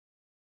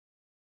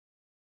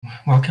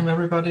Welcome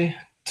everybody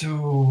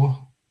to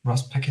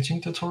Rust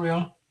packaging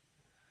tutorial.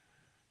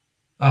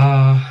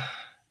 I'm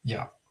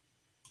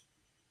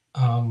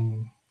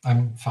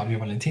Fabio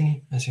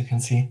Valentini, as you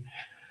can see.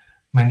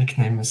 My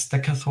nickname is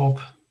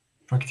Deckerthorpe,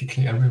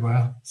 practically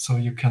everywhere. So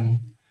you can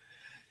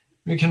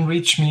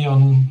reach me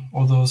on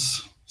all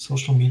those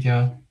social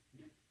media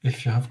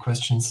if you have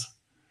questions.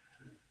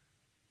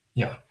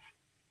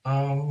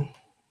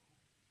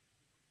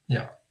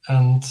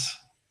 And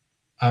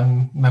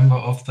I'm member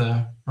of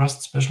the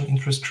Rust Special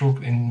Interest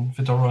Group in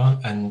Fedora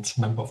and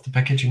member of the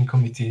packaging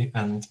committee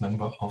and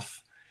member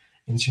of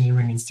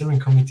engineering and steering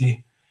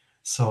committee.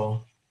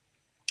 So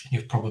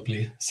you've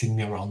probably seen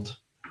me around.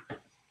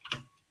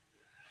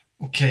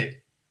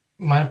 Okay,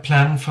 my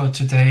plan for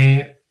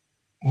today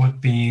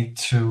would be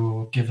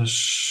to give a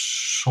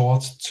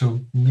short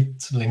to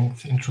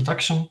mid-length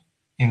introduction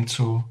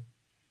into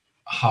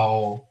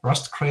how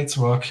Rust crates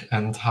work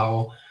and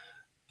how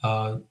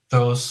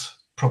those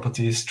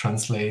properties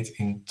translate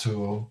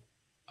into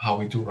how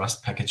we do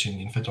Rust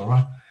packaging in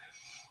Fedora.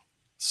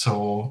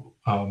 So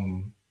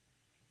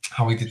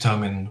how we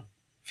determine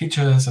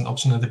features and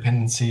optional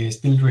dependencies,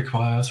 build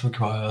requires,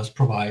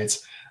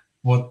 provides,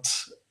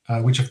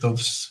 which of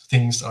those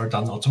things are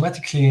done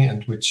automatically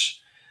and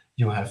which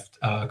you have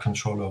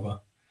control over.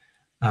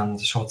 And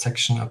a short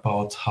section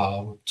about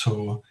how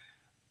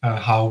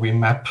we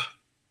map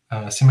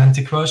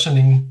semantic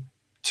versioning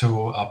to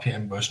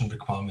RPM version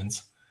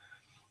requirements,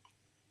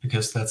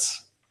 because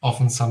that's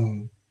often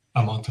some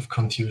amount of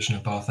confusion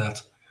about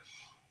that.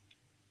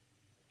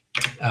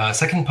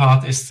 Second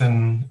part is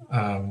then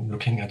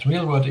looking at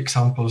real-world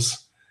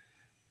examples.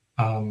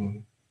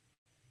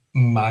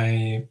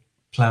 My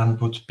plan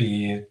would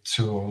be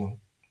to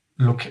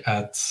look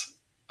at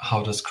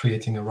how does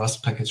creating a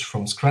Rust package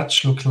from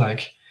scratch look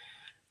like,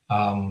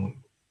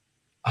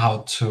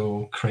 how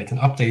to create an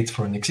update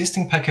for an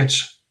existing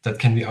package that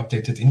can be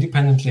updated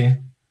independently,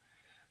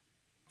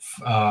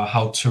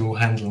 how to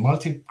handle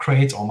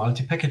multi-crate or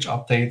multi-package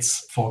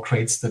updates for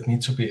crates that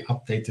need to be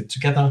updated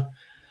together,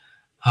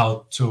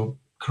 how to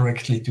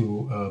correctly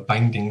do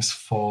bindings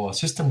for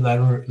system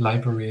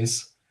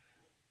libraries,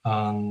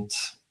 and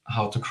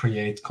how to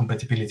create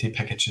compatibility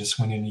packages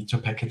when you need to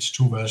package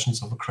two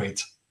versions of a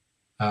crate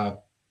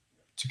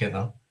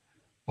together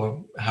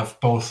or have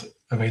both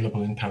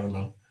available in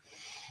parallel.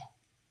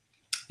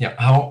 Yeah,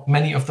 how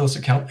many of those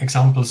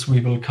examples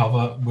we will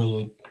cover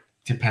will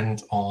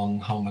depend on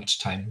how much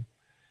time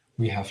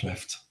we have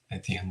left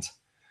at the end.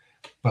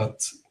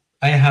 But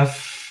I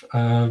have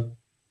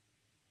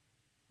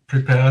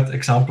prepared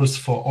examples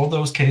for all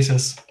those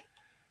cases.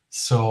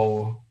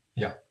 So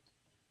yeah,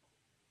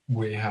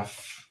 we have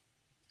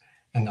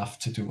enough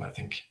to do, I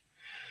think.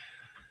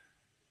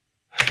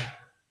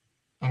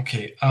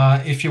 Okay,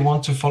 if you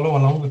want to follow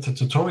along with the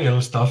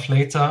tutorial stuff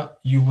later,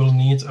 you will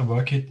need a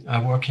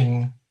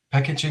working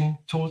packaging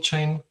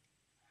toolchain,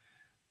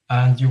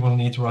 and you will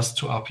need Rust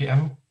to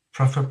RPM,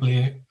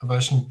 preferably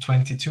version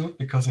 22,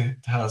 because it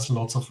has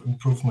lots of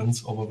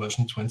improvements over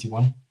version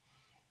 21.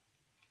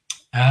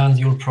 And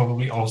you'll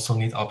probably also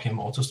need RPM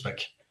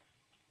autospec,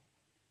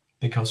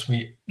 because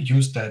we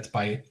use that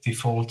by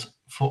default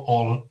for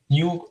all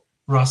new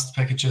Rust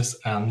packages,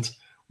 and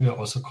we are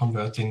also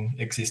converting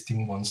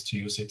existing ones to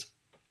use it.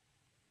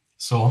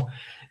 So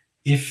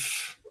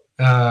if,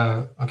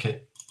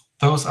 okay,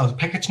 those are the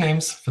package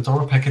names: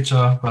 Fedora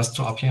Packager, Rust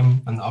to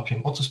RPM, and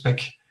RPM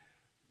autospec.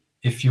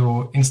 If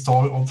you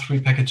install all three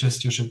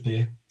packages, you should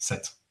be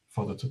set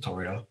for the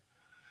tutorial.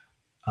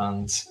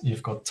 And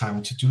you've got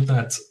time to do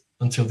that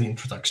until the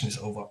introduction is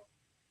over.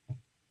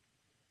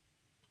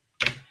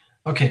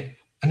 Okay,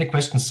 any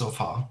questions so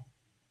far?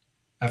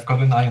 I've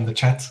got an eye on the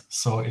chat,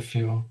 so if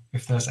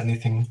there's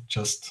anything,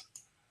 just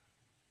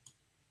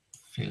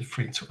feel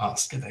free to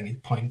ask at any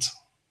point.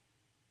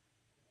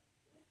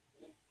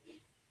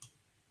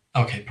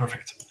 Okay,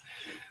 perfect.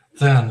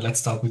 Then let's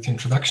start with the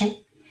introduction.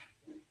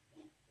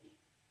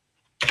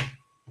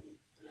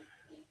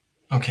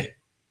 Okay,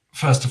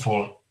 first of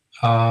all,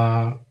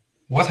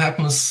 what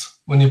happens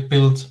when you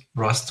build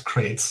Rust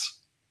crates,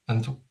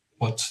 and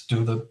what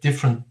do the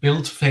different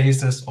build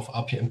phases of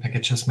RPM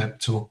packages map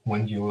to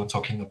when you are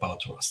talking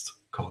about Rust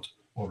code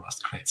or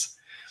Rust crates?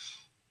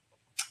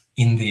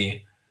 In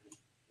the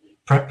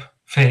prep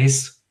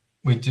phase,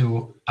 we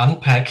do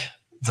unpack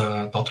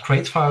the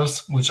 .crate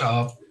files, which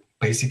are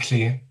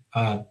basically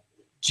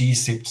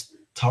gzipped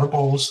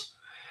tarballs.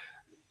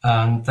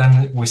 And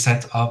then we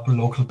set up a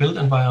local build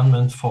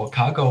environment for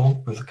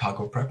cargo with a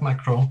cargo prep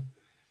macro.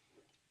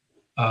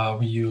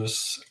 We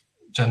use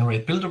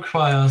generate build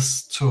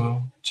requires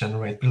to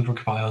generate build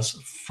requires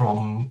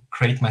from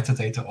crate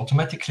metadata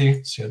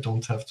automatically, so you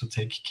don't have to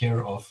take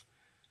care of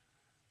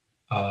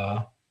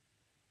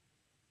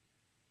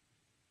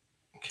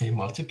okay,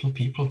 multiple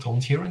people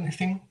don't hear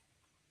anything.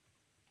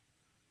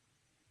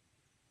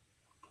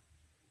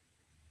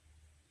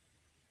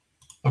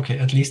 Okay,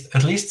 at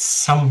least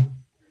some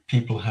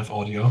people have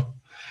audio.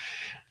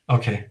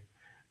 Okay,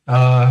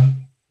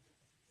 then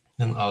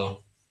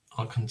I'll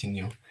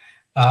continue.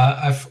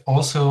 I've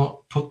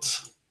also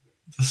put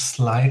the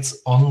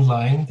slides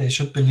online. They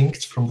should be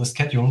linked from the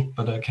schedule,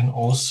 but I can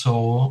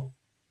also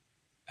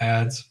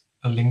add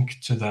a link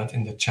to that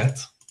in the chat.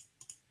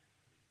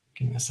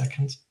 Give me a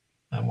second.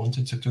 I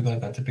wanted to do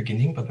that at the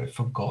beginning, but I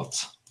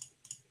forgot.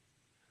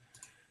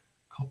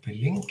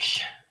 Copy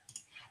link.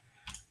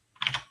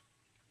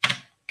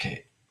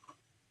 Okay.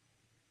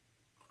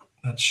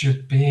 That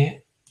should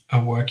be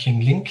a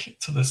working link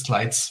to the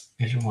slides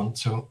if you want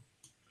to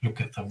look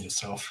at them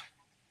yourself.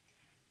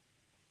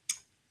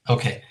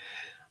 Okay.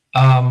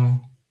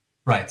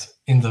 Right.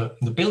 In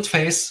the build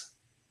phase,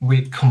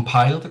 we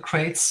compile the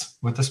crates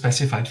with the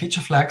specified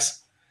feature flags.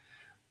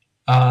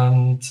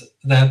 And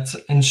that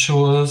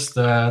ensures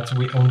that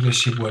we only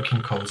ship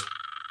working code.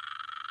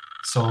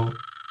 So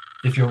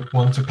if you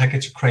want to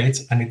package a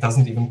crate and it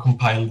doesn't even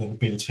compile, then the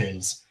build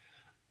fails.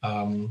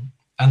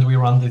 And we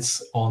run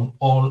this on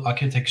all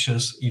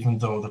architectures, even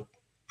though the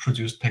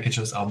produced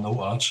packages are no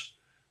arch,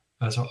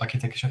 so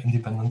architecture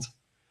independent.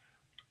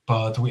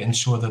 But we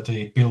ensure that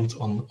they build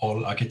on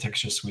all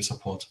architectures we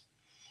support.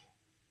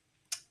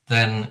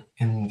 Then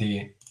in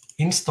the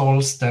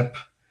install step,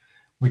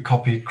 we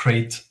copy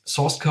crate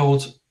source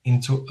code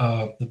into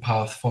the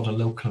path for the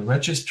local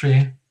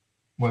registry,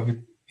 where we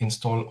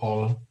install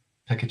all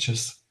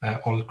packages,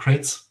 all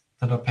crates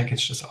that are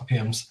packaged as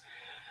RPMs.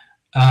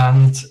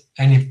 And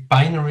any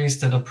binaries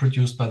that are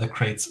produced by the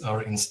crates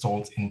are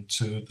installed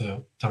into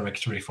the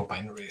directory for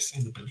binaries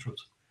in the build root.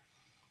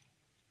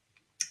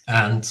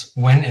 And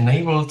when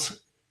enabled,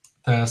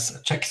 there's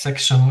a check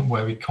section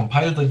where we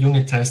compile the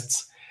unit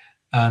tests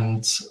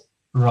and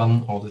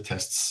run all the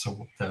tests.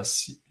 So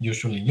there's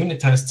usually unit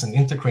tests and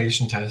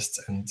integration tests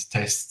and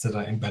tests that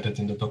are embedded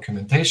in the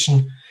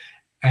documentation,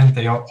 and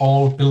they are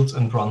all built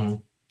and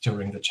run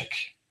during the check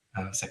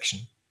section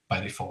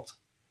by default.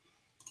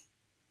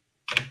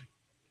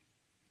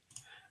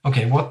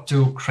 Okay, what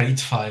do crate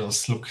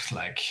files look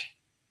like?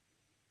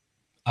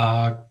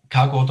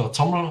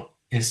 Cargo.toml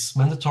is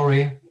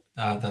mandatory.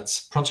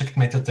 That's project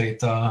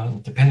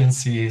metadata,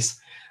 dependencies,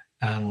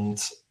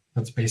 and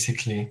that's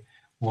basically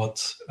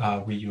what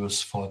we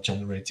use for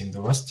generating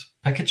the Rust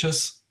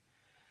packages.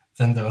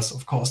 Then there's,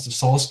 of course, the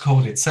source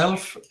code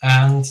itself,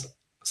 and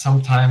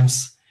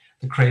sometimes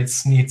the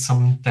crates need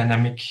some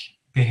dynamic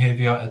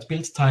behavior at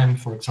build time,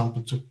 for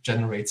example, to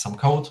generate some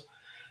code,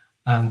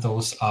 and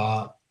those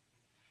are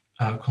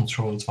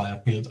controlled via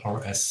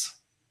build.rs,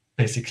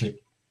 basically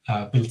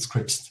build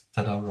scripts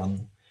that are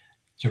run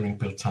during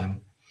build time.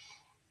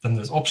 Then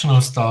there's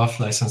optional stuff,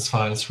 license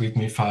files,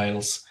 README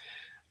files,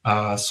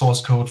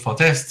 source code for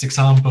tests,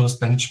 examples,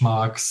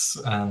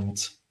 benchmarks,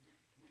 and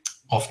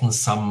often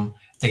some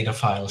data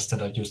files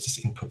that are used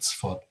as inputs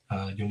for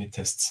unit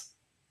tests.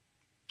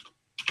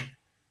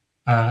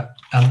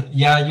 And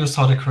yeah, you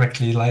saw it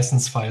correctly.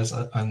 License files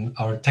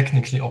are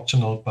technically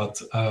optional, but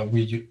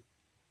we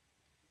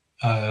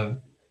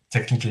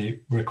technically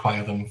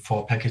require them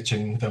for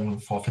packaging them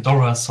for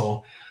Fedora.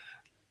 So,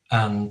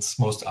 and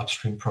most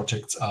upstream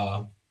projects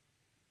are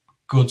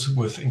good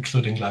with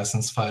including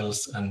license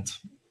files, and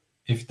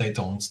if they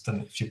don't,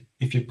 then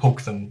if you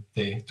poke them,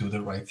 they do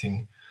the right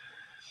thing,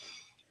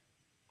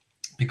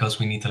 because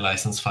we need the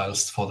license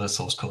files for the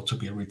source code to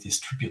be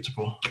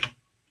redistributable.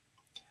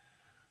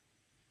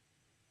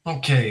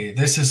 Okay,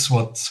 this is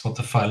what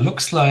the file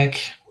looks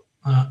like.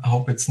 I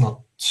hope it's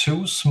not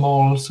too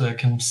small, so I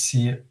can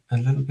see a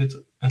little bit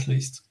at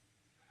least.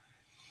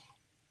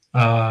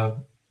 The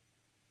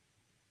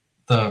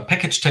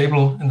package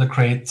table in the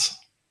crate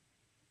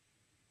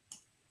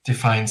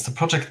defines the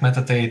project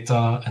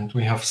metadata, and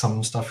we have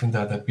some stuff in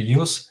there that we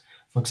use.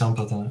 For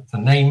example, the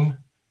name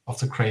of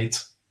the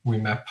crate we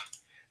map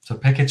to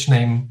package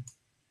name.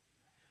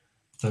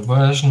 The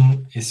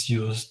version is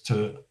used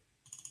to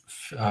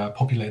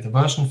populate the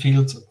version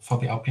field for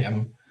the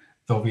RPM,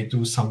 though we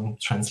do some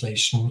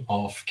translation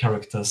of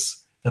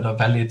characters that are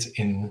valid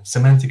in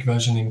semantic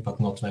versioning but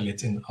not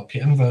valid in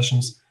RPM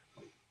versions.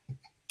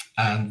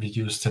 And we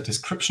use the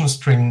description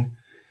string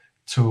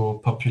to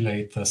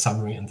populate the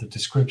summary and the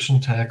description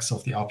tags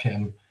of the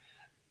RPM.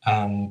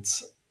 And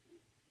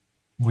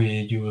we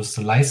use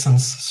the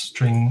license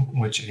string,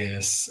 which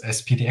is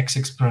SPDX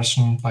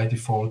expression by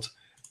default,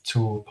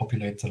 to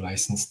populate the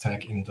license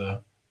tag in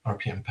the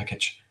RPM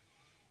package.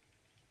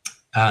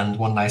 And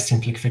one nice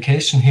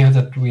simplification here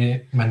that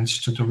we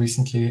managed to do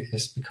recently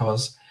is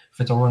because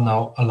Fedora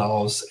now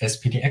allows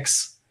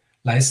SPDX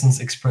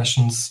license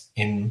expressions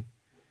in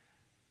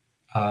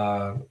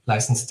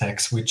license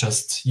tags. We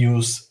just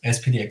use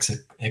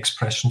SPDX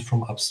expression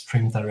from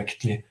upstream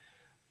directly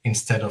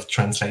instead of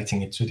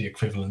translating it to the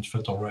equivalent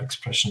Fedora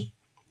expression.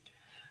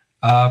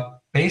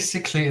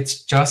 Basically,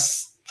 it's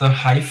just the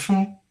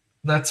hyphen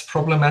that's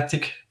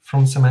problematic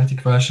from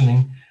semantic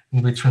versioning,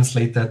 and we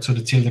translate that to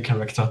the tilde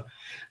character.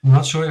 I'm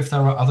not sure if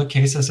there are other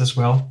cases as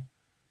well,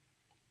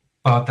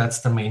 but that's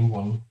the main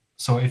one.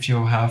 So if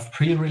you have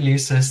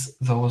pre-releases,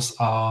 those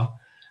are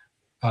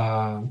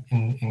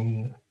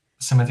in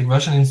semantic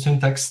versioning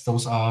syntax,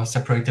 those are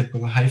separated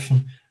with a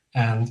hyphen,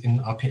 and in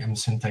RPM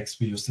syntax,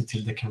 we use the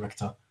tilde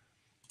character.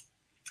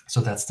 So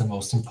that's the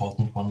most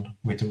important one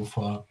we do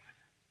for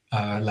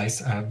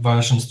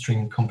version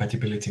string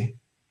compatibility.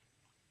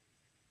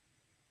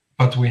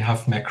 But we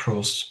have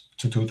macros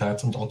to do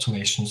that and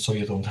automation, so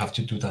you don't have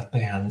to do that by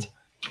hand.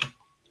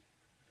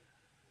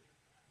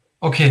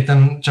 Okay,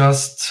 then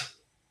just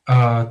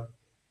to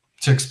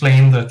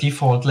explain the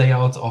default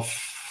layout of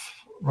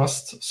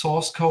Rust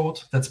source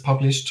code that's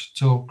published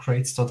to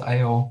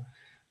crates.io,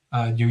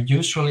 you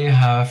usually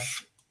have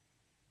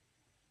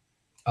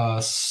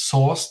a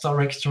source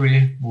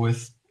directory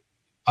with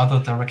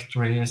other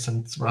directories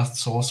and Rust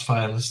source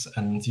files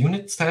and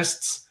unit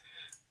tests.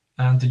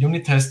 And the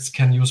unit tests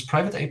can use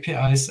private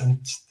APIs,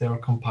 and they're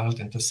compiled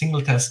into a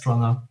single test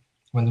runner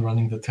when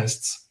running the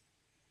tests.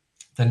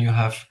 Then you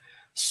have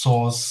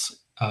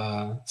source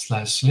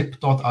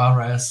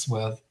 /lib.rs,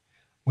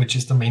 which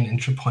is the main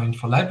entry point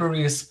for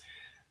libraries,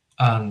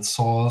 and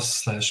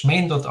source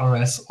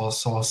 /main.rs or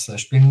source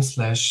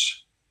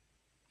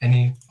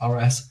 /bin/any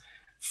rs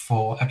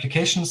for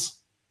applications,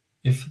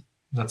 if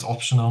that's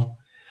optional.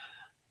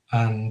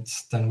 And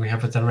then we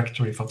have a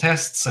directory for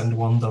tests and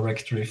one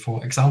directory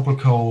for example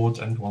code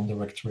and one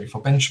directory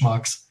for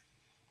benchmarks.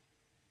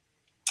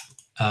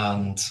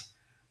 And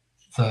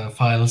the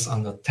files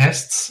under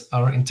tests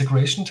are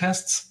integration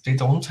tests. They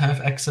don't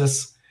have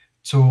access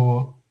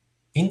to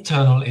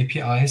internal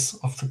APIs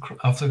of the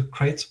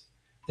crate.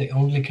 They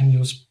only can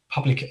use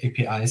public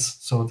APIs.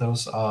 So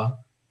those are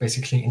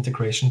basically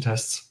integration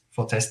tests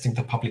for testing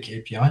the public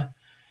API.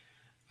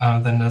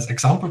 Then there's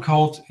example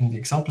code in the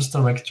examples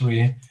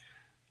directory.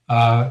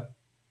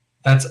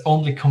 That's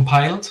only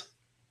compiled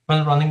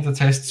when running the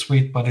test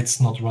suite, but it's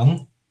not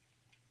run.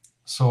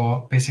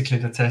 So basically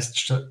the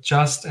tests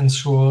just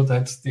ensure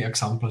that the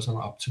examples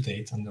are up to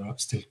date and are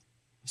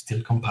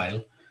still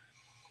compile.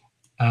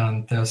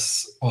 And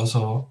there's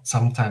also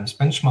sometimes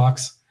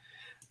benchmarks,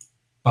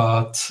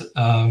 but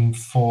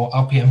for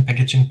RPM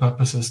packaging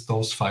purposes,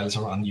 those files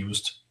are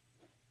unused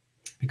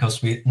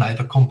because we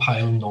neither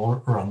compile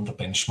nor run the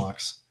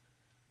benchmarks.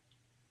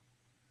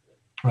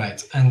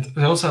 Right, and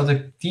those are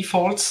the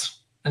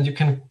defaults, and you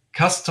can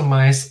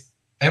customize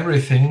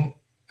everything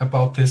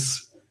about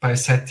this by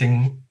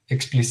setting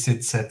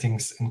explicit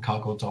settings in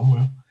Cargo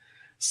DOM.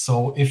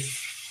 So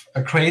if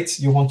a crate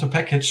you want to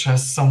package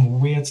has some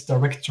weird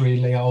directory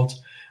layout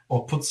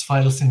or puts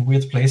files in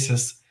weird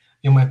places,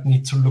 you might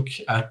need to look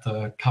at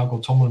the Cargo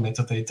TOML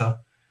metadata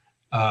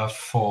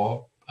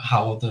for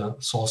how the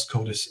source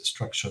code is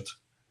structured.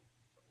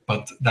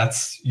 But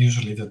that's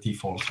usually the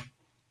default.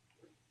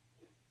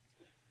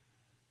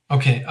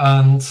 Okay,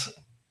 and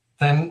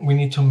then we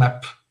need to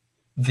map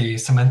the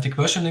semantic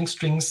versioning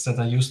strings that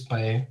are used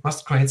by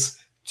Rust crates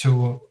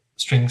to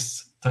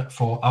strings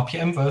for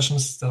RPM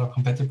versions that are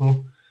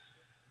compatible.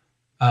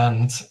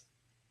 And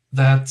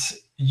that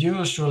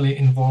usually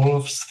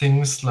involves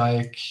things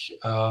like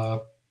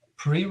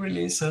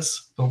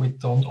pre-releases, though we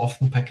don't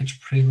often package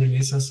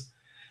pre-releases.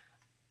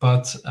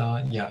 But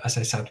yeah, as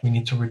I said, we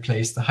need to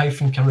replace the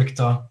hyphen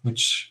character,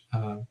 which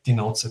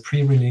denotes a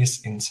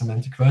pre-release in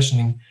semantic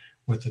versioning,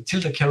 with the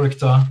tilde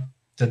character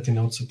that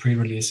denotes a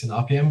pre-release in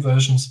RPM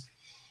versions.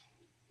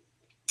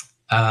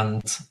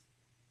 And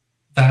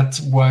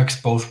that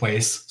works both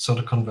ways, so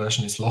the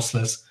conversion is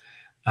lossless.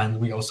 And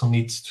we also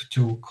need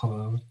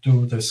to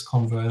do this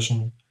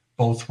conversion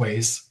both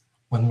ways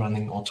when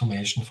running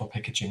automation for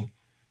packaging.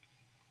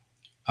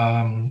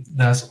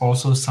 There's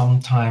also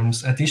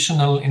sometimes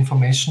additional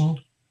information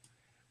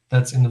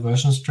that's in the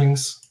version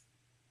strings.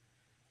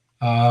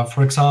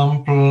 For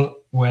example,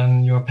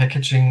 when you're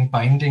packaging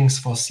bindings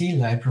for C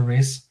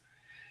libraries,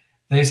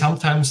 they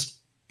sometimes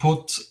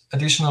put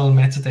additional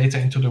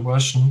metadata into the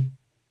version.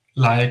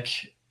 Like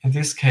in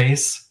this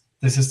case,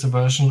 this is the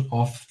version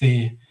of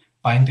the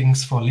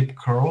bindings for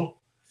libcurl.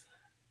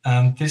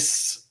 And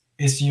this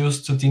is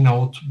used to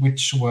denote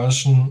which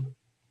version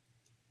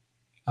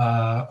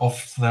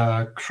of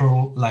the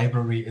curl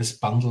library is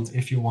bundled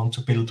if you want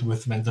to build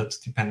with vendor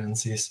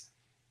dependencies.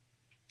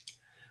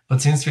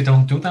 But since we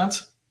don't do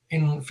that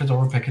in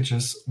Fedora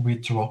packages, we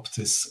drop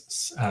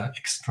this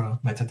extra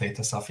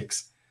metadata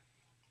suffix.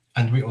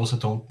 And we also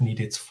don't need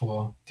it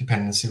for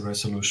dependency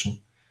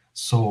resolution.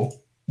 So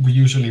we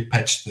usually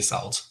patch this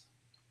out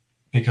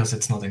because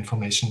it's not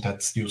information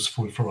that's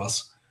useful for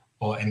us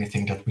or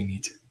anything that we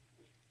need.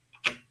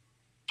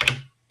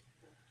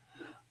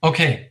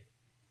 Okay,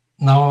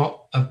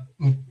 now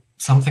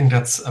something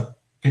that's a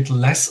bit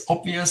less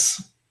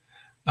obvious.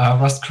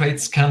 Rust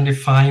crates can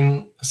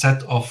define a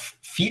set of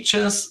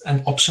features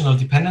and optional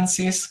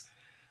dependencies,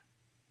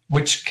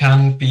 which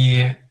can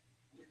be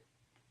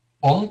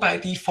on by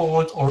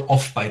default or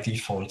off by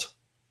default.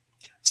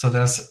 So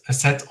there's a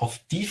set of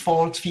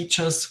default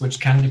features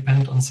which can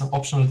depend on some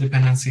optional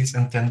dependencies,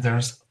 and then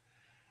there's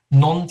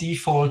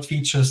non-default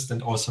features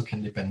that also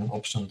can depend on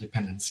optional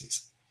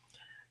dependencies.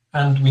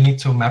 And we need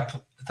to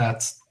map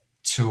that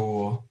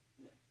to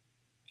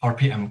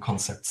RPM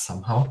concepts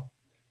somehow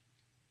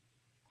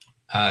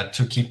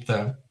to keep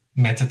the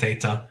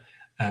metadata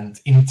and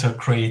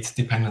inter-crate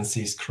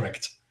dependencies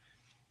correct.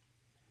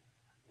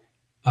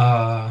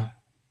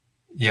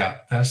 Yeah,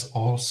 there's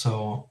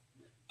also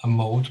a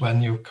mode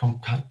when you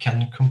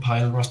can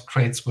compile Rust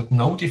crates with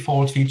no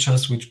default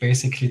features, which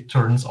basically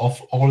turns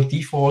off all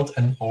default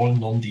and all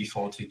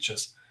non-default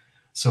features.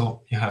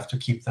 So you have to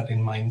keep that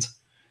in mind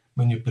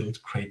when you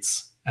build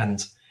crates,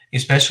 and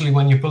especially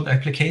when you build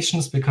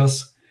applications,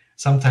 because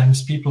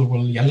sometimes people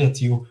will yell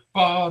at you,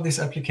 oh, this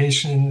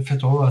application in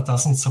Fedora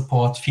doesn't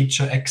support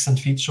feature X and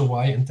feature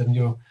Y, and then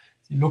you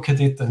look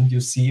at it and you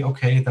see,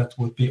 okay, that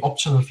would be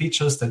optional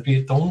features that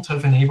we don't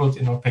have enabled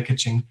in our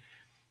packaging.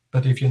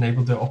 But if you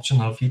enable the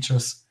optional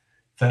features,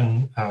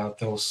 then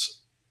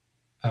those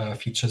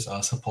features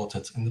are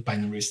supported in the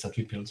binaries that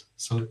we build.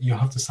 So you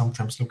have to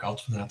sometimes look out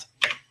for that.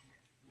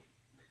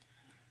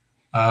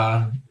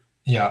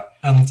 Yeah,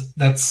 and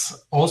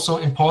that's also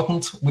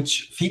important.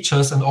 Which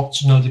features and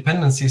optional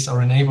dependencies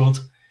are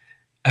enabled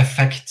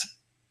affect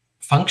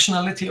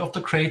functionality of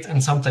the crate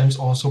and sometimes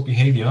also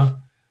behavior,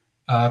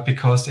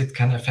 because it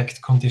can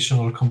affect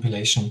conditional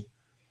compilation.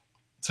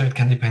 So it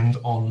can depend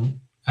on,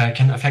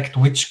 can affect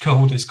which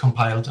code is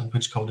compiled and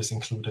which code is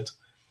included.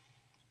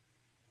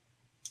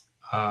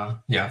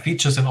 Yeah,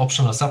 features and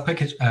optional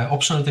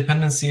optional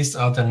dependencies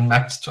are then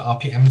mapped to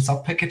RPM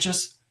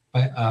subpackages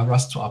by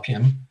Rust to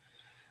RPM.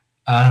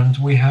 And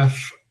we have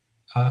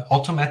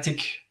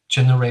automatic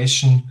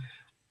generation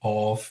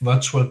of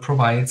virtual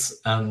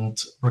provides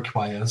and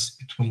requires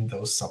between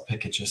those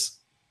subpackages.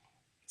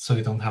 So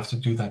you don't have to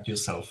do that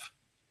yourself.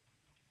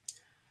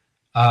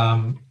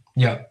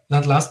 Yeah,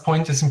 that last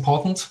point is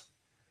important.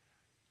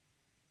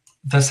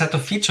 The set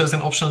of features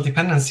and optional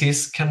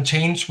dependencies can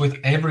change with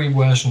every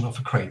version of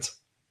a crate.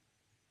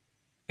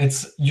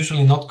 It's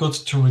usually not good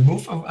to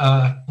remove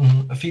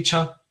a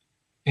feature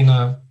in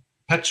a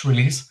patch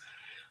release,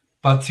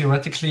 but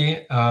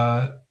theoretically,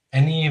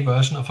 any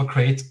version of a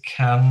crate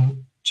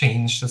can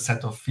change the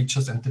set of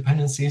features and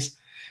dependencies.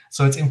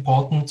 So it's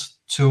important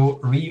to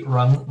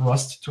rerun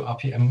Rust to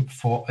RPM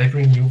for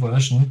every new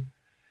version,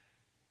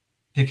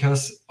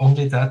 because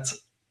only that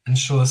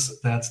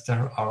ensures that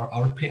there are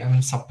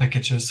RPM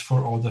subpackages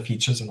for all the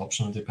features and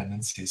optional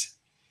dependencies.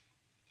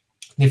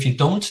 If you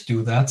don't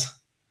do that,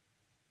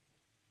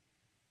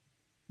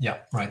 yeah,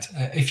 right.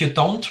 If you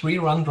don't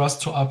rerun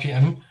Rust to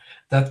RPM,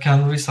 that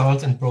can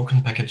result in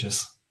broken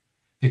packages,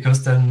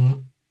 because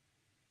then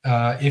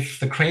if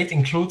the crate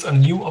includes a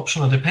new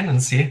optional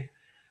dependency,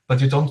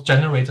 but you don't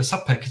generate a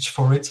subpackage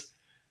for it,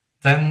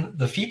 then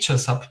the feature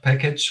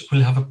subpackage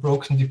will have a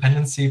broken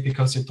dependency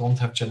because you don't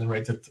have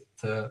generated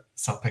the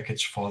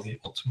subpackage for the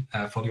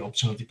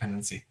optional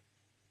dependency.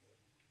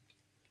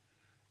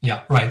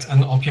 Yeah, right.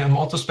 And RPM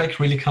autospec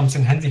really comes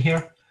in handy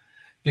here,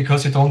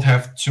 because you don't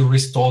have to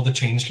restore the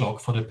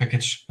changelog for the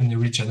package when you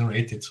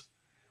regenerate it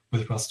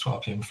with Rust to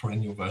RPM for a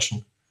new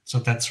version. So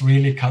that's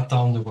really cut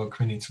down the work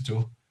we need to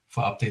do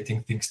for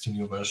updating things to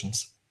new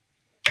versions.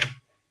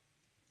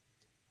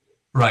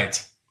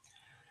 Right.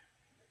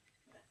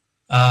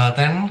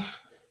 Then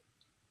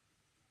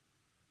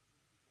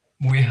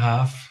we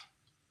have,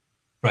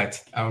 right,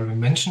 I already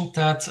mentioned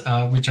that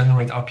we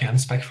generate RPM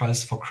spec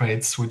files for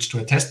crates switch to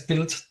a test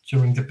build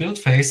during the build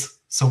phase.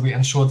 So we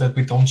ensure that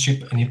we don't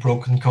ship any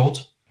broken code.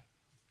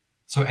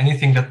 So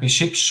anything that we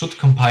ship should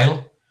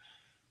compile.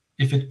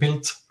 If it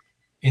built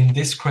in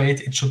this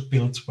crate, it should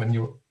build when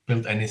you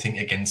build anything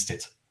against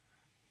it.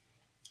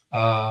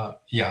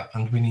 Yeah,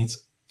 and we need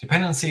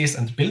dependencies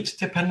and build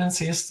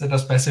dependencies that are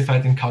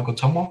specified in cargo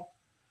tomo,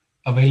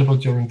 available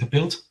during the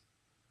build.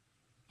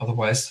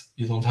 Otherwise,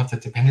 you don't have the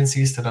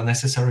dependencies that are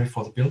necessary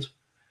for the build.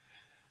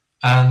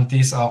 And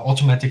these are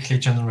automatically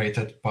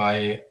generated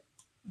by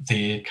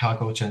the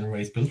cargo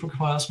generate build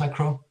requires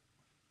macro.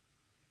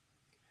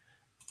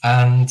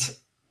 And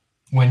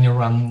when you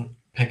run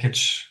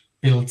package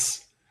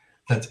builds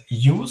that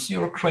use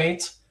your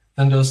crate,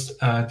 then those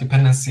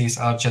dependencies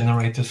are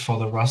generated for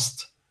the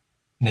Rust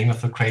name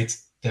of the crate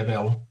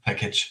devel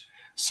package.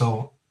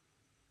 So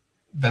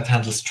that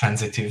handles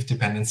transitive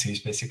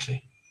dependencies,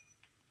 basically.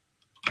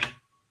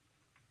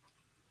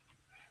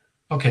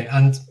 Okay,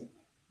 and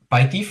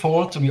by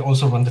default, we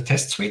also run the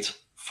test suite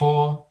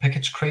for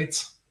package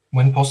crates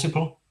when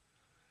possible.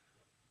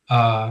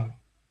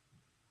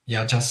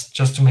 Yeah,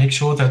 just to make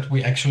sure that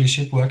we actually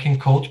ship working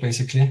code,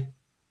 basically.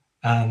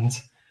 And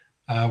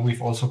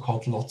we've also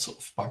caught lots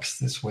of bugs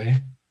this way.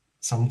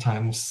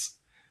 Sometimes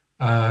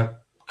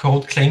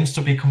code claims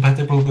to be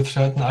compatible with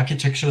certain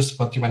architectures,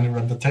 but when you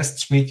run the test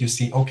suite, you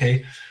see,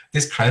 okay,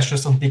 this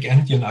crashes on big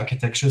endian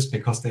architectures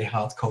because they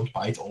hard code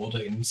byte order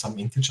in some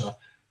integer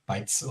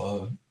bytes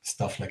or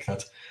stuff like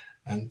that.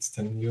 And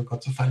then you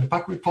got to file a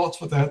bug report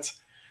for that.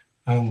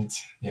 And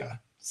yeah,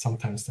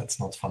 sometimes that's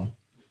not fun.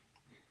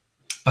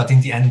 But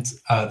in the end,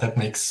 that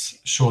makes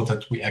sure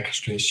that we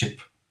actually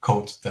ship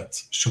code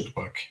that should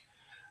work.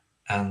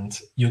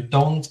 And you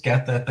don't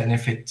get that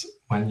benefit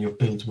when you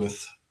build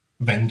with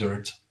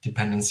vendored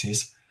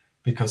dependencies,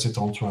 because you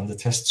don't run the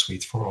test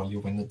suite for all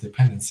your vendor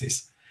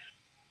dependencies.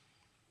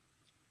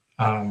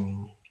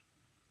 Right,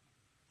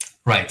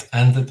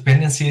 and the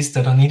dependencies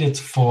that are needed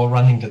for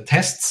running the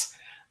tests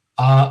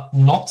are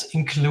not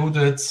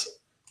included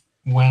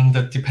when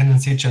the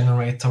dependency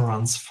generator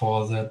runs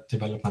for the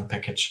development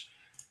package.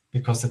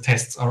 because the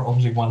tests are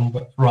only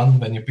run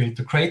when you build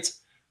the crate,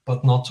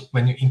 but not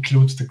when you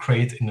include the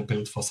crate in a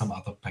build for some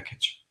other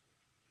package.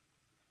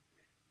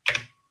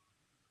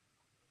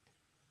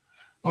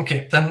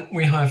 Okay, then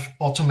we have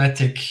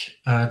automatic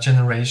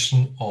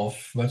generation of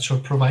virtual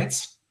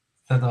provides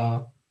that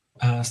are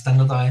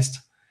standardized.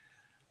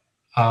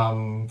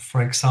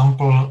 For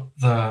example,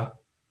 the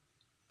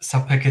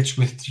subpackage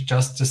with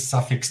just the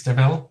suffix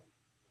devel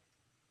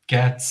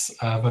gets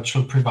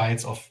virtual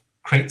provides of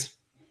crate,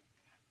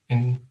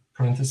 in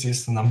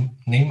parentheses the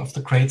name of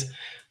the crate,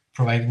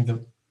 providing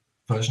the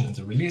version and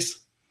the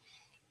release.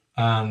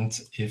 And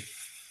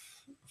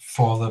if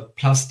for the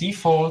plus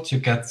default, you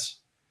get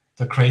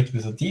the crate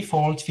with the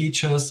default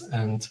features,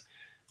 and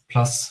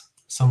plus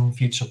some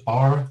feature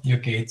bar, you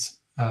get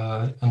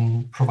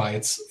and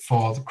provides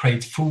for the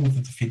crate foo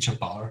with the feature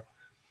bar.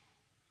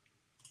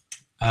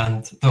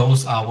 And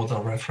those are what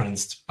are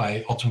referenced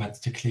by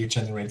automatically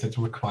generated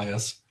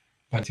requires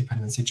by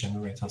dependency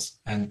generators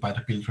and by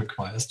the build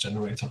requires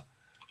generator.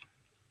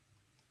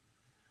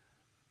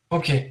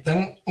 Okay,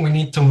 then we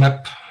need to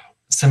map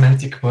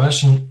semantic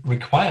version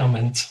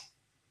requirement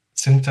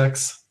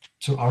syntax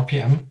to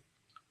RPM.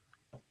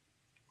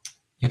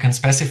 You can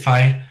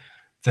specify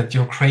that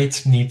your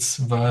crate needs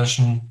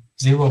version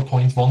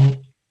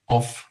 0.1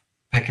 of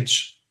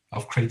package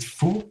of crate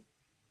foo.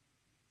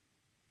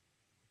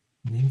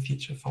 Name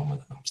feature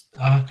format.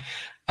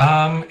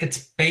 It's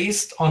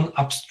based on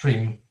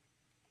upstream.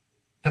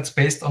 That's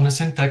based on a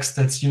syntax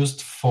that's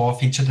used for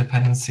feature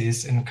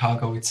dependencies in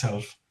Cargo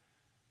itself.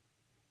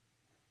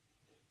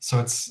 So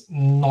it's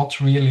not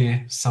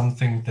really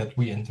something that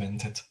we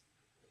invented.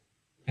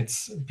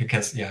 It's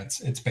because, yeah,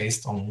 it's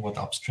based on what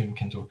upstream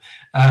can do.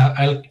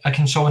 I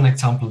can show an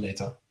example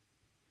later.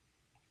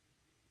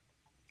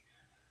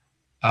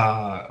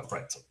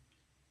 Right.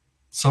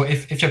 So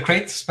if your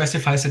crate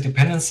specifies a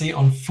dependency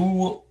on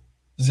foo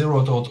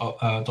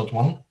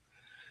 0.1,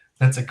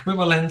 that's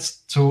equivalent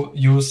to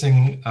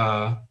using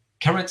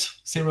caret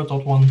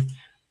 0.1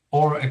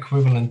 or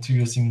equivalent to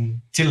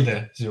using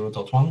tilde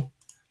 0.1.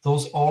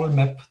 Those all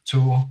map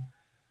to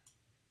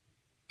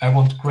I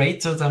want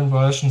greater than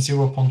version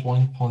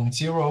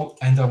 0.1.0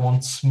 and I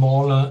want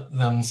smaller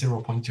than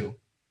 0.2.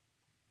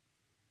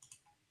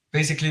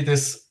 Basically,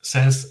 this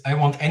says I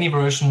want any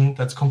version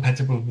that's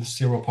compatible with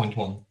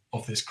 0.1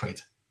 of this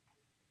crate.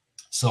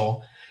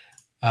 So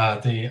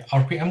the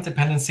RPM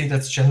dependency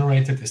that's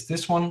generated is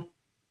this one.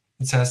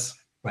 It says,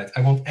 right,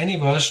 I want any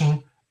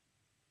version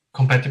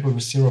compatible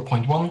with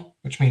 0.1,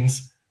 which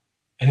means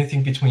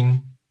anything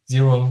between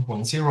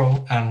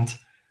 0.10 and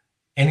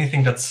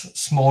anything that's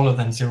smaller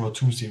than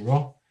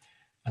 0.20.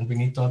 And we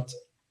need that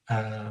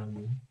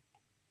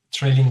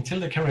trailing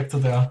tilde character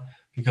there,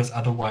 because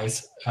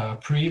otherwise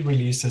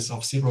pre-releases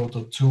of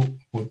 0.2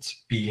 would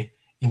be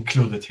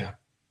included here.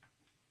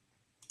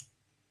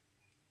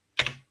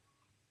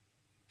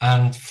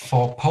 And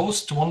for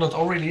post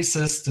 1.0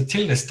 releases, the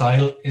tilde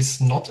style is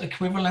not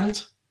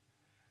equivalent.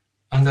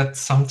 And that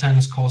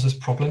sometimes causes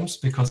problems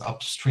because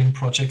upstream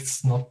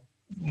projects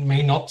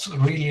may not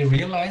really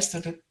realize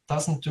that it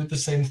doesn't do the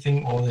same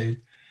thing, or they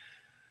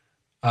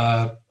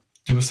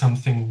do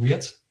something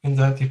weird in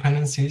their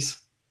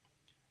dependencies.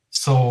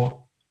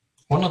 So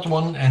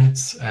 1.1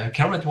 and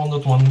caret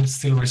 1.1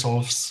 still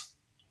resolves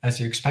as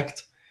you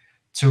expect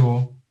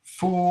to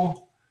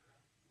foo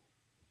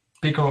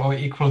bigger or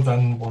equal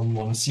than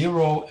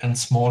 110 and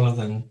smaller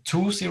than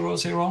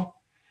 200.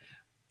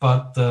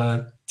 But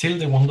the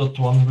tilde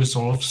 1.1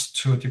 resolves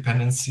to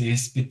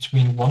dependencies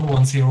between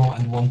 110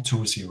 and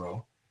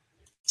 120.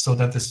 So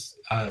that is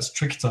a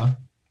stricter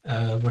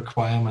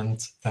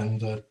requirement than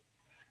the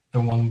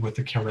one with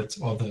the caret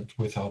or the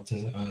without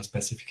the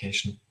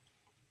specification.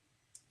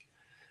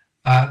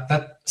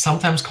 That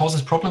sometimes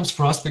causes problems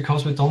for us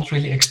because we don't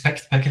really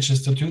expect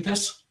packages to do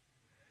this.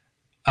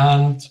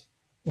 And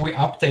we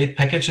update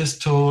packages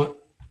to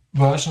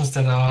versions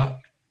that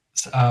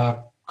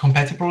are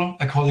compatible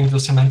according to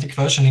semantic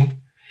versioning.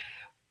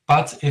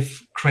 But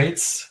if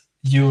crates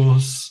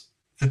use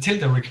the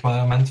tilde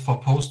requirement for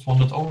post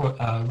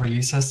 1.0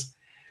 releases,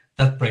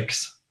 that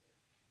breaks.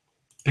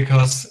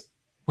 Because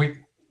we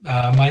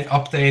might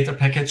update a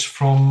package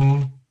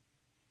from,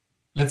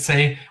 let's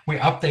say, we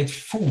update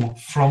foo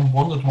from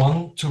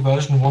 1.1 to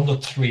version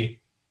 1.3.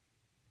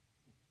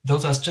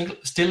 Those are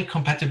still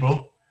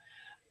compatible,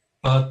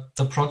 but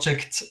the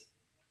project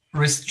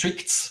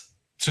restricts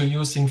to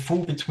using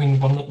foo between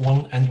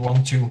 1.1 and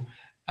 1.2,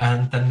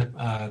 and then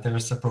there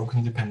is a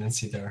broken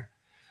dependency there.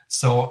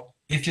 So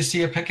if you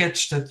see a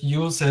package that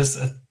uses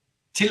a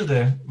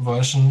tilde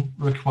version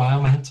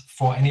requirement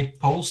for any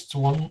post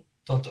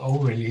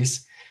 1.0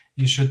 release,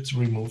 you should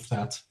remove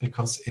that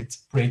because it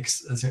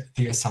breaks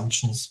the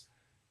assumptions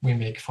we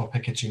make for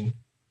packaging,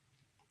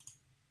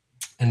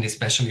 and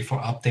especially for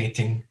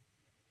updating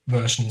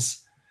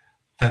versions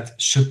that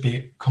should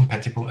be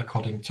compatible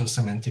according to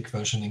semantic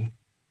versioning.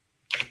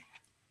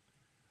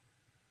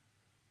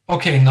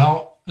 Okay,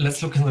 now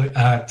let's look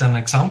at an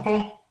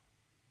example.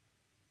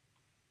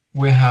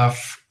 We have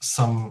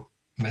some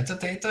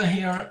metadata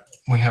here.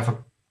 We have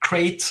a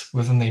crate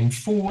with the name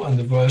foo and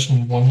the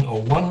version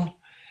 101.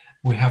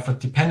 We have a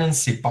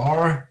dependency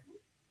bar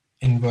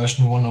in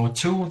version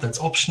 102, that's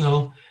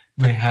optional.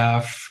 We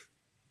have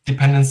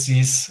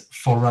dependencies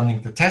for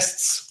running the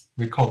tests.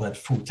 We call that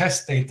foo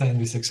test data in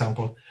this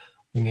example.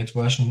 We need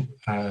version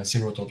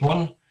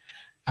 0.1.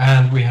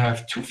 And we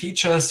have two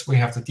features. We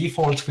have the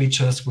default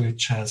features,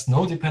 which has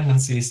no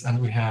dependencies, and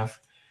we have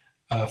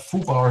a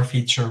foobar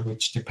feature,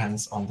 which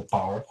depends on the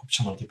bar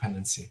optional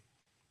dependency.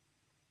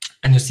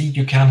 And you see,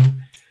 you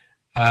can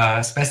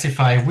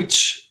specify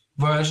which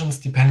versions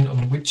depend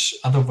on which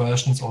other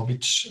versions or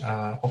which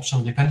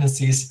optional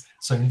dependencies.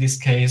 So in this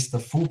case, the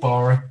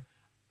foobar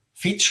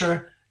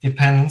feature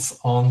depends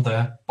on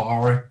the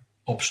bar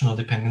optional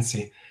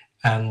dependency.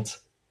 And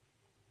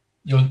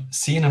you'll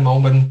see in a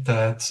moment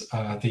that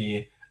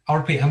the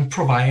RPM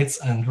provides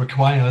and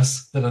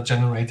requires that are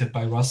generated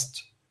by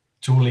Rust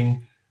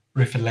tooling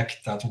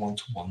reflect that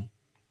one-to-one.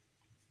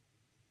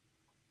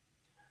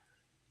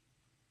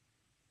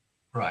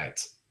 Right.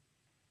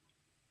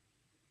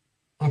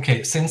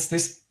 Okay, since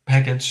this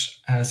package,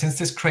 since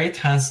this crate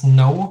has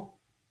no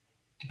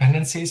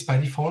dependencies by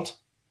default,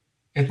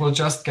 it will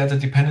just get a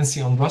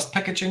dependency on Rust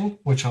packaging,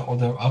 which are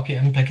other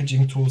RPM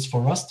packaging tools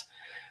for Rust,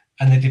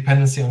 and a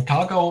dependency on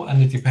cargo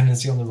and a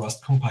dependency on the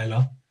Rust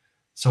compiler.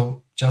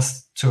 So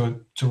just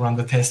to run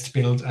the test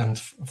build and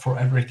for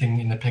everything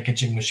in the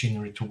packaging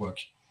machinery to work.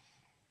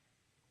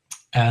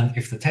 And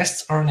if the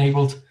tests are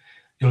enabled,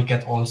 you'll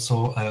get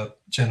also a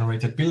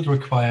generated build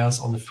requires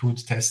on the food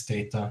test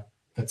data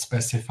that's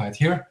specified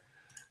here.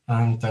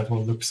 And that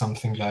will look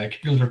something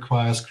like build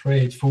requires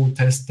create food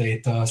test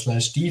data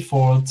 /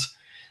 default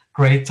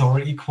greater or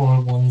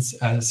equal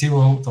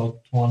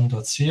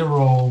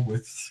 0.1.0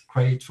 with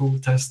create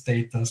food test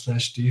data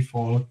 /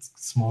 default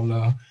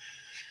smaller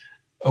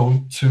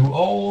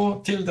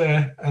 020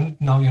 tilde, and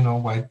now you know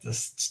why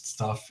this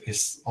stuff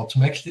is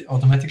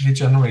automatically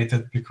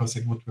generated, because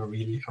it would be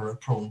really error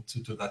prone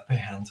to do that by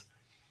hand.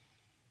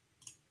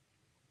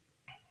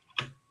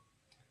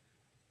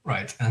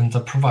 Right, and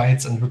the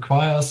provides and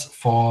requires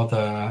for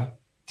the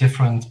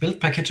different build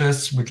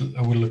packages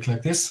will look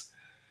like this.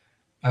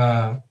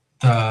 The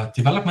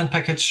development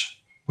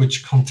package,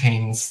 which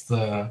contains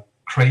the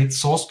crate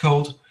source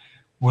code,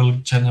 will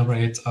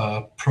generate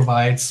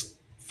provides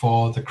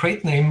for the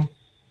crate name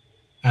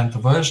and the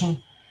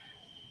version.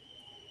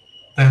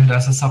 Then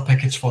there's a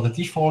subpackage for the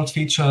default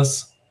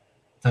features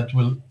that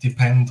will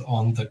depend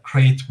on the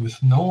crate with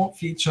no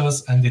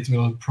features, and it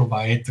will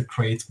provide the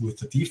crate with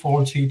the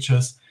default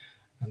features,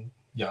 and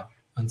yeah,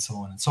 and so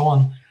on and so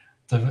on.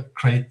 The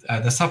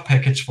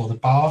subpackage for the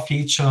bar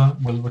feature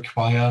will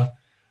require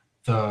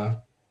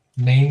the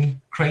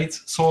main crate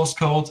source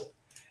code.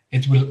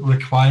 It will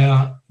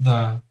require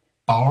the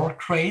bar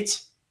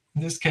crate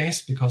in this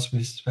case, because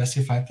we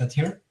specified that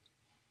here.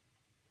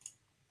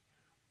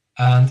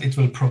 And it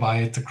will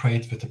provide the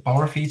crate with the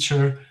bar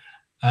feature,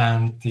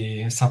 and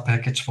the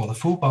subpackage for the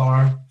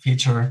foobar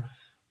feature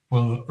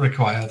will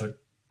require the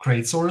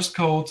crate source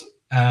code,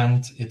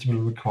 and it will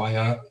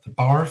require the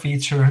bar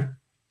feature,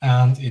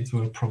 and it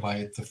will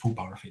provide the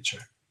foobar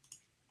feature.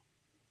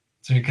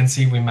 So you can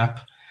see we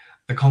map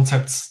the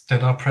concepts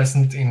that are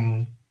present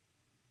in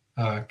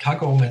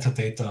cargo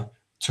metadata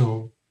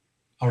to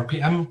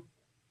RPM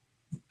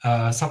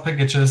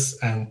subpackages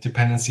and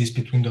dependencies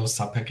between those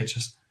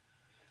subpackages.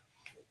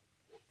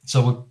 So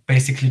we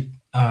basically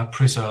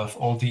preserve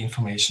all the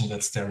information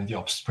that's there in the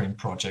upstream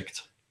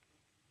project.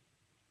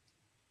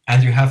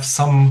 And you have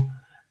some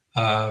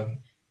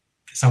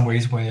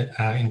ways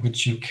in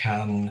which you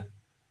can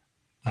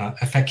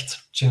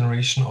affect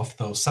generation of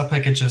those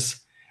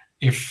subpackages.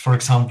 If, for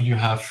example, you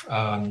have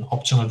an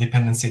optional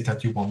dependency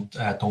that you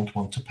don't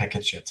want to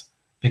package yet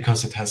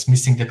because it has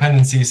missing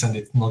dependencies and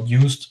it's not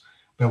used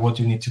by what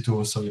you need to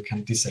do, so you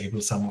can disable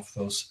some of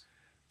those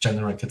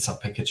generated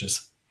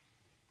subpackages.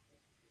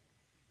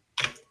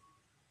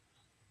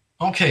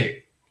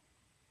 Okay,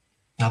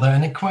 are there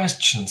any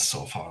questions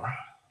so far?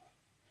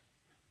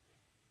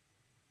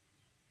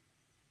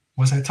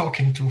 Was I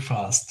talking too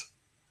fast?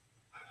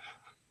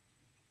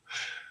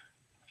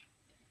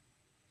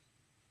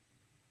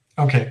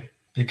 Okay,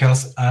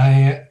 because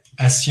I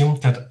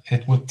assumed that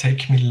it would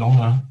take me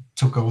longer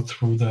to go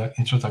through the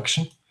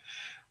introduction,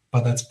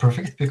 but that's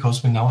perfect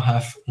because we now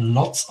have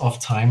lots of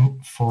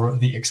time for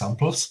the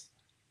examples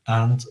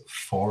and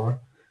for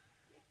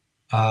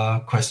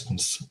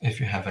questions, if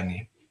you have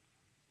any.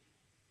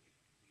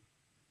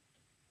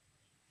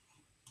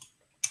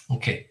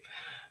 Okay,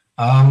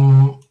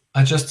 I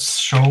just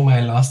show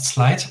my last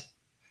slide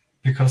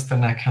because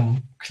then I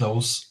can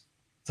close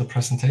the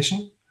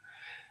presentation.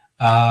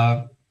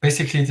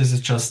 Basically, this is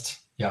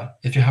just, yeah,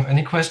 if you have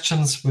any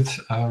questions with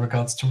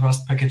regards to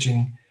Rust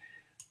packaging,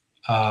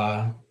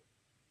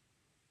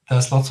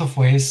 there's lots of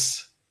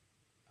ways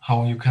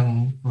how you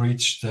can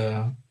reach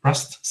the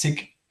Rust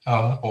SIG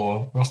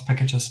or Rust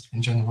packages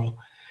in general.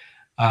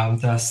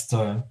 There's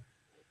the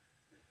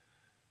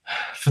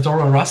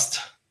Fedora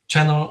Rust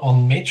channel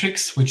on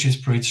Matrix, which is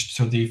bridged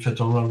to the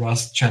Fedora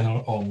Rust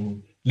channel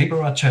on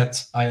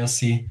LiberaChat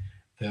IRC.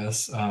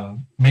 There's a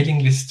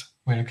mailing list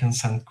where you can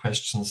send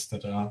questions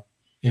that are,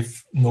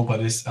 if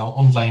nobody's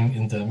online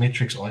in the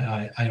Matrix or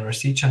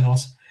IRC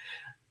channels.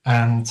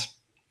 And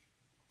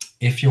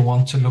if you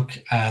want to look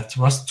at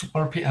Rust 2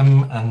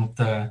 RPM and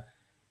the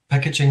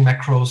packaging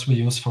macros we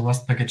use for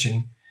Rust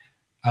packaging,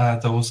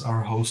 those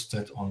are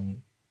hosted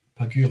on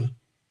Pagure,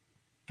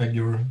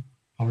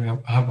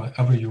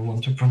 however you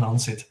want to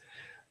pronounce it.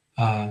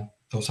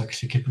 Those are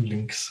clickable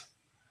links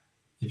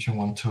if you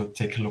want to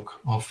take a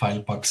look, or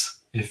file bugs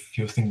if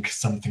you think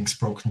something's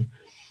broken.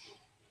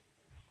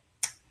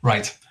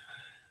 Right.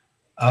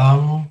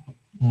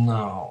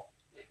 Now,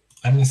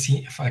 let me see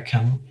if I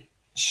can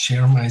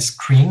share my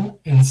screen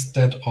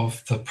instead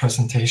of the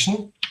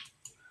presentation.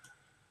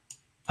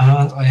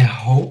 And I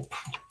hope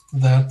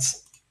that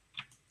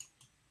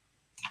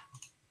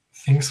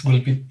things will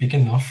be big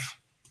enough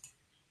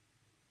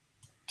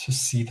to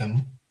see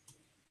them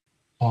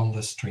on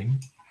the stream.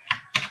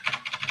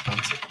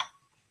 But,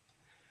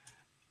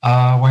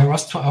 why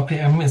Rust for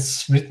RPM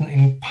is written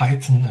in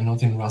Python and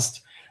not in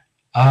Rust.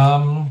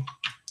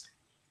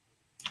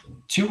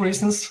 2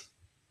 reasons.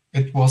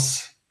 It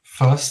was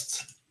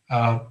first,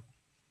 the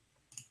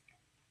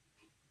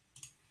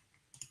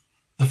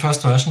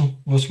first version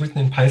was written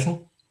in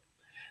Python,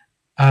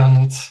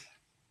 and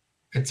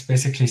it's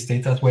basically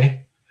stayed that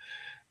way.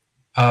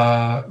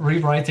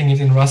 Rewriting it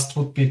in Rust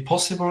would be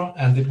possible,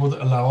 and it would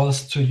allow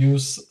us to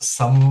use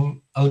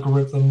some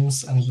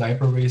algorithms and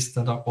libraries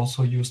that are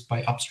also used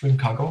by upstream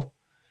Cargo.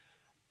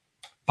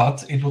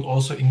 But it would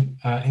also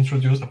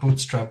introduce a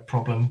bootstrap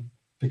problem,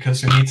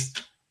 because you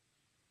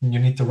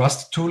need the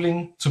Rust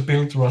tooling to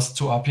build Rust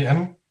to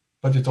RPM,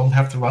 but you don't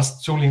have the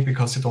Rust tooling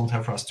because you don't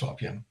have Rust to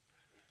RPM.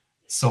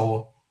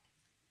 So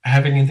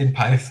having it in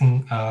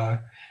Python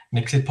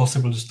makes it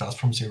possible to start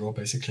from zero,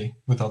 basically,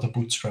 without a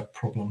bootstrap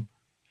problem.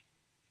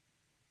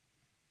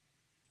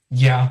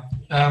 Yeah,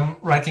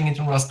 writing it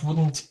in Rust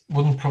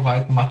wouldn't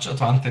provide much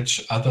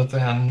advantage other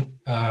than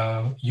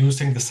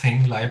using the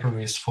same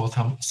libraries for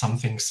some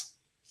things.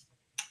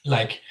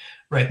 Like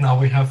right now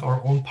we have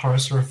our own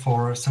parser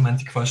for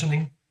semantic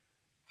versioning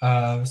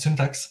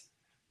syntax,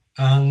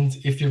 and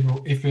if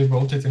we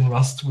wrote it in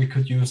Rust, we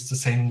could use the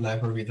same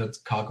library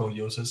that Cargo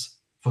uses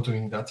for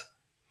doing that.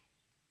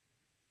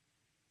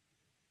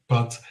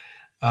 But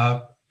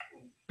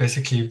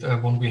basically, the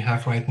one we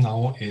have right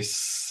now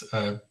is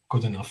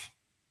good enough.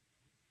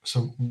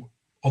 So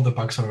all the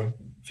bugs are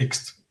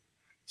fixed.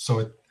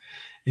 So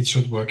it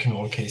should work in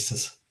all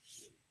cases.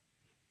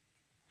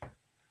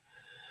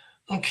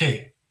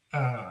 Okay.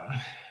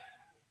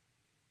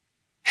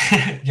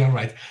 Yeah,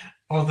 right.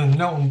 All the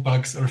known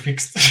bugs are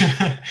fixed.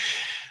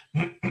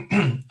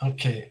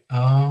 Okay.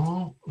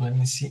 Let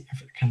me see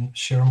if I can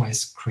share my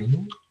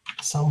screen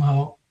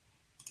somehow.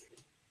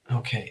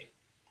 Okay.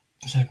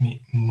 Let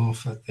me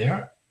move it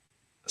there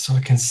so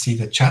I can see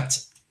the chat.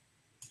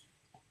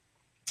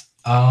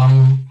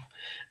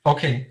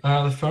 Okay,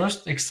 the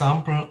first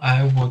example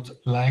I would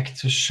like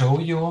to show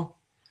you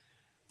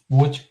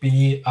would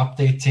be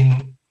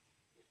updating.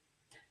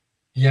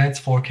 Yeah, it's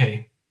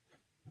 4K.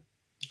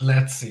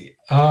 Let's see.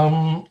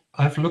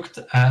 I've looked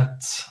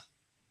at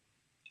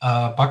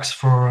bugs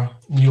for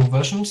new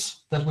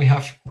versions that we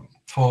have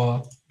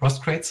for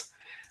Rust crates,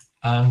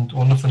 and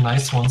one of the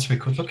nice ones we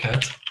could look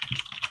at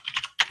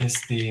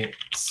is the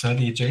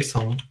 30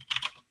 JSON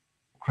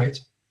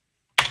crate.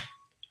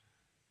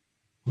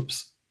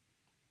 Oops.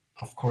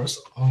 Of course,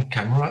 on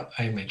camera,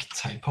 I make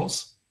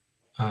typos.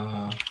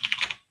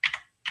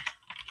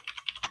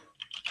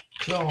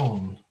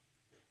 Clone.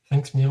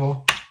 Thanks,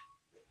 Miro.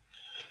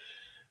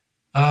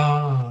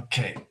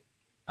 Okay,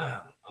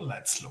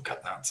 let's look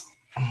at that.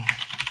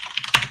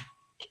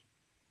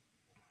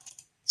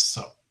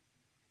 So,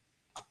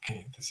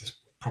 okay, this is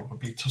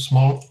probably too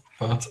small,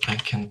 but I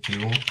can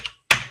do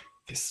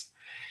this.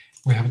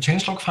 We have a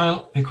changelog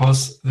file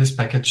because this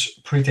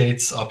package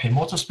predates RPM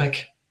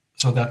autospec.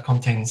 So that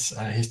contains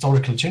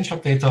historical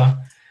changelog data.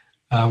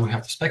 We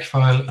have the spec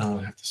file and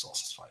we have the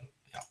sources file.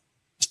 Yeah,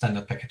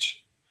 standard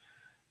package.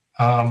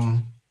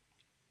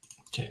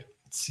 Okay,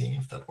 let's see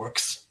if that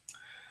works.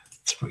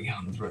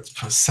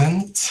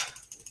 300%.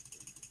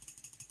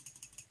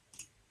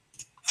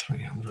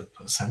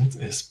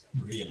 300% is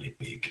really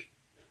big,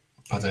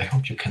 but I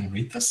hope you can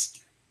read this.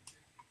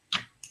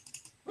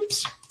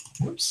 Whoops,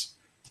 whoops.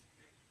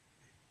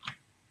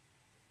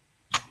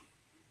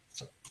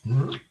 So,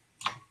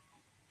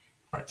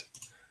 right.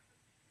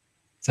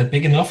 Is that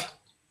big enough?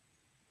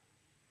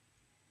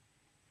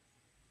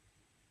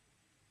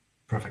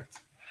 Perfect.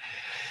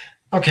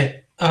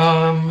 Okay.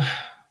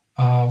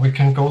 We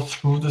can go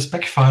through the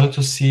spec file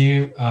to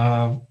see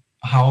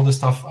how the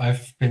stuff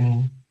I've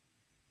been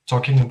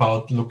talking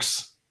about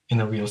looks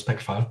in a real spec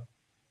file.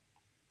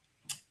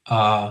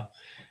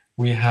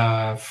 We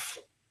have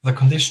the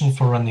condition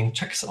for running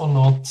checks or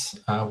not.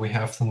 We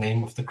have the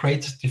name of the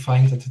crate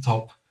defined at the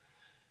top.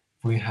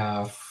 We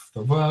have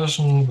the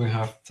version. We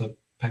have the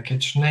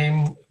package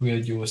name. We are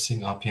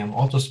using RPM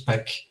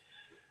autospec.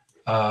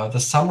 The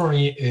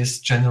summary is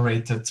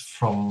generated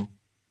from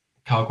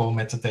Cargo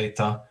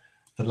metadata.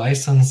 the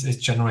license is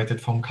generated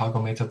from cargo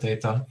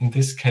metadata. In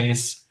this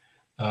case,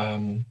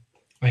 I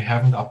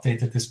haven't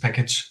updated this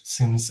package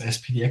since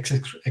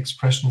SPDX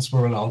expressions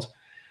were allowed.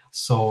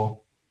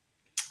 So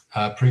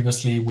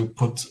previously we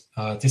put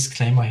a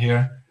disclaimer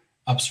here.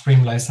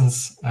 Upstream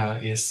license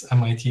is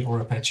MIT or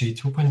Apache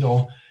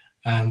 2.0,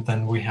 and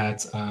then we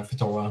had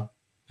Fedora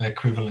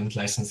equivalent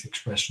license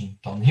expression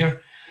down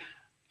here.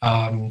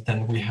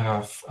 Then we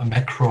have a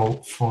macro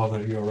for the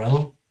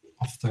URL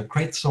of the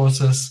crate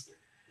sources.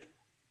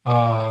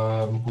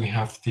 We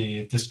have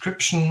the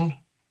description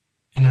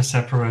in a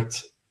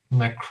separate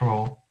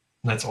macro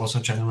that's also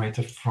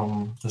generated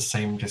from the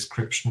same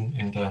description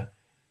in the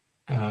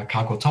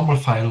cargo toml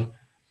file.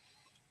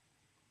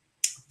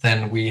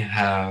 Then we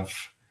have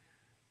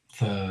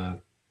the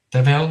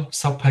devel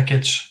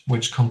subpackage,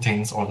 which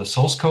contains all the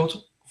source code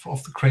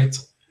of the crate.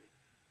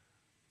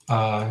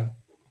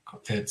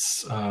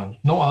 It's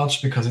no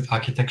Arch because it's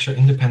architecture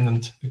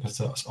independent, because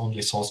there's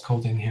only source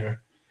code in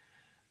here.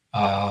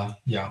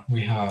 Yeah,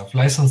 we have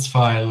license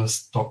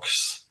files,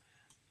 docs,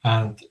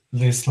 and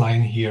this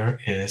line here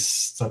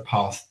is the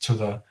path to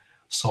the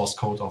source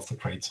code of the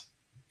crate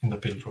in the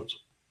build root.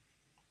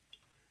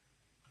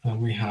 Then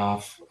we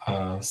have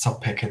a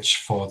subpackage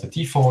for the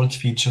default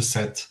feature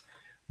set.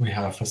 We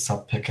have a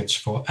subpackage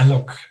for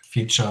alloc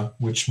feature,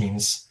 which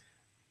means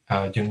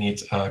you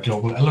need a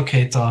global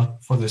allocator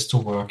for this to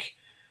work.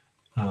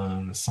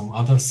 Some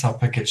other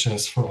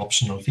subpackages for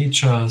optional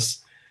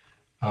features,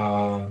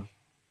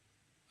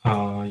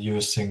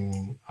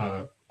 using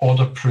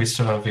order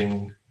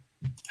preserving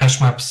hash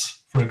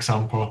maps, for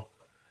example,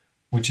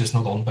 which is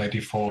not on by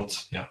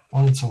default, yeah,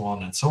 and so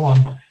on and so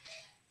on.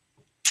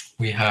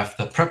 We have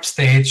the prep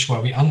stage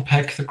where we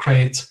unpack the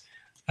crate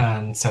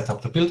and set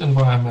up the build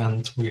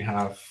environment. We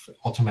have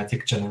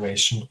automatic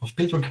generation of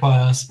build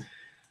requires.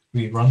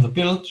 We run the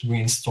build, we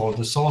install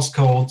the source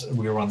code,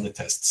 we run the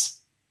tests.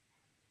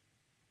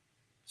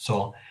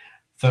 So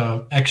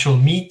the actual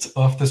meat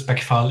of the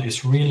spec file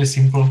is really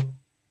simple.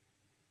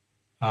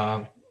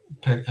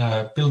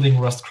 Building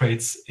Rust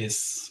crates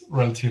is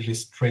relatively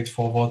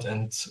straightforward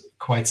and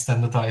quite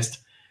standardized,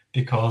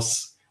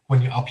 because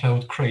when you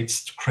upload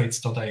crates to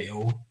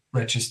crates.io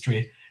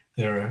registry,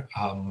 they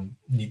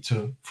need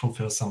to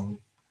fulfill some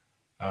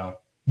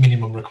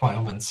minimum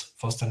requirements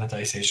for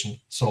standardization.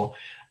 So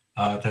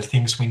the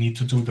things we need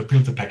to do to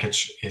build the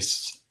package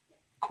is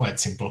quite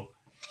simple.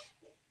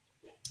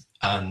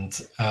 And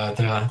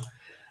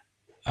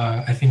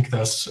I think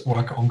there's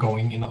work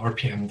ongoing in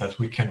RPM that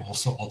we can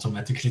also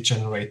automatically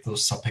generate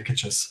those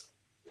subpackages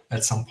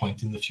at some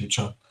point in the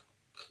future,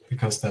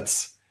 because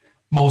that's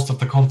most of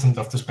the content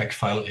of the spec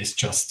file is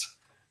just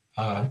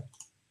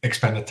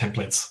expanded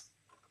templates,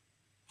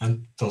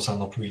 and those are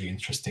not really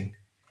interesting.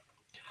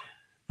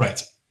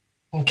 Right.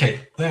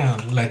 Okay,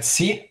 then let's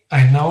see.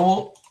 I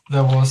know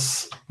there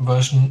was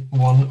version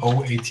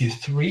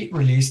 1083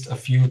 released a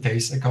few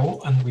days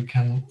ago, and we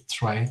can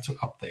try to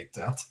update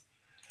that.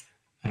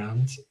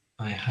 And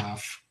I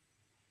have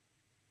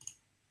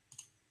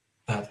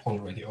that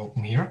already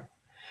open here.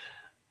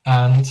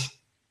 And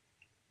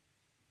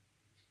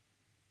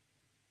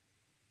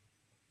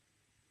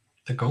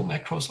the Go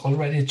macros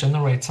already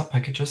generate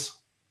subpackages.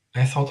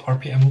 I thought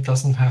RPM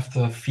doesn't have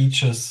the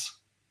features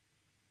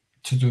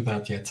to do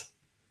that yet.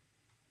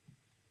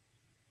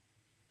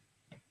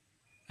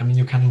 I mean,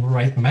 you can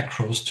write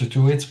macros to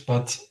do it,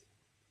 but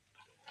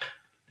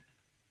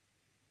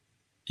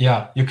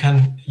yeah, you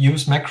can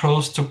use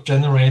macros to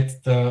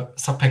generate the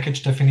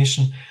subpackage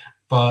definition,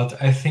 but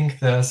I think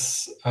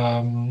there's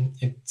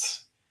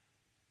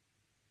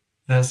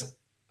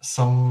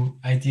some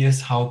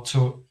ideas how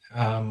to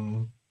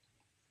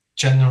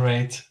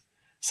generate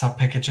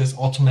subpackages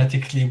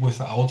automatically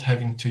without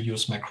having to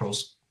use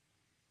macros.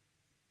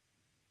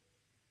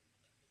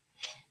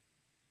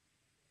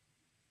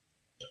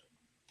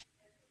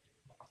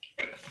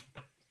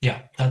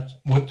 Yeah, that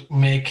would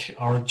make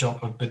our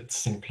job a bit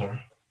simpler.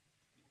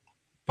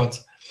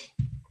 But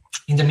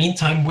in the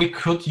meantime, we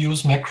could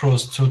use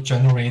macros to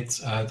generate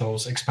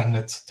those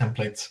expanded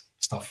template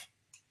stuff,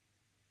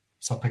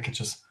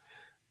 subpackages.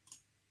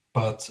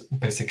 But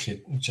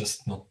basically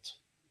just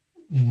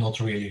not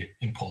really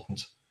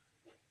important.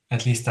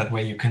 At least that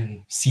way you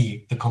can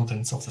see the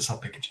contents of the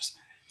subpackages.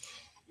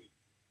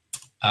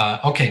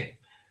 Okay.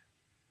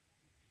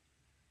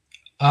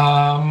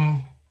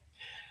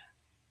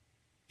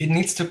 It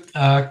needs to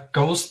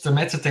ghost the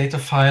metadata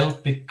file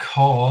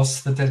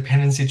because the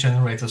dependency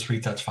generators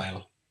read that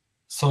file.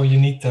 So you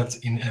need that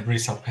in every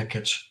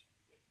subpackage.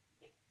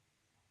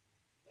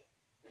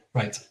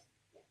 Right.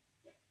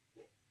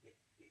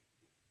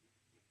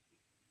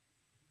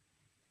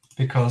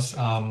 Because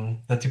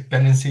the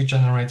dependency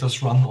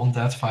generators run on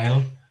that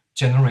file,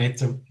 generate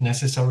the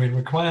necessary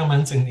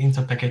requirements in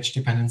interpackage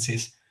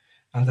dependencies,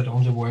 and that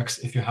only works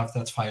if you have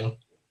that file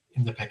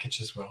in the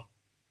package as well.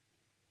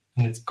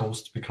 And it's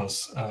ghost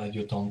because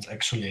you don't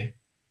actually,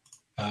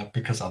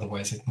 because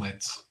otherwise it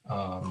might,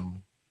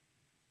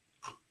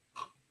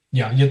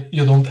 yeah,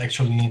 you don't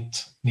actually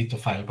need the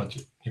file, but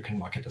you can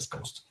mark it as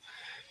ghost.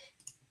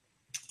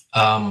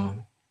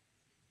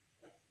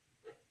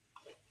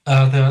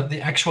 The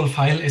actual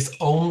file is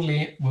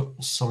only,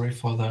 sorry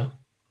for the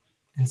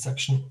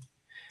inception.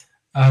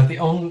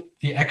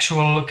 The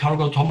actual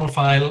cargo toml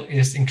file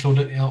is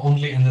included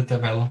only in the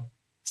devel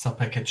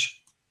subpackage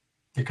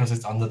because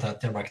it's under that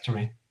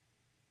directory.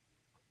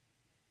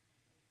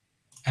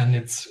 And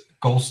it's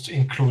ghost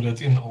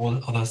included in all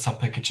other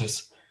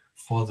subpackages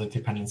for the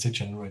dependency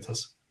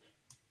generators.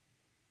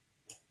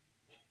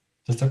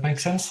 Does that make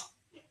sense?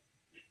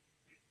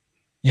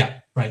 Yeah,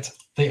 right.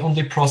 They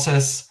only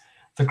process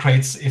the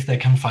crates if they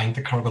can find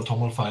the cargo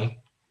toml file.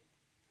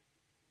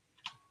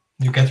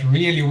 You get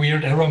really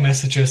weird error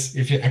messages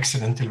if you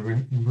accidentally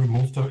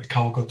remove the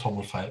cargo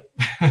toml file.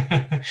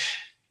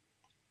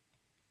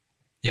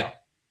 Yeah.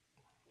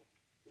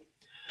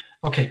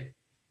 Okay.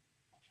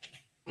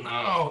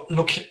 Now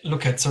look at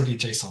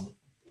 30JSON.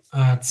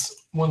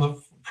 It's one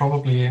of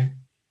probably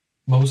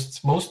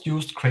most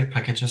used crate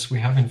packages we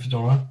have in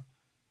Fedora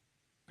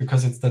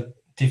because it's the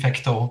de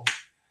facto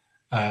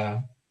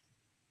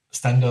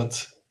standard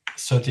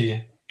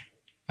 30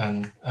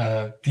 and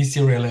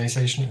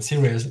deserialization and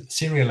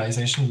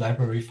serialization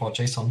library for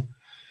JSON.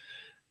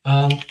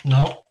 And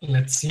now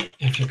let's see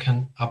if you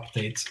can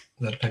update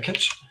that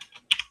package.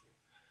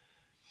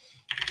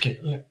 Okay,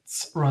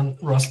 let's run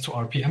Rust to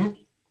RPM.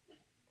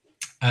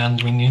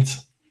 And we need,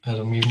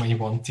 we may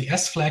want the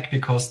S flag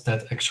because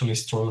that actually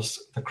stores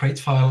the crate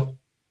file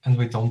and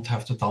we don't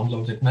have to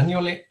download it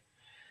manually.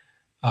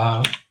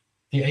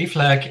 The A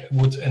flag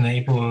would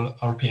enable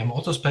RPM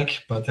autospec,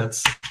 but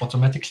that's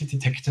automatically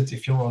detected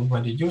if you're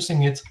already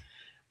using it.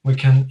 We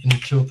can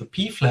include the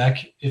P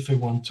flag if we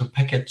want to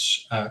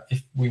package,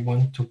 if we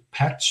want to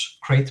patch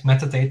crate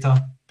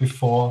metadata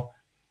before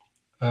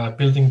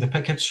building the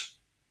package.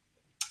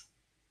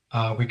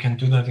 We can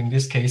do that in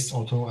this case,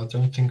 although I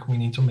don't think we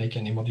need to make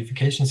any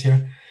modifications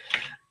here.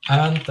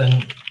 And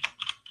then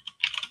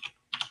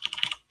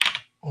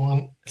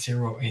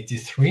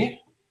 1083,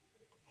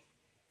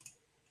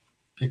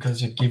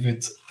 because you give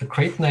it the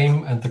crate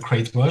name and the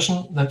crate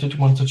version that you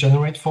want to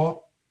generate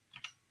for.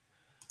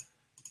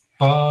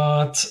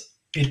 But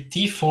it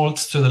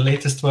defaults to the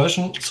latest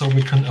version, so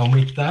we can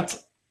omit that.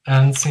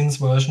 And since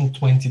version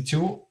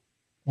 22,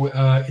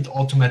 it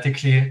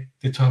automatically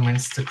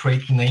determines the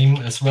crate name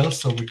as well,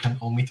 so we can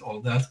omit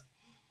all that.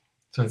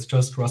 So it's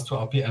just Rust to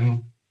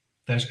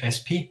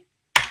RPM-SP.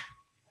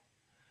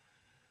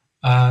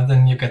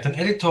 Then you get an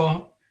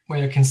editor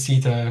where you can see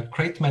the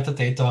crate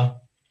metadata.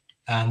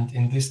 And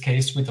in this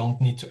case, we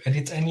don't need to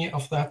edit any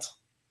of that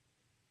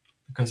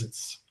because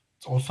it's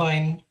all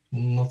fine,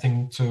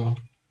 nothing to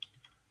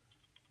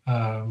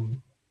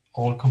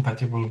all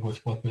compatible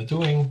with what we're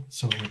doing.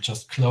 So we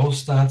just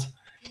close that.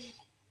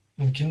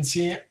 You can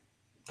see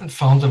and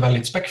found a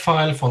valid spec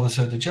file for the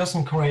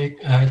 30JSON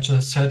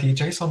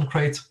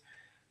crate,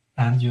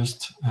 and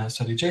used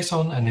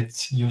 30JSON, and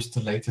it used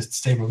the latest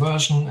stable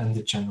version, and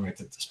it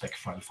generated the spec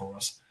file for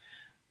us.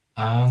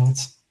 And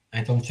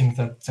I don't think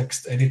that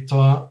text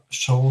editor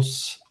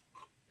shows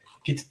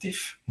git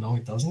diff. No,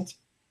 it doesn't.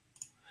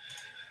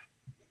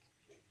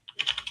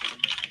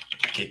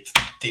 Git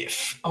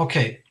diff.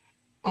 Okay.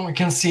 We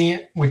can see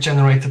we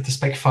generated the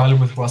spec file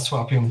with Rust to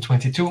RPM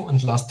 22,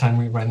 and last time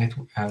we ran it,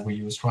 we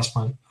used Rust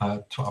to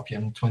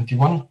RPM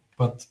 21,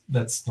 but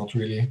that's not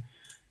really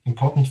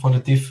important for the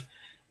diff.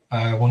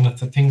 One of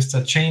the things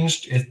that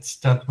changed is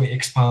that we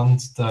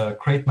expand the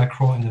crate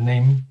macro in the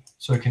name,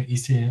 so you can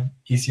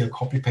easier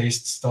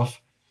copy-paste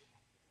stuff.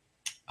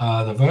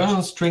 The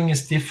version string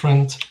is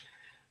different,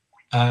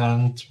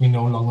 and we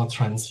no longer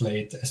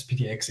translate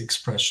SPDX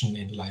expression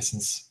in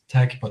license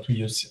tag, but we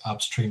use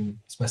upstream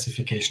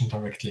specification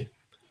directly.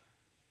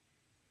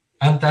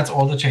 And that's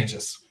all the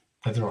changes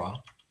that there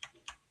are.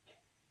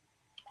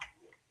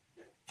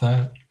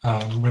 The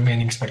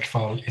remaining spec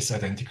file is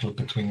identical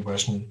between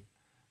version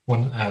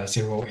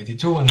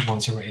 1082 and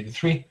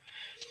 1083.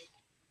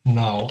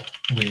 Now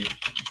we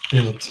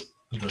build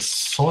the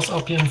source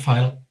RPM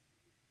file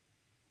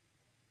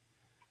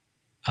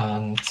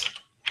and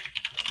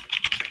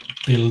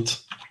build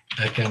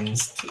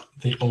against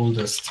the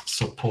oldest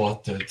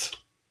supported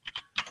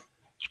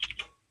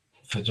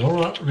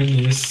Fedora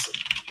release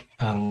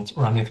and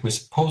run it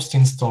with post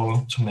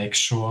install to make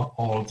sure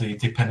all the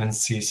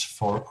dependencies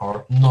for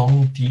our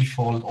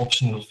non-default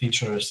optional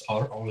features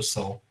are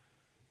also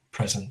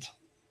present.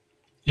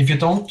 If you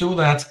don't do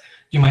that,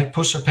 you might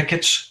push a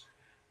package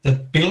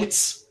that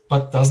builds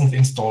but doesn't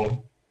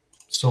install.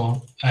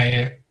 So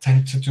I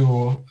tend to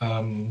do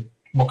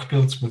mock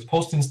builds with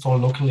post install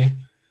locally,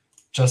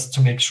 just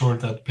to make sure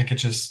that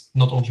packages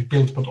not only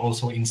build but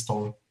also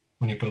install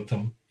when you build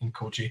them in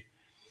Koji.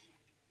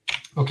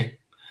 Okay,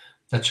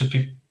 that should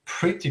be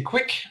pretty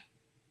quick.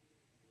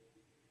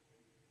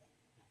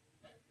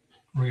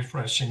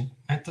 Refreshing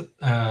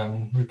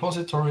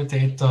repository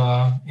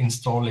data,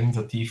 installing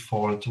the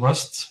default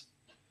Rust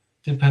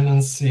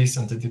dependencies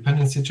and the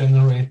dependency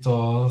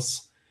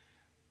generators.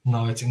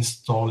 Now it's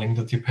installing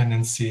the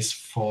dependencies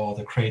for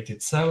the crate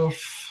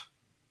itself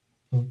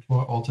that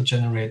were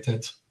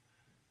auto-generated.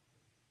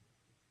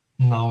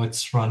 Now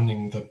it's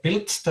running the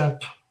build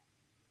step.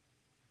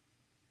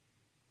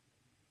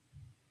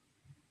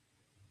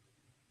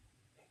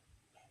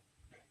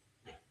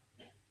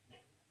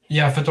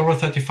 Yeah, Fedora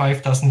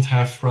 35 doesn't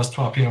have Rust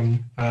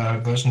RPM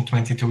version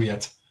 22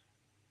 yet.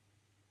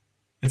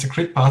 It's a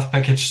grid path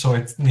package, so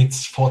it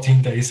needs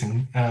 14 days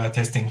in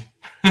testing.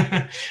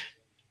 Yeah,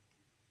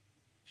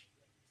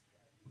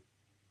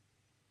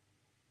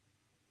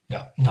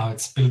 now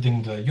it's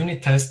building the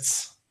unit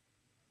tests.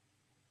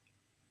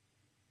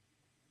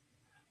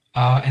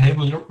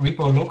 Enable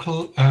repo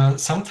local.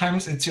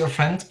 Sometimes it's your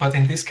friend, but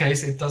in this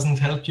case, it doesn't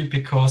help you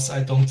because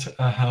I don't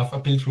have a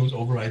build root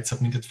override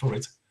submitted for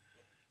it.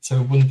 So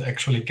you wouldn't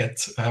actually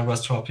get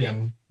Rust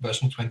RPM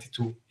version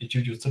 22 if you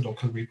use the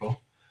local repo.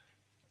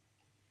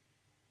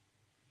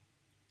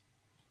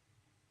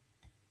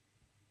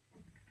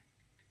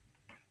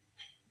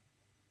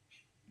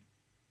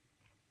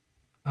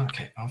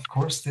 Okay, of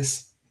course,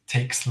 this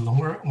takes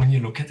longer when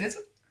you look at it.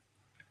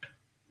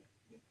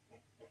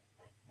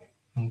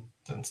 And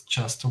that's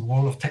just a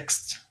wall of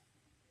text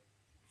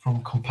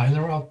from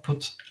compiler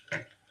output. Yeah.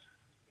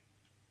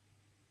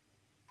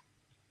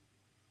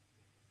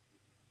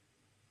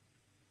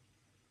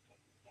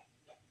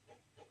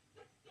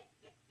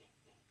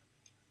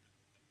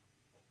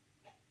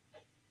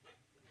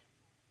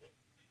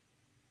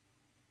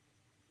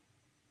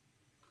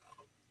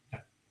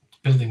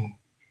 Building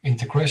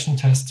integration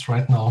tests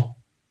right now,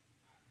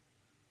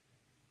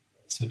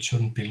 so it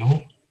shouldn't be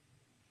long.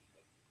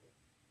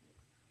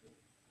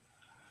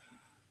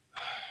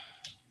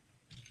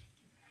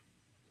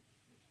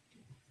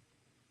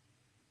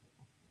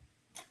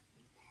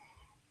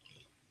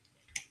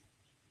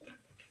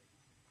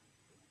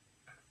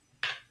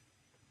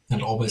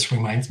 It always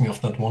reminds me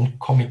of that one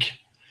comic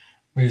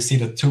where you see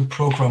the two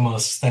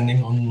programmers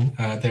standing on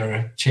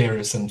their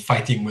chairs and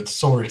fighting with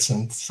swords,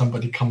 and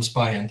somebody comes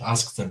by and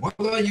asks them, "What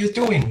are you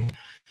doing?"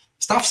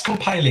 "Stuff's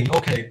compiling."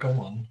 "Okay,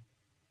 go on."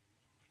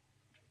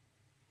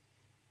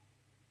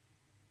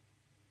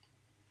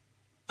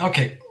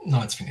 Okay,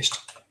 now it's finished.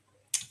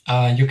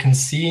 You can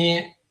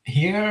see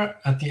here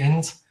at the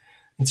end,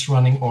 it's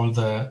running all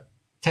the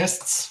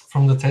tests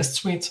from the test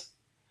suite.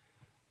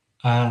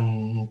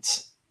 And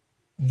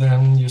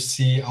then you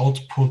see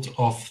output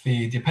of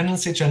the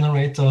dependency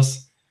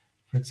generators.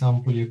 For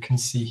example, you can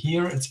see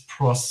here it's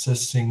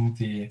processing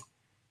the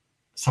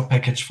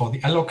subpackage for the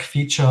alloc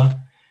feature,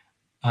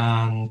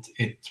 and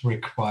it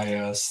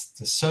requires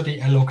the 30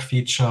 alloc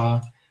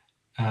feature,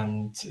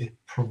 and it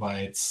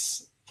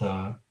provides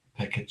the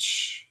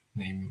package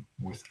name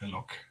with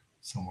alloc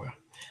somewhere.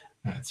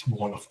 It's a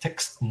wall of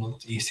text,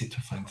 not easy to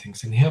find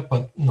things in here,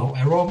 but no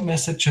error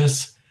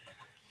messages.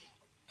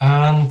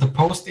 And the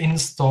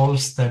post-install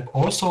step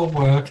also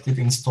worked. It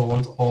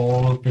installed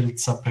all build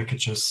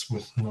subpackages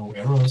with no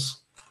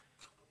errors.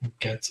 You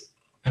get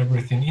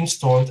everything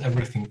installed,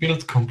 everything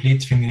built,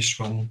 complete, finish,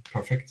 run,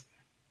 perfect.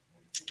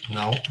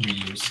 Now we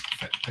use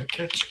fed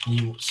package,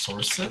 new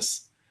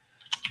sources,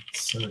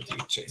 30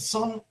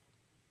 JSON.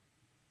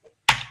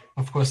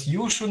 Of course,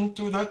 you shouldn't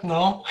do that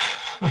now.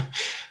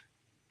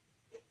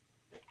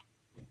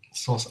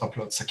 Source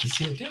upload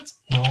succeeded.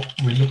 Now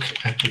we look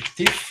at the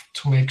diff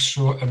to make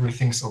sure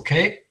everything's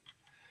okay.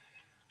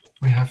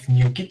 We have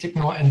new git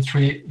ignore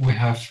entry. We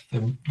have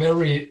the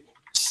very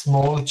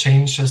small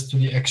changes to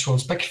the actual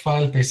spec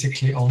file,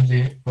 basically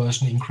only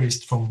version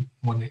increased from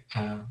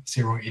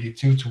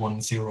 1.082 to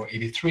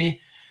 1.083,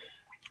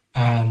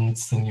 and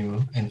the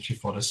new entry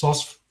for the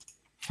source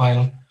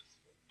file.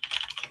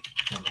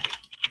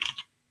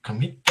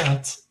 Commit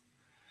that.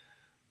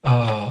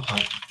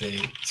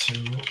 Update to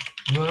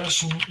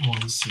version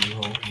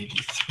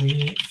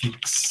 1.083,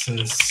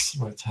 fixes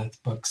Red Hat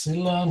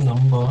Bugzilla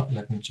number.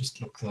 Let me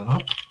just look that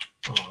up.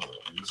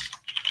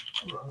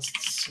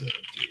 Rust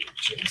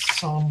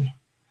JSON.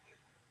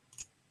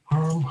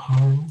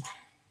 Harm.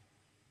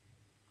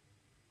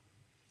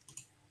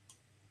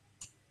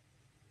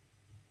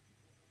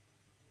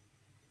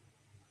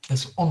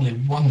 There's only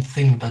one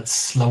thing that's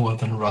slower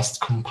than Rust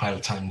compile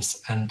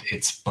times, and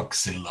it's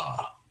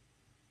Bugzilla.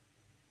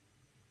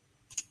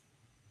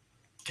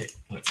 Okay,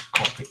 let's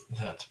copy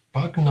that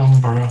bug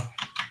number,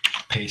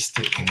 paste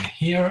it in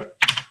here,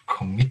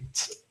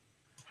 commit.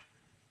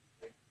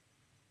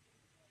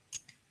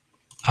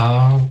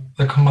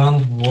 The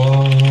command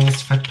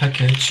was fed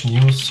package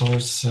new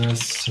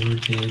sources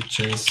 30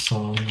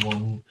 JSON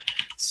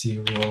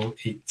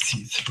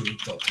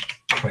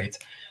 1.083.crate.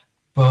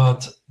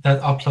 But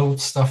that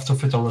uploads stuff to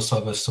Fedora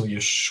server, so you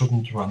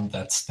shouldn't run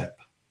that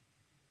step.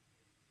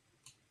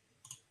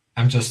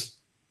 I'm just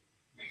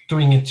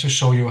doing it to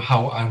show you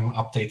how I'm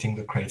updating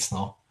the crates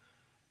now.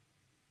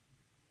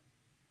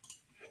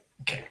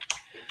 Okay.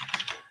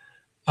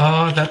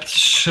 That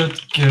should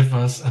give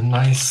us a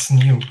nice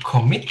new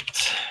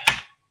commit.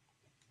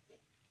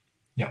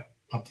 Yeah,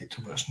 update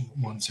to version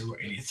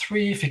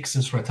 1.083,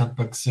 fixes Red Hat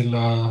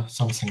Bugzilla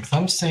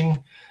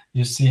something.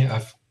 You see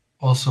I've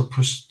also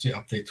pushed the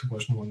update to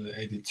version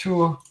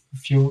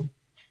 1.82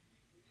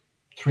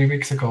 3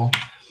 weeks ago.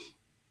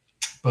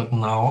 But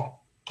now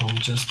I'm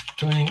just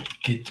doing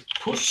git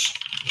push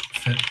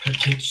fed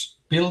package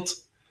build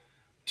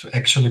to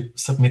actually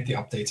submit the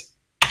update.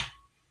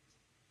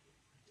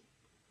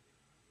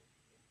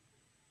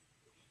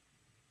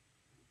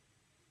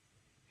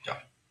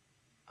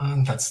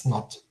 And that's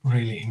not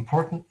really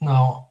important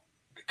now,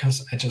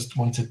 because I just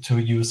wanted to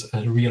use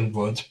a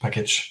real-world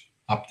package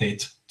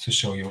update to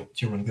show you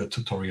during the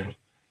tutorial.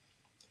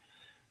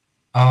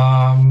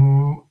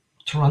 To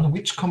run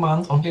which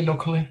command only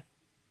locally?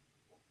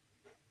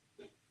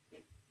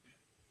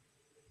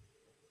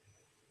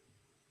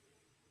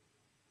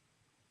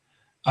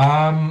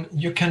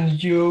 You can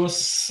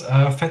use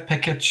fed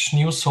package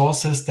new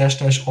sources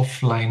 --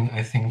 offline,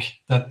 I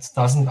think. That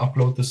doesn't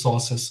upload the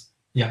sources.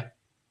 Yeah.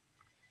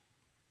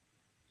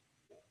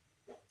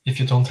 If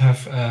you don't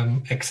have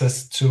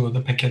access to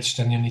the package,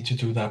 then you need to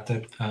do that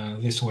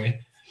this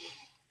way.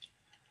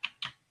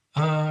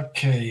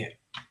 Okay.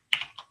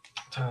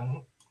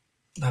 Then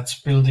that's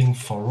building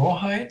for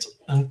rawhide.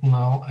 And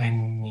now I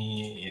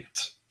need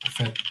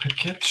fed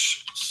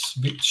package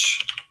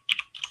switch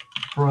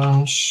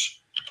branch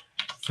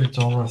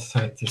Fedora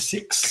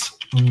 36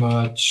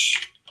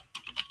 merge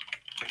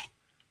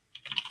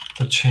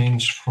the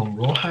change from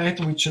rawhide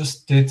we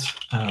just did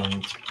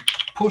and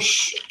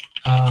push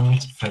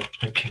and fed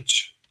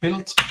package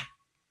build.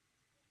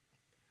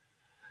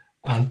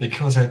 And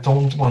because I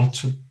don't want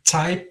to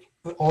type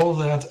all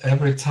that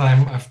every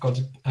time, I've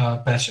got a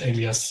bash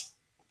alias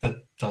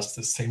that does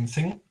the same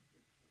thing.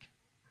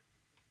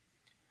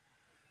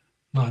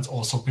 Now it's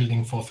also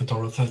building for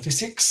Fedora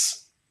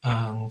 36,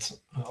 and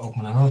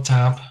open another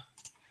tab.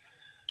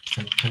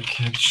 Fed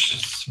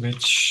package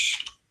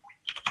switch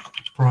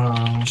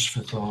branch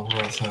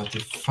Fedora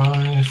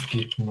 35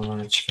 git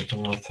merge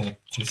Fedora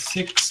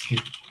 36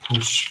 git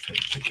push fed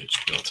package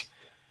build.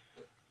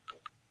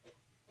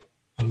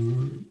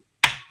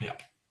 Yeah,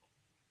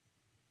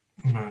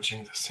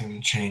 merging the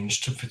same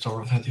change to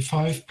Fedora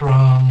 35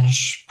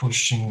 branch,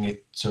 pushing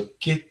it to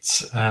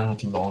Git,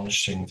 and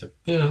launching the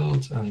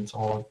build, and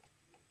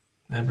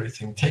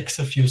everything takes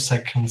a few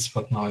seconds,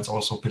 but now it's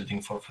also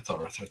building for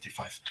Fedora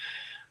 35.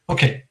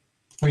 Okay,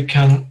 we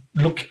can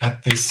look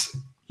at this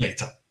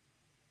later.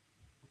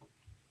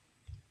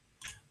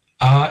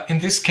 In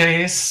this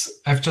case,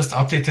 I've just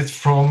updated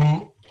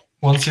from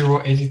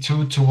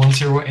 1082 to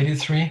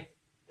 1083.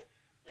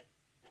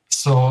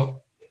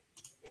 So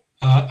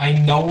I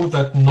know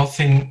that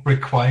nothing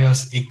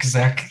requires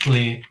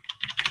exactly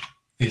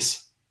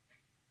this.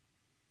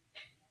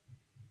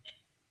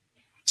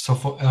 So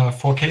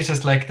for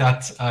cases like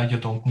that, you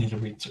don't need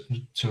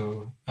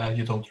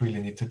you don't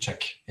really need to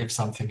check if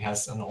something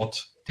has an odd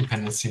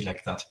dependency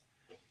like that.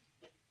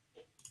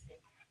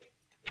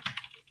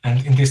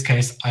 And in this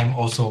case, I'm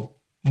also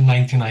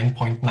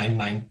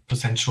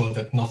 99.99% sure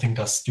that nothing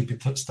does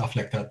stupid stuff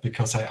like that,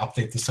 because I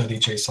update the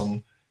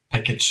 30JSON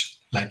package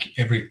like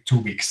every 2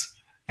 weeks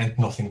and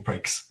nothing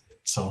breaks.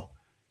 So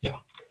yeah.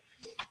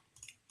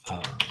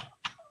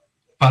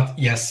 But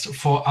yes,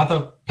 for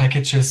other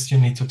packages, you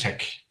need to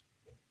check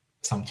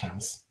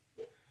sometimes.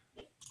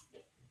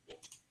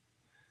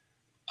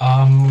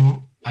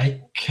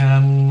 I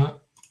can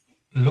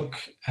look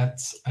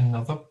at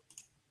another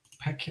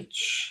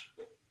package.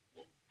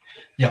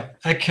 Yeah,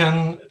 I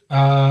can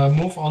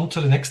move on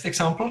to the next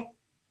example,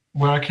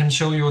 where I can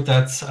show you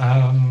that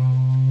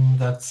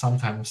that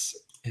sometimes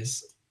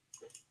is.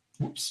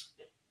 Oops,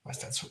 why is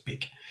that so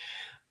big?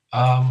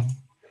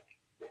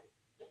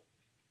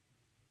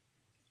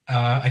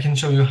 I can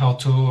show you how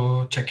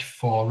to check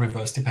for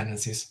reverse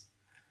dependencies.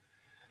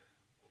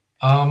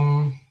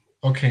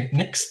 Okay,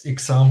 next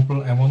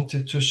example I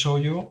wanted to show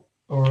you,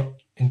 or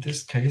in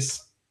this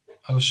case,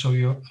 I'll show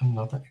you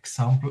another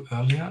example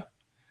earlier.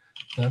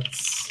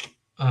 That's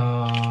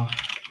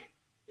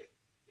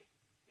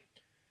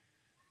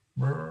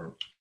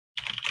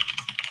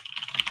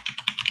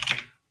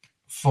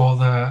for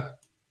the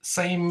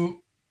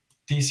same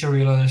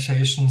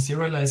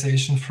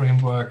serialization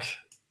framework,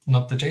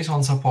 not the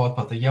JSON support,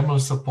 but the YAML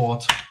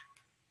support.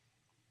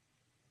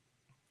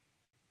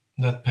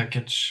 That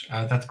package,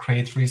 that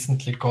crate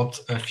recently got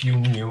a few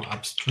new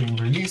upstream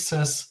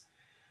releases.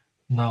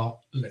 Now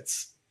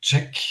let's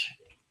check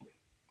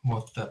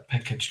what that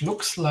package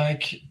looks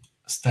like.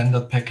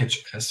 Standard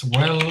package as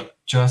well,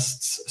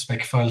 just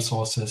spec file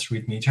sources,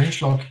 readme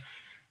changelog,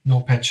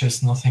 no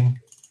patches, nothing.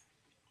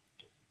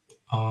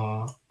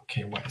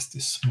 Okay, why is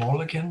this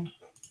small again?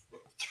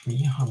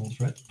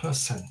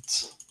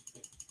 300%.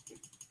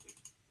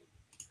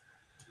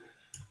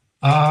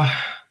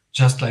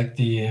 Just like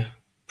the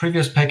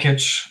previous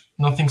package,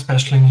 nothing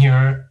special in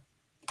here.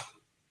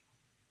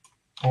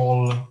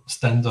 All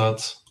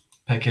standard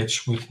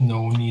package with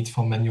no need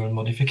for manual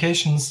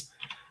modifications.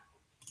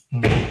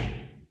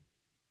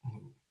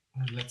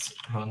 Let's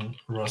run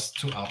Rust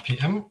to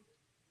RPM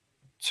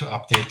to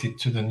update it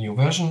to the new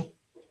version.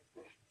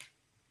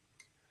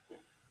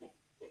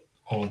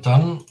 All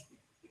done.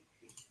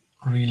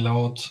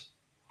 Reload.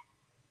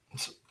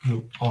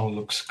 All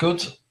looks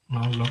good.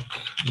 Now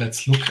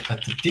let's look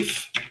at the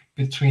diff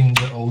between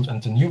the old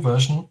and the new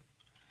version.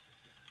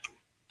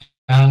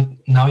 And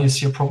now you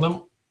see a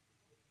problem,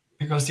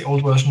 because the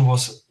old version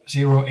was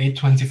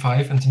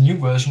 0825 and the new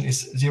version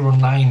is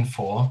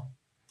 094.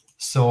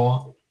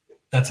 So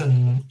that's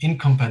an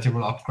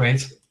incompatible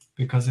upgrade,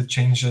 because it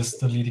changes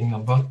the leading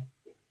number.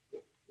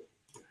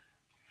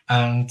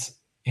 And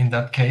in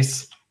that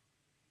case,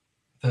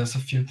 there's a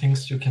few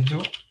things you can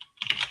do.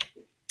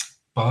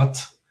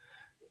 But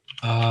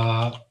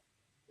let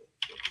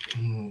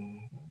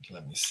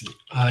me see.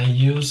 I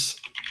use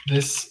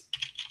this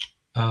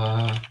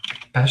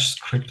bash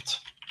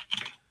script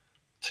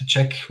to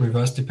check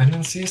reverse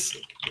dependencies.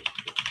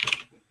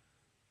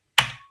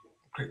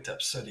 Create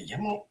tabs30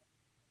 YAML.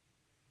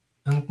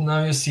 And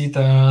now you see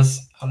there's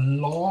a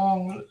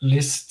long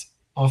list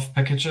of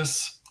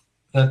packages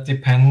that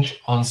depend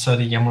on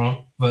 30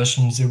 YAML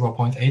version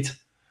 0.8.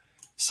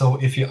 So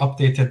if you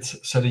updated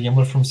 30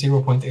 YAML from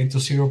 0.8 to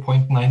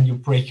 0.9, you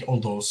break all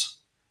those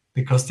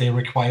because they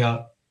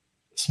require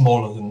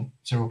smaller than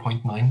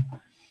 0.9.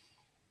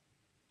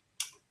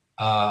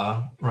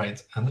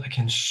 Right, and I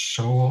can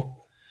show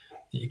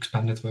the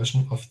expanded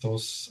version of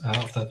those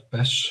of that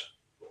bash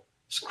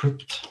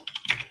script.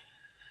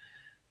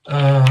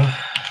 Yes,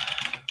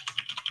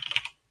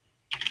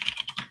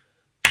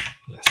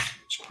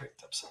 create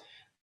tabs.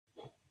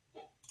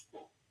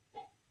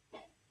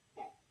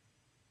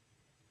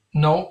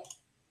 No,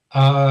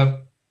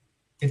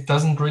 it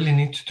doesn't really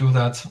need to do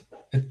that.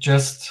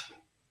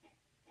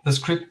 The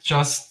script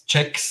just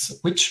checks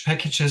which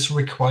packages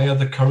require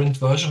the current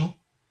version.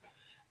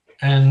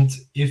 And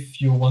if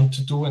you want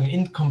to do an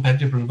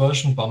incompatible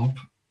version bump,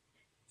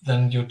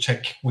 then you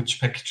check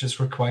which packages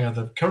require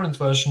the current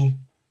version,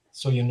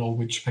 so you know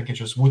which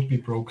packages would be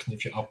broken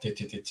if you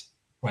updated it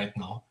right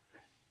now.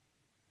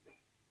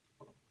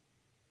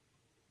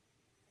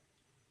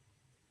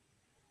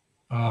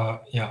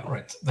 Yeah,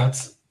 right.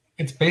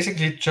 It's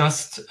basically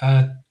just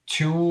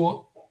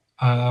two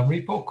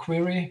repo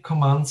query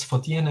commands for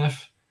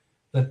DNF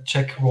that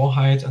check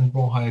rawhide and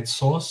rawhide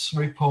source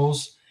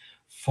repos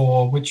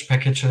for which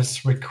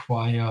packages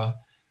require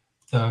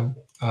the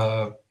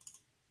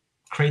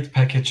create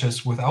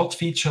packages without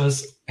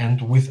features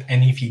and with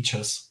any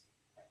features,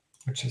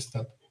 which is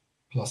that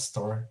plus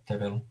star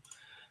devil,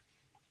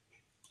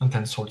 and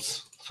then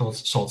sorts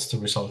the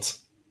results.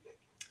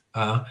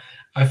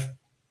 I've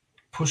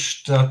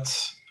pushed that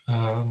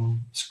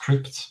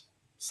script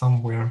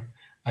somewhere.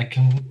 I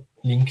can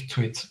link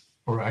to it,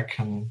 or I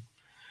can.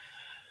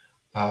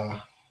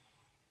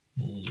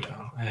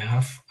 Yeah, I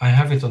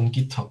have it on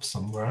GitHub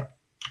somewhere.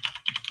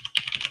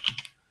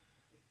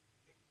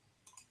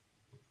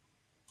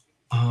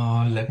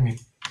 Let me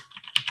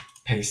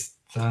paste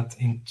that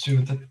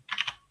into the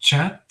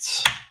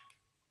chat.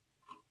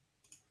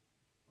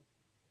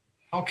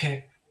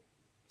 Okay,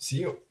 see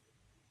you.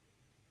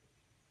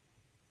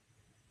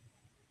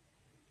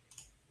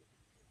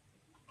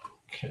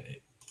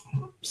 Okay,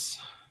 oops.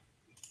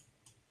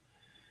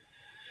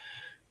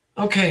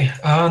 Okay,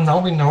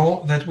 now we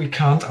know that we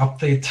can't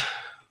update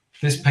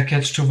this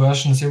package to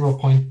version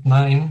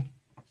 0.9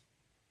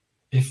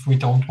 if we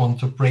don't want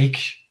to break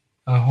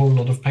a whole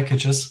lot of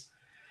packages.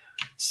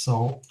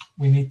 So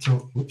we need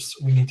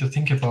to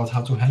think about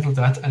how to handle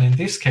that. And in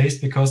this case,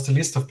 because the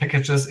list of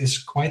packages is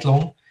quite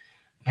long,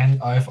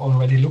 and I've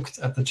already looked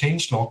at the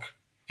changelog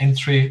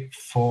entry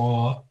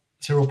for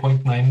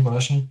 0.9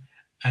 version,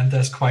 and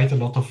there's quite a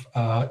lot of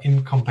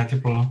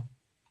incompatible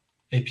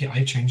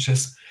API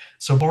changes.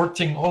 So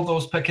porting all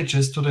those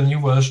packages to the new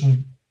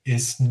version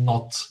is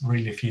not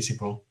really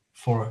feasible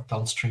for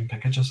downstream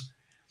packages.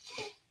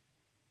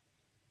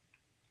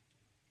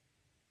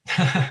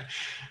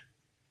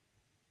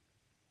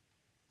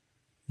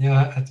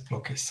 Yeah,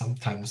 adblock is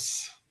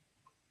sometimes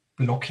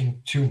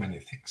blocking too many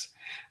things.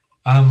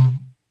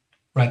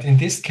 Right, in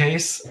this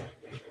case,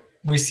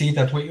 we see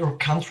that we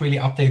can't really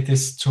update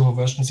this to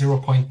version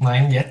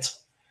 0.9 yet,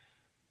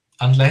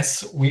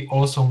 unless we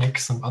also make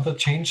some other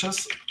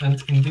changes.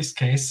 And in this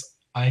case,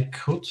 I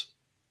could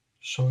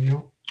show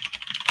you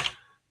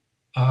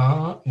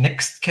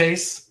next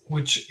case,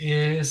 which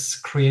is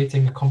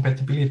creating a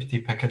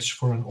compatibility package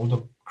for an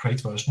older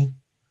crate version.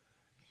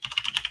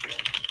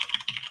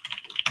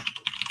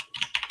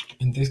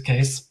 In this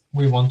case,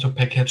 we want to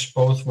package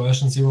both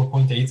version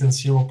 0.8 and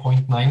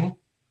 0.9.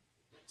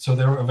 So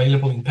they're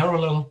available in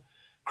parallel.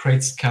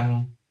 Crates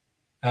can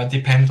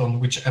depend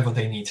on whichever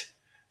they need.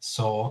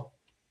 So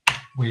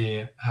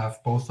we have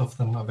both of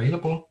them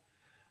available.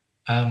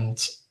 And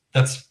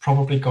that's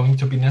probably going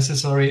to be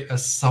necessary,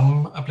 as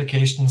some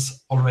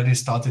applications already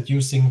started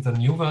using the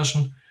new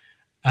version,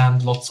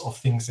 and lots of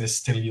things is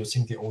still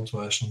using the old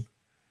version.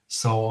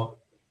 So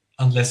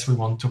unless we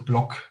want to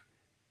block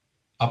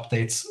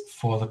updates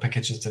for the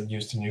packages that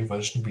use the new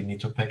version, we need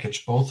to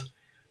package both.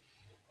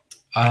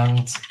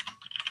 And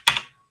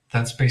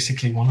that's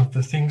basically one of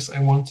the things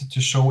I wanted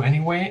to show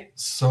anyway.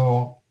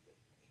 So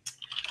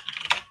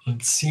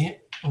let's see,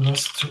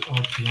 Rust to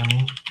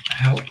RPM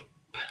help.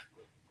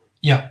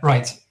 Yeah,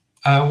 right.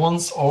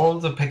 Once all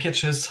the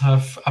packages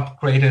have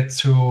upgraded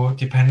to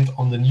depend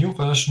on the new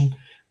version,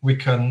 we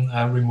can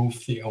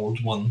remove the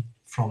old one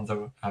from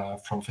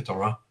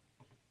Fedora.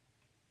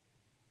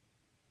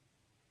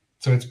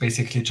 So it's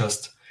basically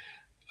just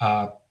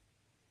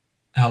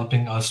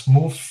helping us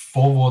move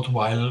forward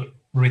while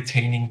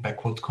retaining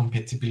backward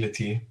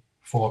compatibility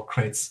for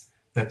crates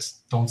that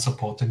don't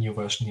support the new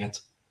version yet.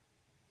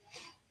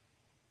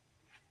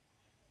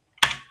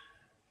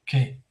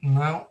 Okay,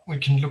 now we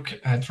can look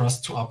at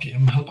Rust to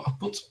RPM help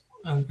output,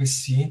 and we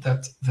see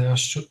that there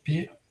should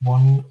be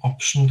one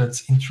option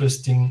that's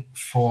interesting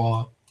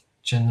for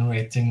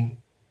generating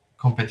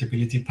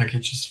compatibility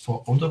packages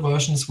for older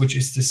versions, which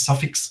is the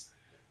suffix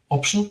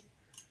option.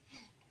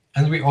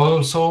 And we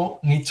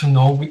also need to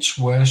know which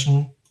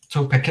version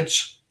to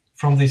package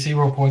from the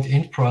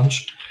 0.8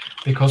 branch,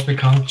 because we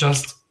can't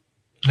just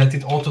let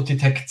it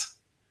auto-detect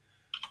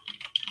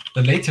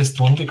the latest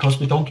one, because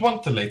we don't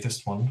want the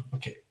latest one.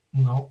 Okay,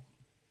 now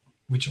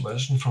which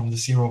version from the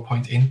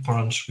 0.8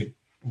 branch we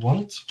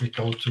want? We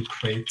go to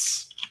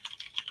crates.io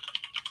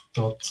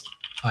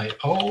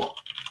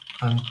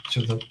and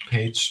to the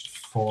page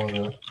for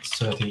the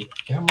 30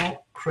 YAML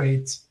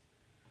crate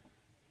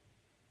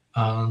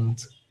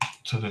and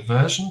to the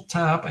version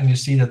tab, and you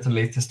see that the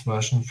latest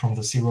version from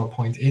the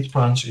 0.8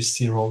 branch is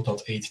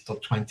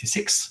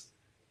 0.8.26.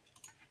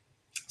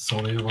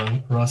 So we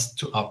run Rust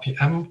to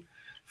RPM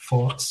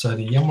for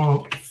 30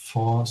 YAML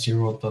for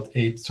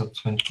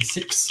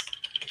 0.8.26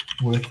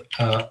 with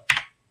a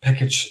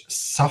package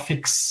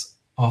suffix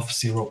of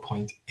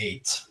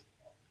 0.8.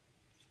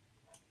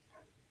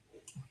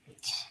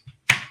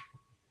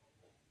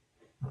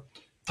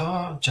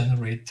 The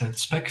generated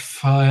spec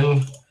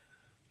file.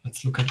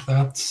 Let's look at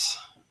that.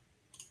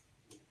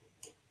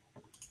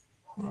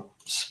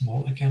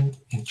 Small again,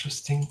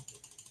 interesting.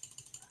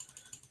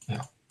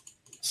 Yeah.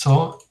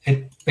 So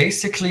it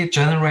basically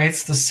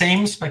generates the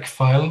same spec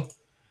file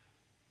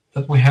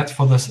that we had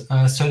for the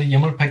 30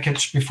 YAML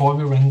package before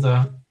we ran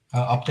the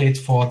update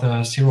for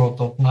the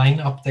 0.9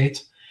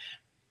 update.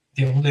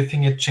 The only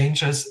thing it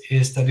changes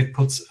is that it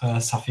puts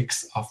a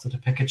suffix after the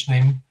package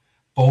name,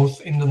 both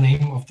in the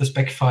name of the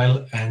spec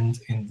file and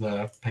in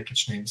the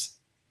package names.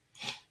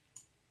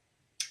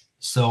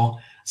 So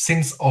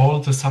since all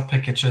the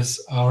subpackages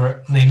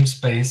are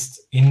namespaced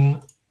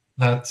in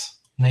that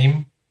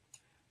name,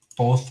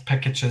 both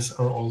packages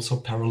are also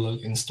parallel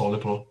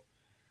installable.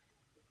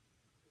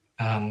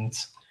 And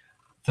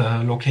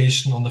the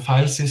location on the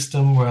file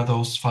system where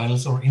those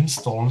files are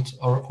installed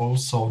are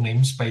also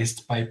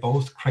namespaced by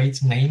both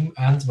crate name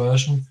and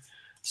version,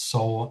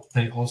 so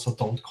they also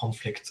don't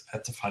conflict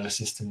at the file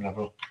system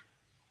level.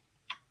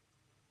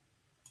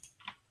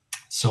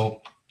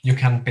 So you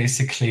can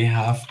basically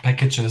have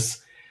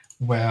packages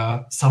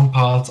where some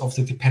parts of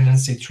the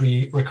dependency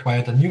tree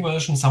require the new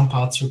version, some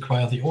parts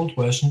require the old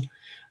version,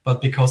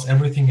 but because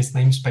everything is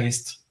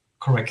namespaced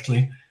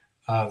correctly,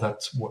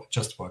 that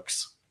just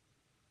works.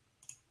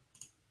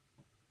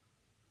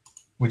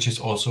 Which is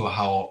also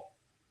how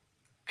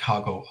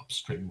cargo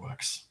upstream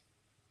works.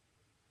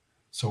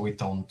 So we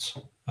don't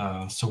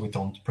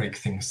break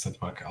things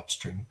that work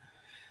upstream.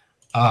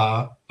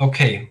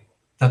 Okay,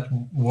 that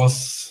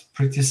was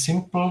pretty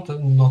simple.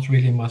 Not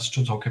really much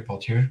to talk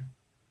about here.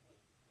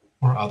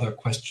 Or other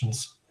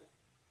questions?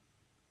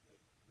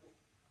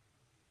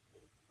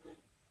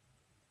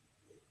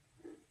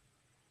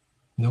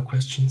 No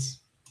questions?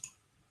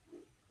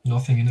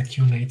 Nothing in the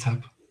Q&A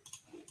tab?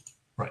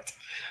 Right.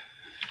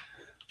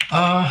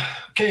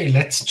 Okay,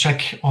 let's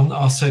check on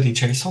our 30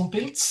 JSON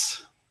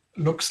builds.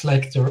 Looks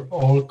like they're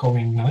all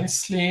going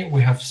nicely.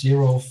 We have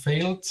 0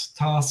 failed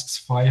tasks,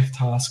 5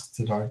 tasks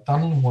that are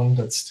done, 1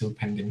 that's still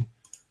pending.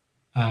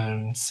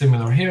 And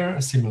similar here.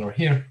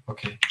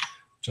 Okay,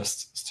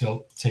 just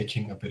still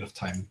taking a bit of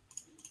time.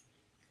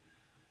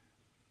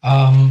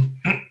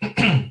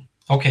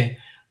 Okay,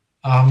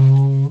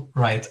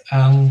 right.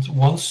 And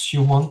once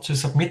you want to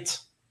submit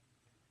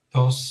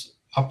those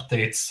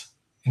updates,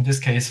 in this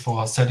case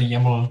for 30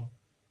 YAML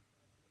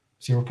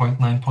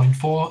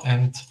 0.9.4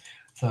 and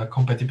the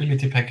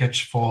compatibility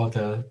package for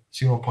the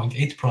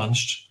 0.8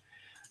 branch,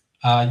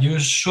 you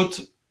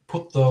should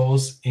put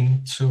those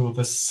into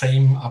the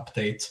same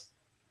update.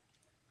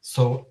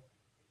 So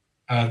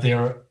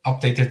they're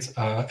updated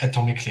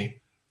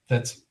atomically,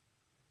 that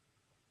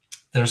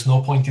there's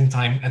no point in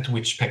time at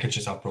which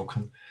packages are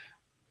broken.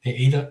 They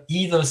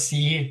either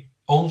see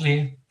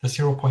only the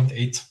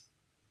 0.8.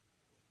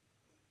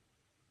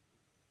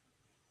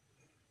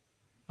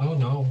 Oh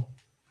no.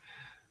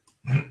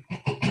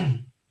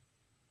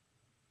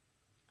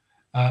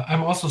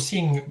 I'm also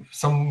seeing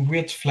some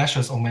weird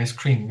flashes on my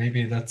screen.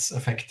 Maybe that's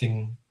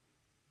affecting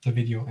the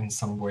video in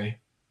some way.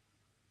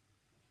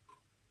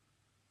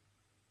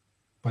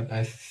 But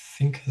I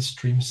think the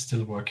stream's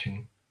still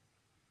working.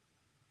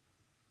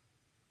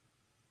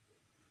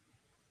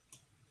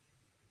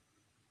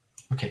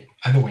 Okay,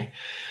 either way.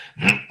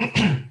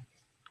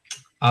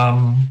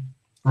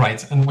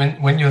 Right, and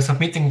when you're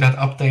submitting that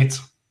update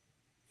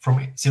from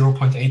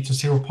 0.8 to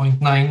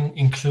 0.9,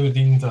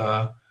 including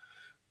the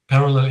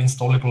parallel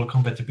installable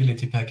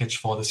compatibility package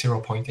for the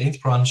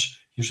 0.8 branch,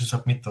 you should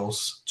submit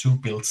those 2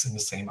 builds in the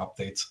same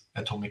update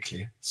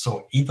atomically.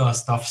 So either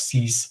stuff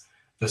sees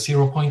the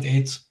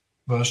 0.8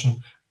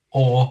 version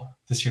or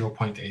the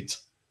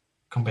 0.8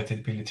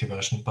 compatibility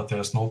version, but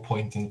there's no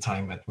point in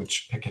time at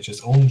which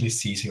packages only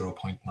see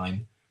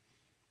 0.9.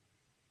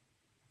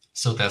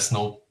 So there's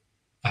no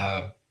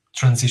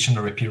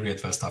transitionary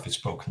period where stuff is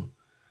broken.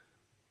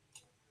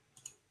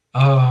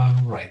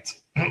 Right.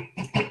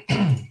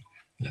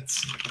 Let's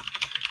see.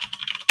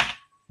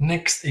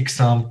 Next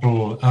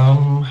example.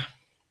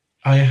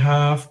 I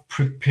have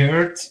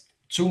prepared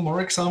 2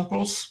 more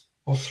examples,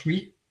 or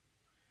 3.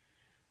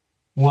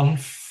 One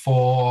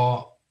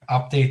for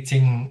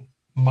updating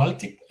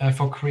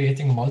for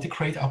creating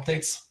multi-crate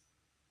updates,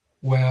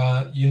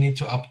 where you need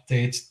to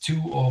update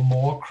 2 or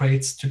more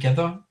crates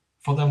together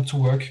for them to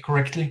work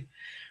correctly,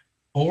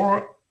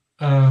 or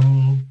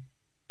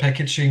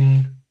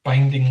packaging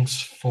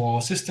bindings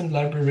for system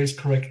libraries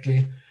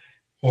correctly,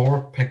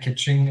 or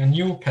packaging a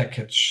new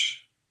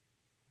package,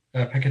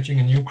 packaging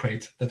a new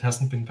crate that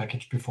hasn't been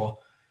packaged before.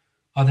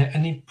 Are there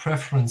any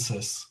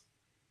preferences?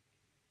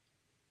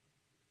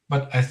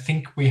 But I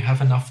think we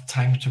have enough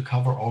time to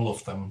cover all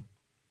of them,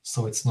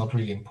 so it's not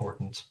really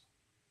important.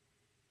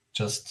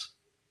 Just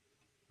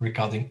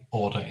regarding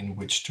order in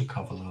which to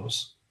cover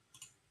those.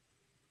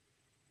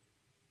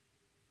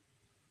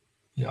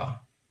 Yeah.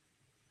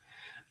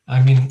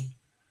 I mean,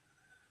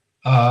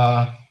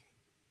 I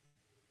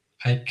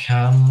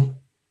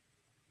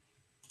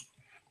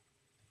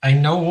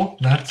know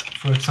that,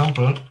 for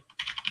example,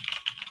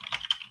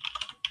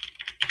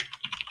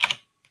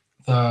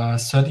 the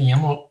 30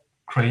 YAML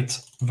crate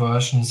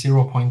version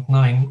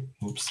 0.9,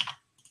 oops,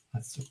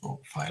 that's the wrong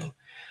file.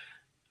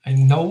 I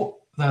know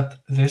that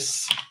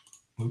this,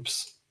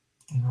 oops,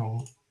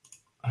 wrong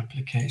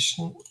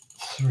application,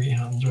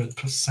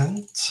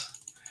 300%.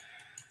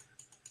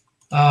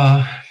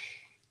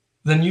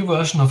 The new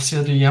version of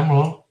 30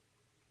 YAML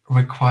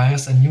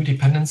requires a new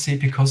dependency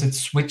because it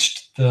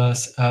switched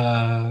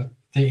the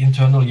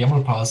internal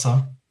YAML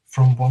parser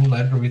from one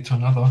library to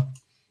another.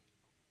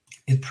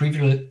 It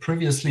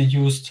previously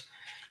used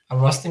a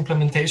Rust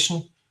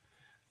implementation,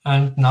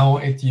 and now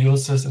it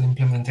uses an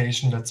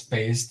implementation that's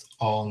based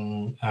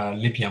on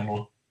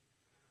libyaml.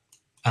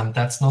 And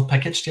that's not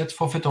packaged yet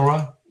for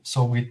Fedora,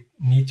 so we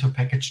need to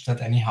package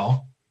that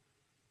anyhow.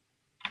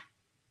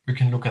 We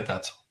can look at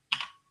that.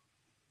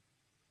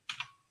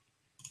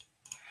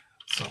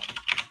 So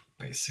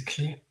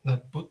basically,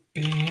 that would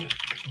be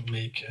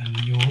make a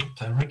new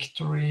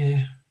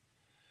directory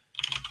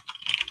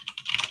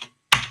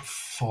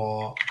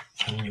for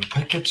a new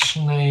package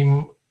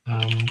name,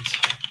 and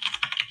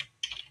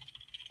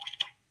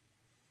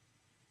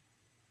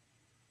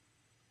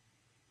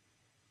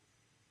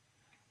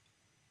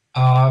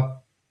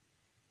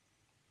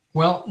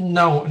well,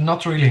 no,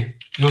 not really.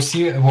 You'll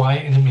see why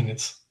in a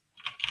minute.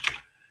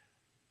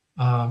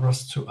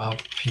 Rust to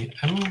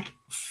rpm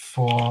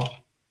for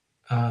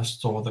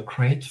store the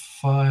crate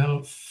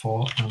file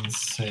for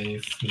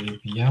unsafe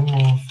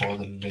libyaml for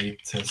the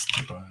latest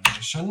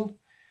version.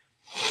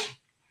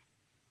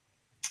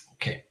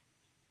 Okay,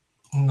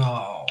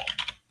 now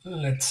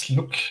let's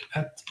look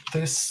at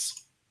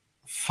this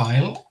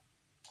file.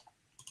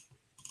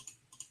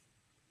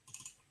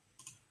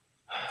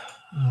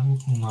 And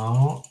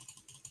now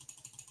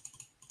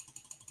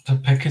the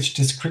package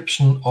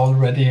description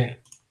already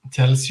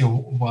tells you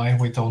why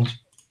we don't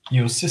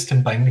use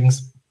system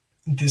bindings.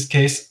 In this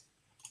case,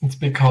 it's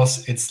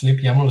because it's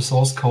libyaml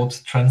source code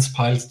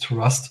transpiled to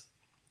Rust.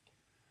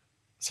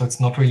 So it's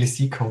not really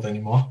C code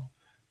anymore.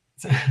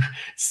 It's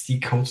C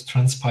code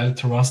transpiled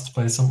to Rust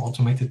by some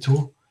automated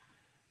tool.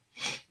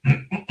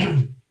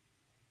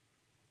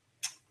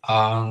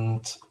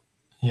 And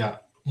yeah,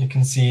 you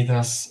can see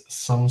there's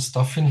some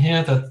stuff in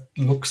here that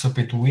looks a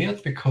bit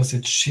weird because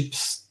it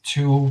ships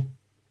 2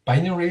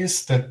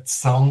 binaries that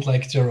sound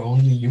like they're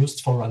only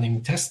used for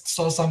running tests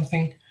or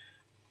something.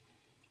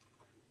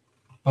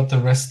 But the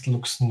rest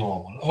looks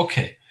normal.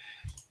 Okay,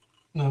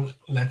 now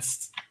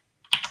let's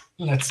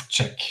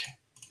check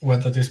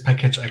whether this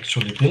package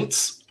actually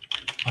builds.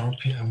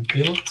 rpm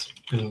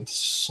build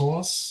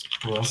source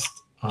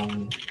Rust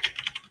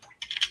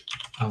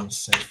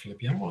unsafe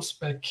libyaml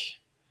spec.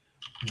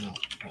 Now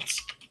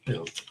let's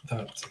build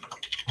that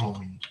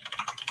on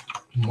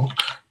mock.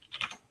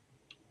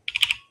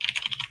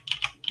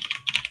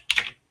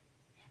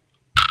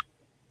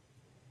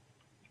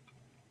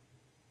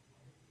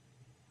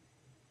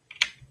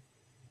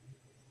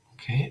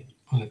 Okay,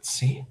 let's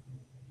see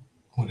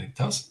what it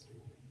does,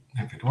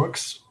 if it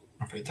works,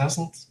 or if it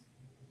doesn't.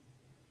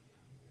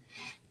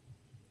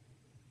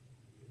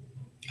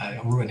 I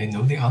already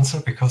know the answer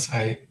because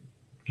I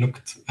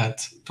looked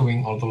at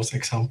doing all those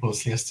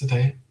examples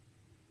yesterday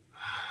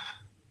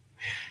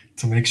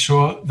to make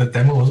sure the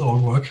demos all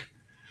work.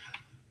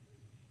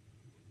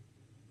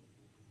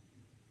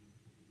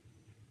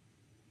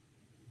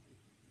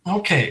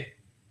 Okay,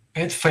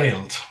 it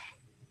failed.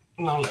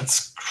 Now let's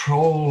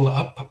scroll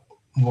up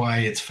why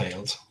it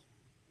failed.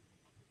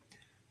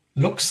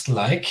 Looks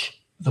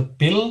like the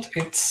build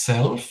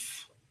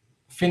itself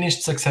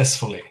finished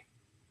successfully.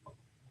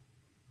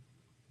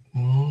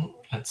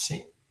 Let's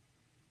see.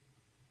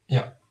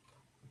 Yeah,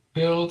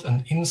 build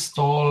and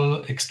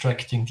install,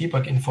 extracting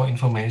debug info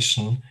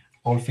information,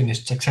 all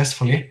finished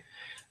successfully.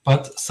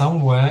 But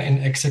somewhere in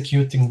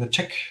executing the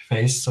check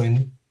phase, so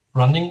in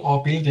running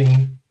or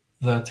building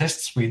the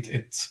test suite,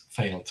 it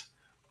failed.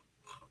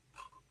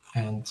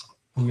 And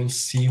we'll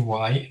see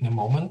why in a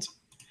moment,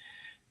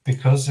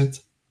 because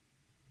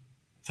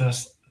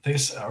there's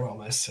this error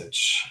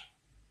message.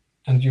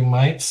 And you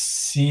might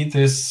see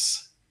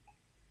this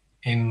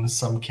in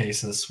some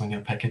cases when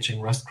you're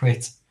packaging Rust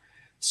crates.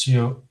 So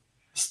you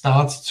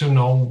start to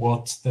know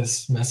what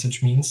this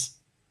message means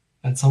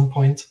at some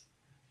point.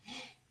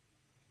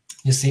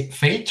 You see,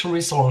 failed to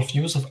resolve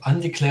use of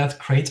undeclared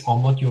crate or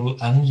module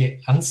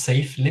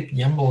unsafe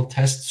libyaml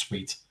test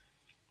suite.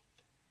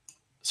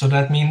 So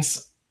that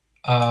means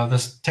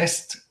this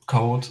test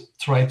code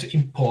tried to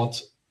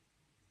import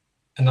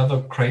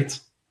another crate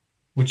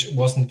which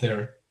wasn't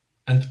there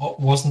and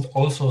wasn't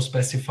also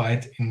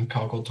specified in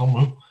cargo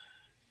toml.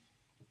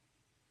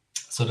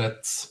 So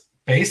that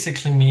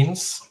basically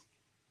means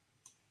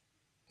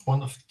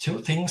one of two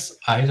things.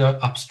 Either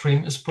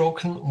upstream is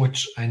broken,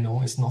 which I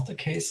know is not the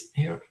case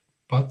here,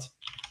 but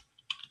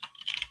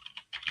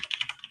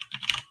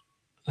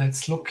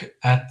let's look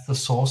at the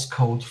source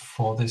code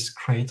for this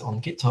crate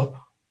on GitHub.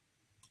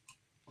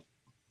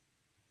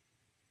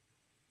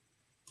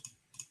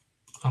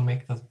 I'll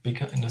make that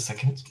bigger in a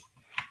second.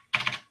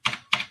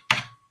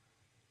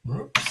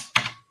 Oops.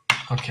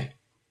 Okay.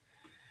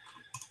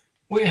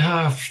 We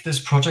have this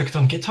project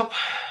on GitHub.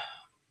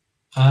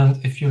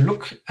 And if you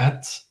look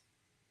at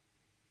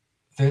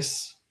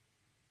this,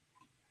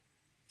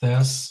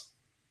 you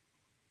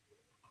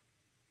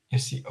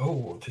see,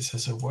 oh, this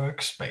is a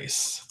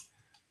workspace.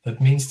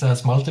 That means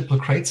there's multiple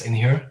crates in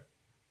here.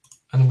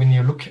 And when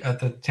you look at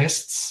the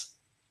tests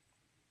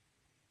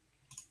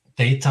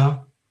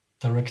data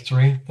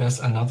directory, there's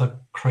another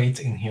crate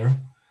in here.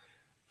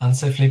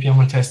 Unsafe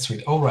libyaml test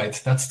suite. Oh, right,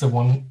 that's the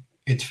one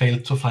it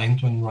failed to find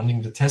when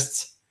running the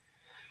tests.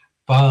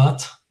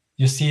 But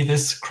you see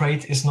this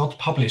crate is not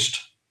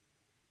published.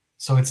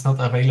 So it's not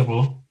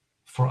available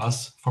for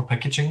us for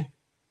packaging.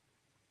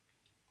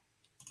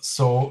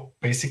 So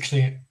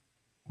basically,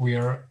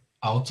 we're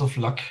out of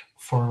luck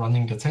for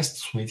running the test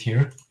suite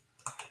here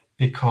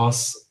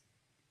because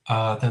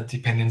the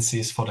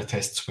dependencies for the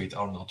test suite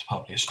are not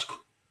published.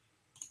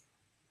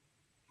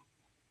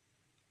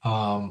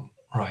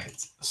 Right,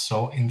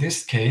 so in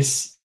this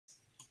case,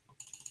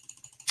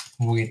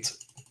 we'd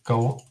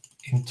go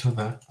into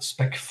the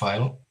spec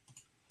file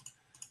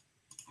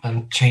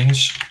and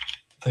change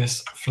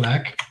this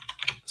flag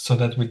so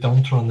that we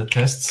don't run the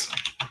tests.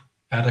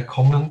 Add a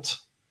comment.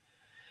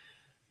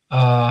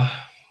 What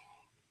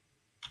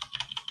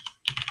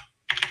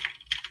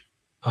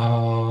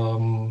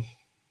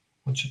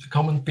should the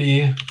comment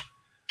be?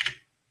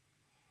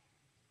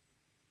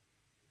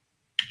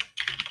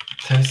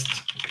 Test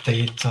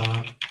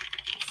data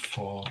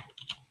for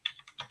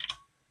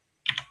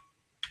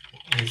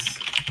is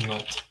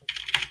not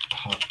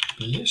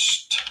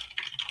published,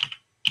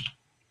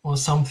 or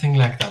something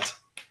like that.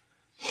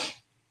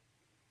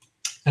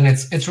 And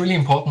it's really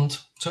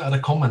important to add a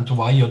comment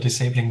why you're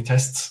disabling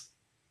tests,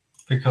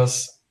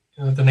 because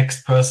the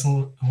next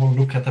person who will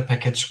look at the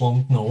package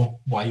won't know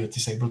why you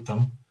disabled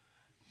them.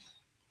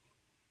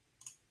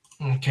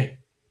 Okay,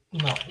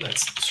 now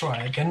let's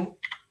try again.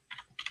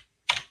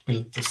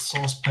 Build the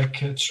source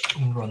package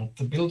and run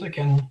the build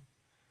again.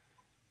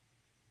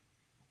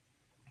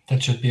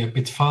 That should be a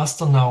bit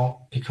faster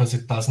now because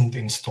it doesn't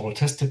install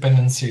test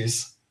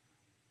dependencies.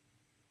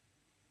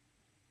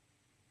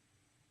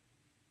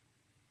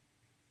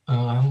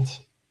 And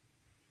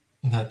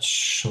that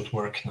should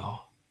work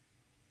now.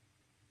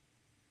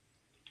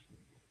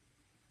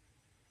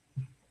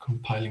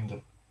 Compiling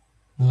the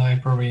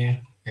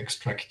library,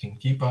 extracting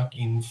debug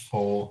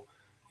info,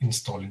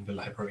 installing the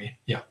library.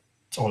 Yeah,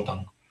 it's all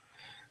done.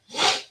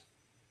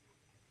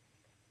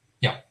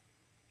 Yeah.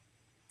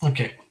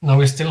 Okay, now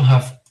we still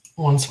have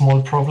one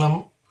small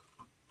problem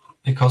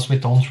because we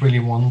don't really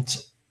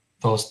want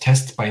those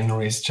test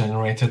binaries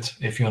generated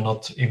if you're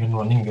not even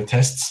running the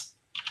tests.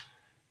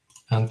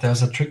 And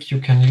there's a trick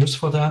you can use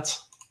for that.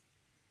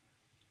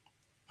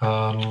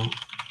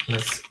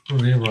 Let's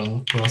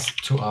rerun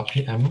Rust to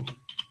RPM.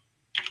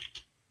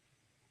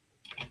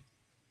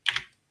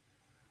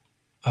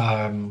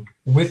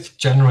 With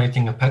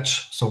generating a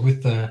patch, so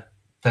with the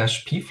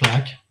 -p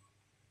flag,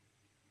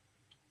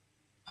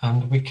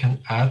 and we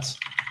can add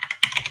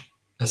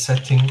a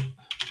setting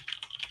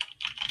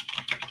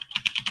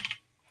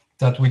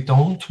that we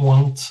don't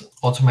want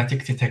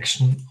automatic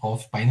detection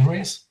of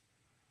binaries.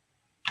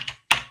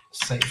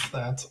 Save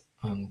that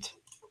and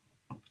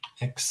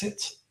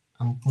exit.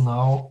 And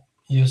now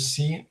you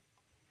see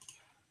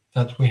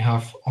that we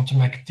have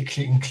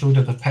automatically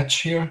included a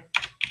patch here.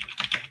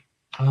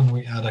 And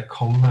we add a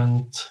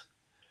comment.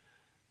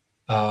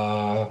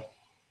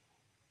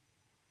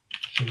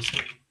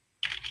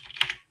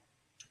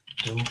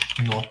 Do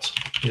not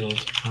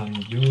build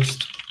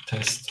unused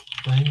test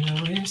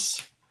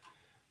binaries.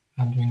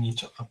 And we need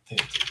to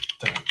update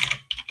the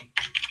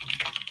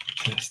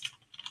test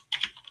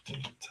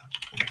data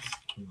is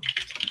not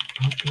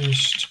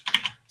published,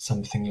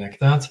 something like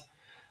that.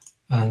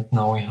 And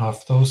now we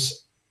have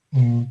those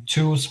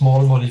two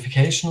small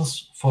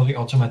modifications for the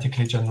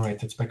automatically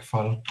generated spec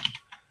file.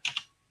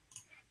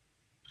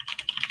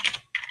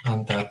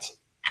 And that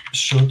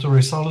should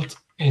result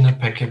in a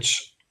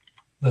package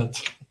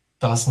that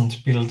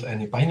doesn't build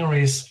any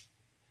binaries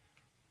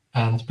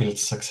and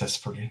builds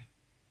successfully.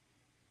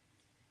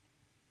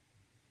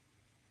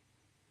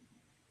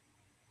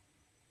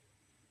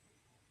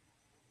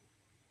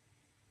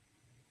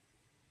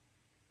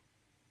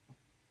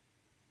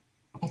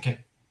 Okay,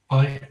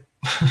 bye.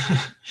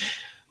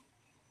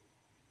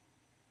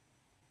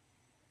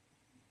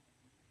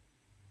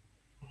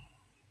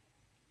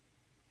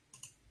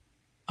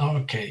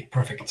 Okay,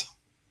 perfect.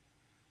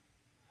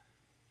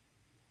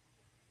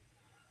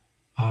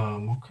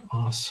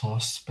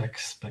 Source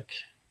spec.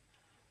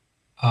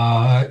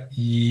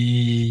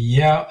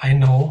 Yeah, I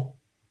know,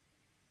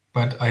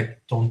 but I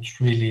don't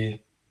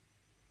really.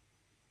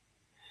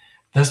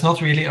 There's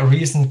not really a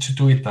reason to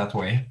do it that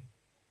way.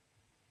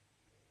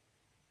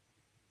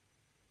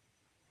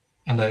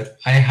 And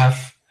I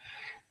have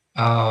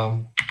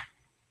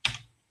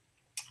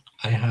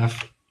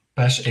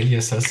bash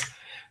aliases.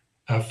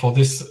 For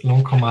this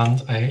long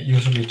command, I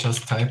usually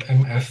just type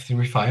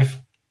mf35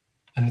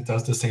 and it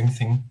does the same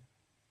thing.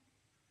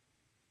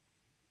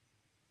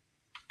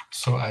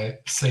 So I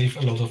save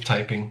a lot of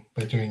typing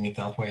by doing it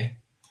that way.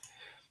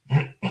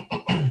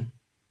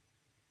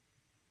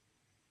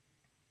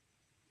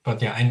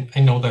 But yeah, I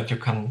know that you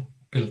can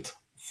build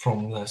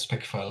from the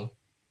spec file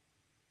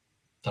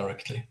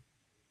directly.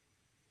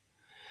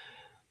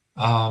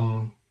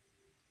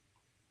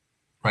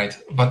 Right,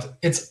 but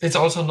it's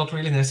also not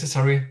really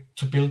necessary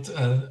to build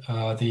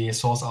the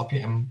source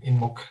RPM in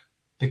mock,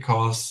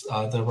 because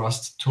the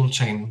Rust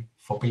toolchain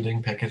for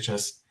building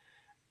packages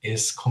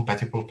is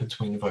compatible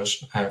between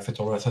version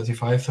Fedora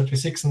 35,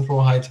 36, and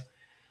Rawhide.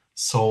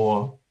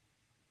 So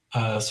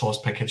a source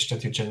package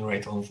that you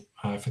generate on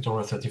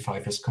Fedora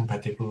 35 is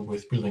compatible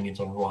with building it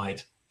on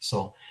Rawhide.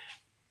 So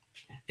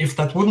if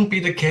that wouldn't be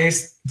the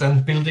case,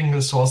 then building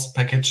the source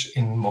package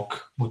in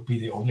mock would be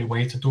the only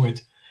way to do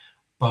it.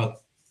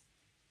 But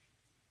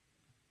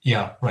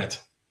yeah,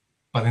 right.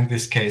 But in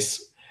this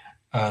case,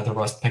 the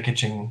Rust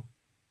packaging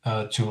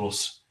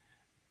tools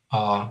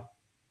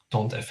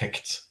don't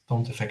affect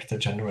the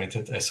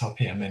generated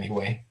SRPM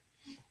anyway.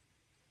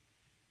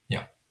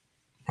 Yeah,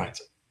 right.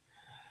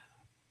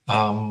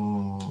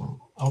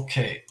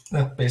 Okay,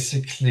 that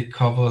basically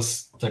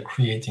covers the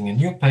creating a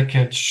new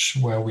package,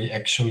 where we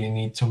actually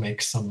need to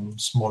make some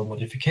small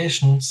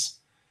modifications.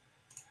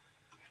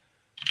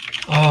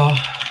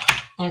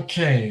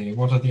 Okay,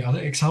 what are the other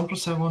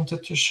examples I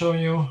wanted to show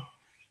you?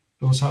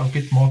 Those are a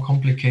bit more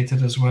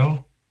complicated as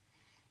well.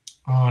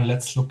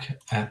 Let's look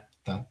at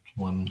that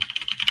one.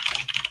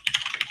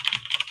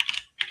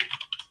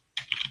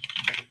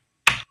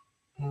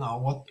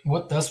 Now,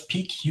 what does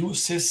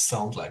PQSys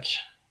sound like?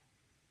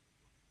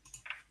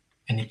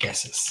 Any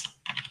guesses?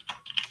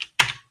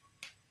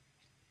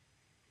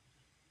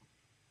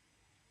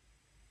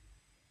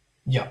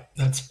 Yeah,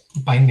 that's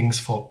bindings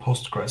for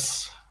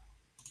Postgres.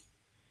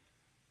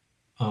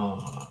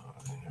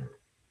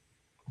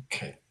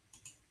 Okay.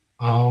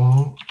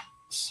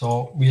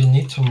 So we'll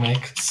need to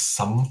make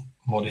some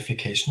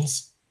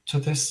modifications to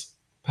this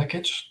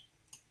package,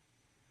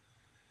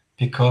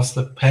 because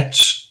the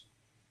patch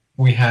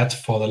we had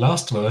for the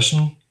last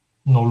version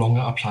no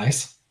longer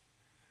applies.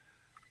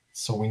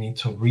 So we need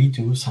to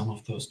redo some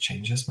of those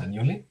changes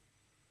manually.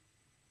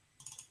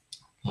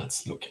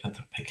 Let's look at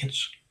the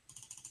package.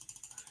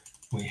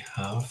 We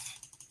have,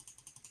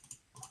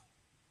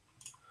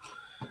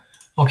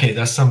 okay,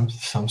 there's some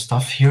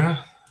stuff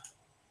here,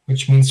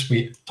 which means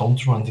we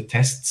don't run the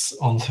tests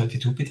on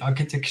 32-bit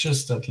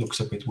architectures. That looks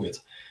a bit weird,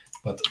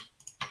 but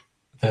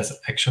there's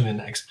actually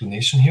an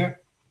explanation here.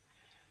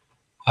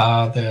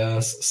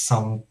 There's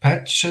some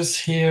patches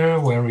here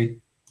where we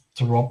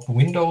drop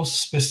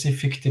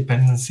Windows-specific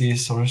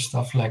dependencies or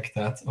stuff like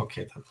that.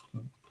 Okay.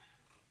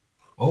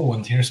 Oh,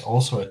 and here's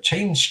also a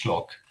change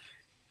log.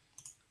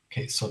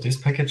 Okay, so this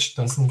package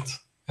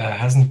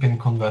hasn't been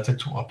converted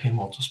to RPM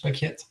autospec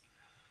yet.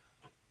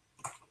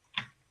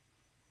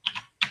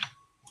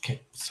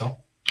 Okay, so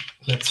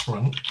let's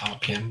run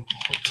RPM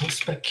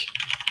autospec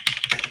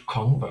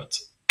convert,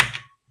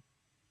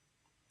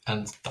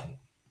 and done.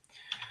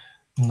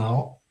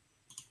 Now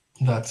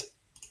that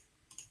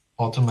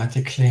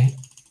automatically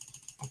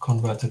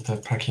converted the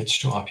package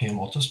to RPM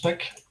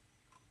autospec,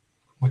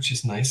 which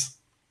is nice,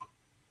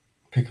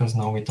 because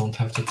now we don't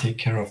have to take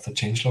care of the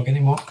changelog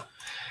anymore.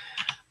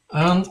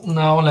 And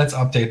now let's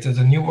update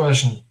the new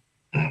version.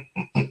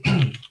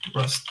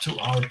 Rust to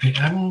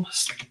RPM,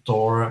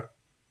 store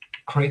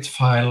crate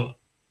file,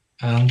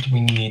 and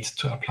we need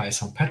to apply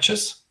some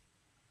patches.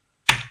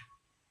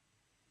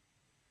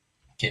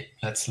 Okay,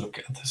 let's look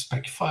at the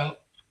spec file.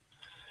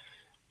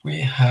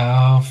 We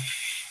have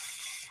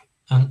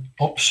an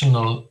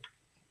optional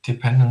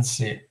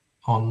dependency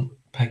on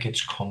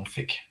package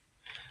config.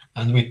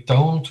 And we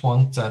don't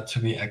want that to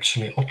be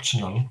actually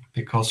optional,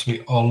 because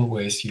we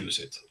always use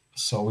it.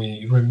 So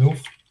we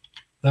remove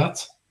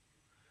that,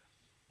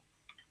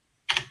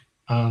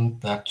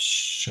 and that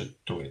should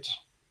do it.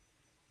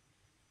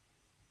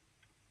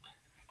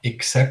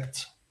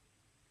 Except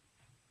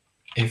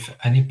if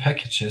any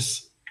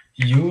packages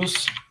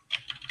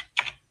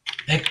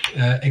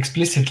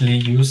explicitly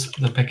use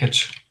the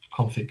package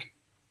config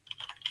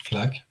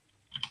flag,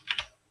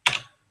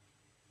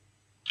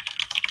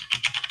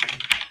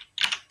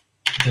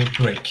 they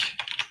break.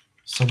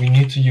 So we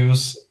need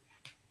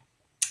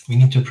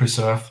to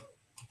preserve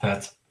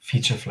that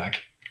feature flag.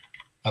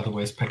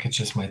 Otherwise,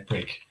 packages might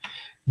break.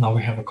 Now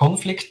we have a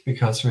conflict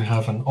because we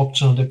have an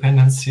optional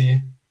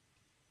dependency.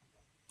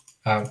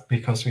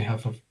 Because we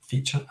have a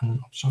feature and an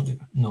optional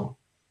dependency. No.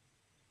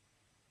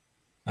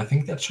 I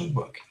think that should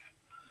work.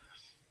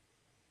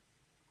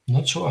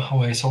 Not sure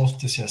how I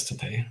solved this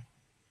yesterday.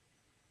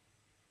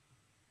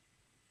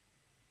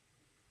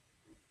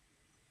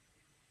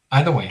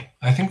 Either way,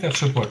 I think that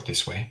should work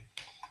this way.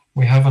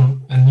 We have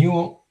a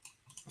new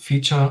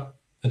feature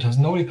that has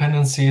no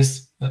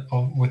dependencies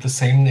with the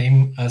same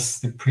name as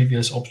the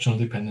previous optional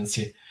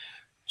dependency,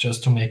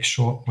 just to make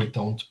sure we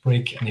don't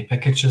break any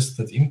packages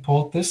that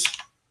import this.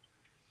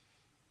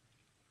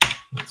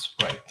 Let's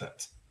write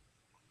that.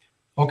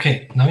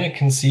 Okay, now you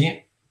can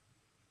see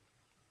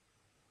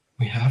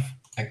we have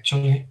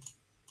actually,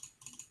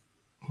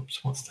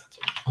 oops, what's that?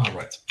 All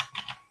right.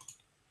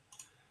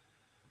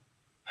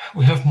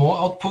 We have more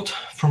output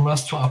from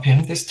Rust to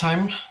RPM this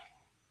time.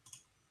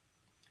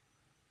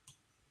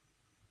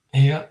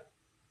 Here,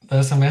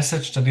 there's a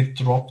message that it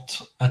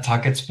dropped a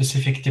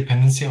target-specific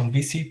dependency on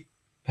VC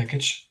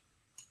package,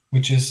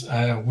 which is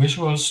a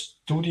Visual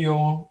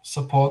Studio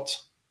support.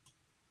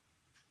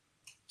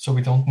 So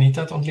we don't need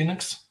that on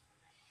Linux.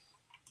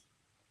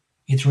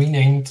 It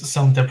renamed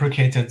some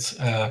deprecated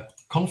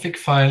config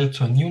file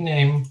to a new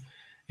name.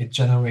 It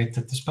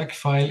generated the spec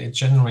file. It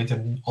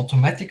generated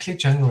automatically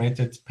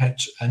generated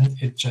patch, and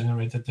it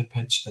generated the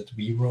patch that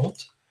we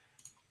wrote.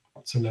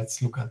 So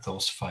let's look at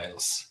those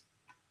files.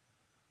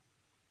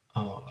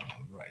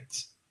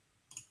 Right.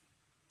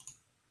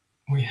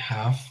 We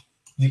have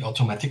the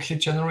automatically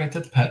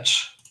generated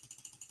patch,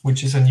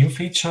 which is a new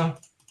feature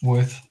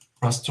with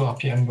Rust to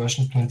RPM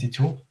version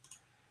 22,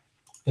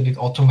 that it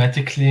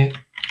automatically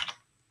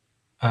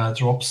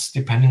drops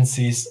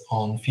dependencies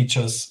on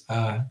features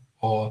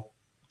or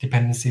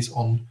dependencies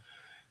on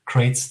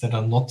crates that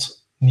are not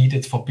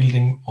needed for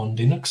building on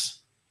Linux.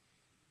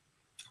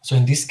 So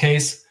in this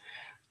case,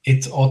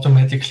 it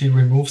automatically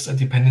removes a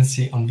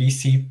dependency on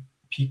VC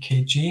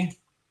PKG,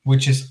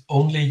 which is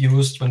only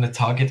used when the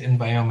target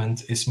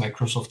environment is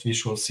Microsoft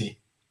Visual C.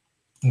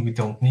 And we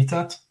don't need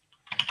that.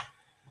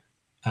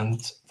 And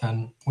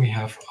then we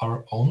have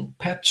our own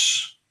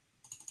patch.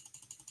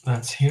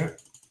 That's here,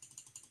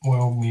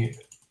 where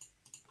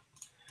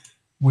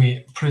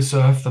we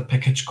preserve the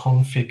package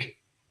config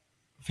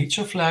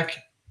feature flag,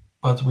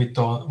 but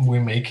we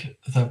make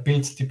the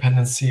build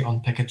dependency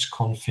on package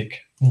config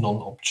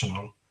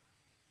non-optional,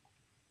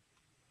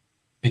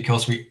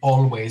 because we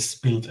always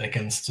build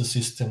against the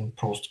system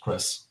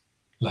Postgres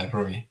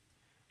library.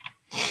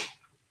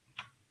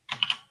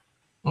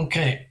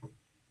 Okay,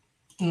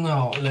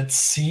 now let's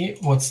see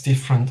what's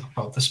different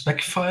about the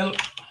spec file.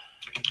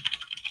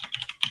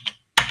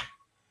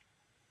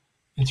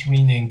 It's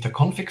renamed the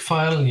config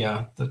file.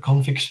 Yeah, the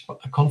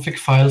config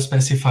file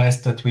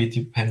specifies that we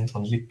depend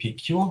on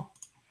libpq.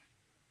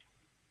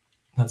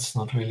 That's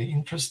not really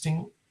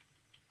interesting.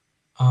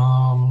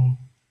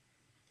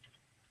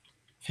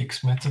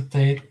 Fix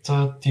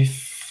metadata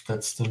diff,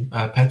 that's the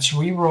patch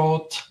we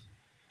wrote.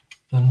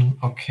 Then,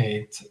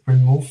 okay, it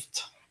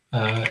removed.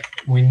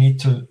 We need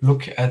to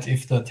look at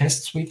if the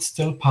test suite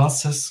still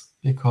passes,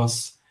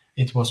 because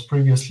it was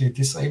previously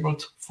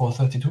disabled for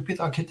 32-bit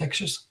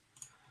architectures.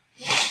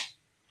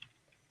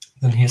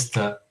 Then here's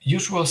the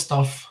usual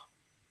stuff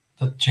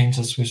that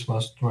changes with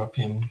Rust to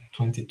RPM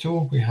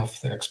 22. We have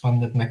the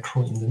expanded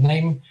macro in the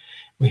name.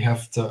 We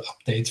have the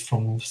update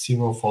from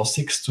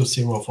 046 to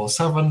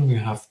 047. We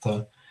have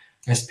the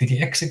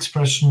SPDX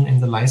expression in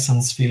the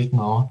license field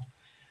now.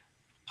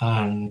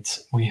 And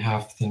we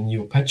have the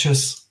new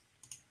patches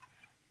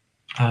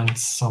and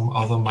some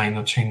other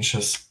minor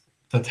changes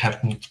that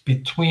happened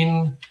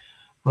between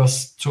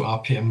Rust to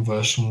RPM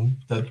version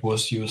that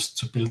was used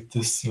to build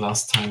this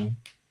last time,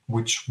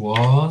 which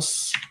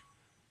was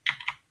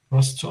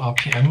Rust to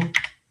RPM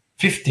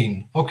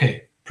 15.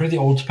 Okay, pretty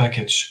old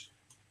package.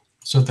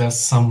 So there's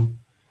some,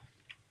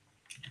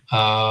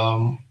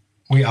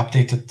 we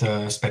updated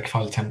the spec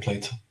file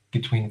template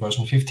between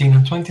version 15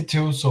 and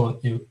 22, so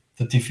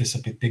the diff is a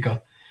bit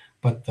bigger,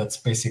 but that's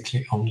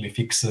basically only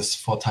fixes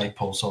for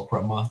typos or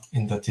grammar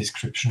in the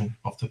description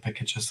of the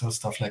packages or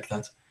stuff like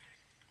that.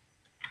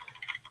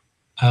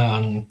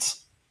 And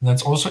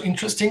that's also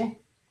interesting.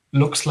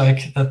 Looks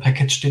like that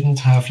package didn't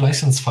have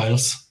license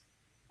files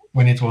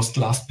when it was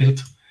last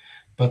built,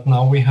 but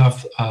now we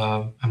have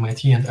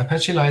MIT and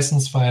Apache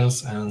license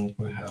files, and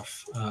we have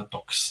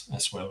docs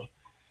as well.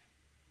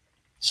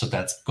 So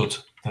that's good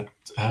that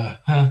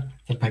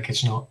the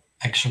package now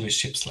actually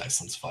ships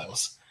license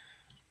files.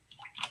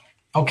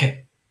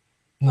 Okay,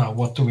 now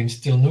what do we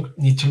still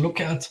need to look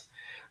at?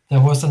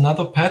 There was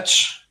another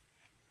patch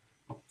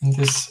in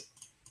this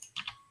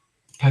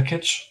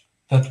package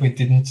that we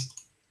didn't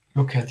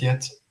look at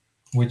yet,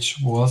 which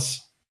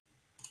was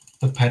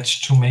the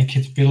patch to make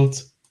it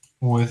build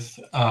with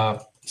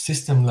a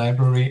system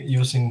library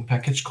using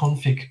package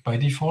config by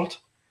default.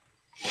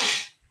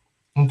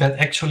 And that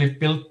actually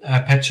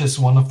patches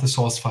one of the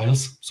source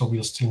files, so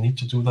we'll still need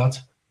to do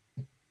that.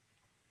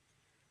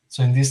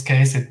 So in this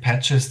case, it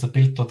patches the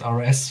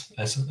build.rs,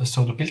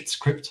 so the build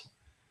script.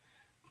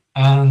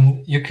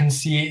 And you can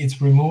see it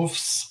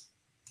removes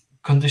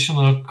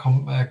conditionally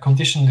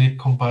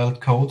compiled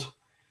code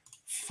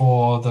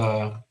for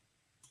the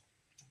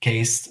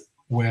case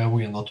where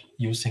we are not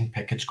using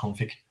package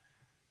config.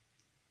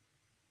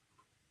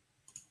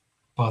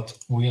 But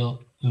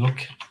we'll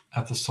look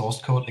at the source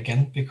code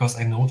again, because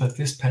I know that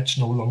this patch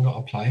no longer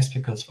applies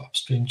because of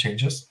upstream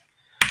changes.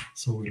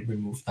 So we'll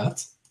remove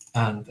that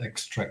and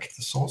extract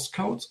the source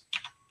code.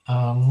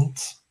 And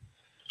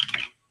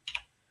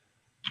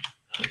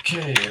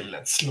okay,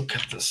 let's look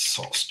at the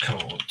source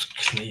code.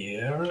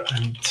 Clear,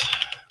 and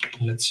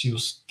let's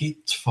use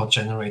Git for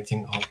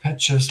generating our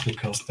patches,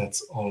 because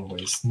that's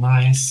always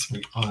nice.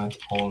 We add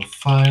all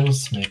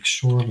files, make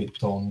sure we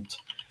don't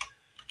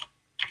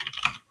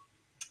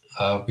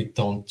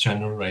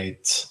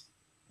generate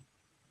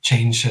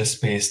changes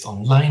based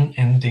on line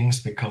endings,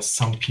 because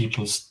some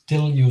people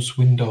still use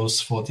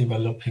Windows for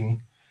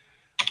developing.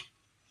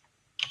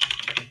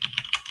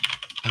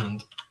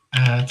 And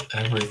add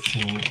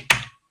everything.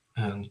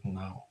 And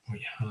now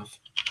we have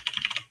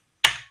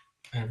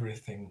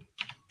everything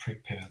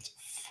prepared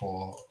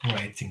for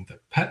writing the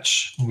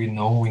patch. We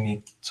know we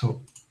need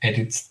to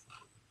edit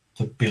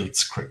the build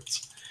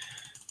script.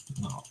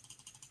 Now,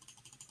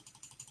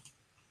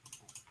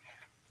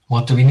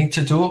 what do we need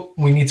to do?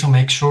 We need to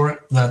make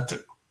sure that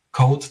the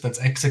code that's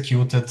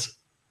executed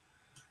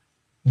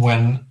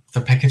when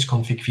the package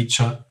config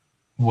feature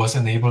was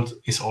enabled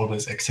is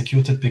always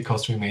executed,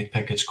 because we made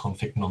package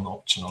config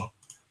non-optional.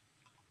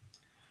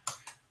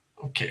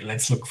 Okay,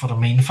 let's look for the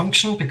main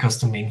function,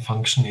 because the main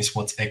function is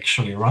what's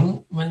actually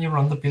run when you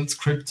run the build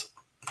script.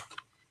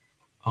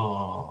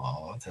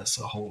 There's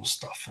a whole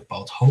stuff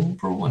about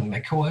Homebrew and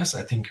macOS.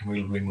 I think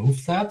we'll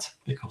remove that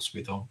because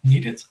we don't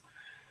need it.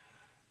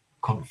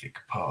 Config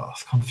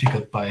path,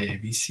 configured by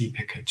VC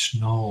package.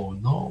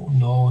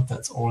 No,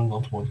 that's all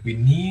not what we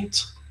need.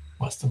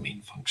 What's the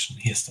main function?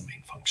 Here's the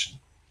main function.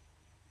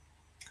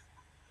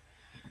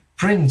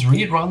 Print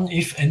rerun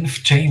if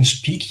env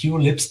changed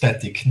pq lib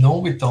static. No,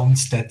 we don't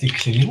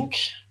statically link.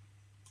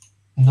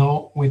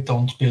 No, we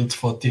don't build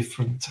for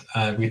different,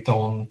 we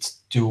don't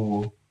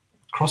do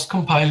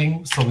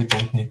cross-compiling, so we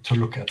don't need to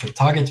look at the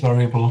target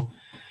variable.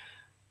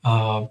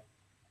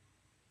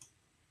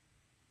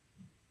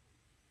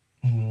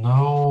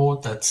 No,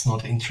 that's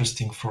not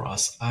interesting for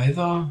us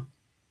either.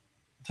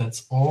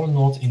 That's all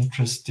not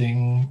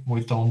interesting.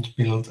 We don't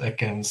build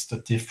against a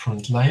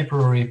different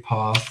library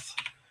path.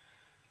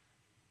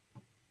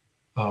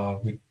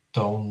 We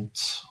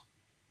don't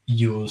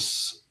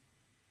use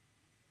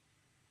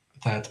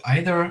that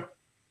either.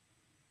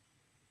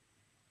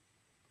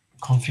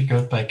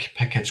 Configured by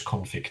package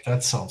config.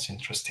 That sounds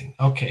interesting.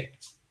 Okay.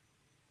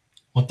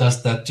 What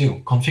does that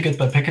do? Configured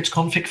by package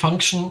config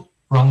function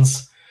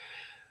runs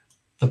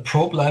the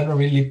probe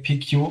library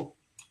libpq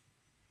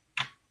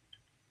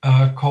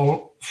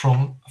call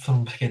from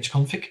package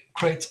config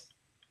crate.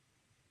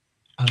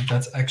 And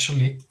that's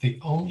actually the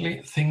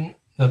only thing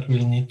that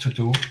we'll need to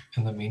do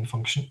in the main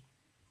function.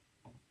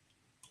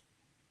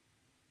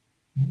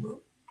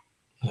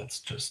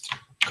 Let's just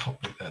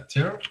copy that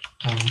here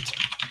and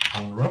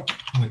unwrap,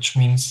 which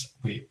means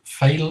we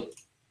fail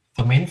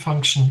the main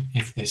function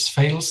if this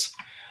fails.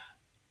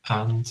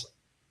 And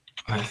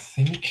I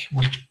think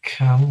we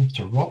can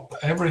drop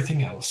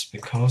everything else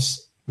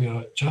because we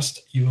are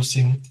just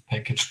using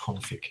package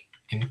config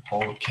in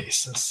all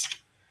cases.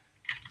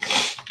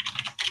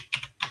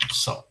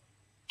 So,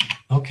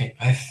 okay,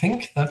 I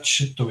think that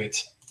should do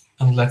it.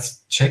 And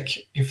let's check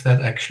if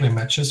that actually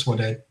matches what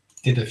I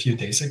did a few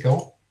days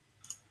ago,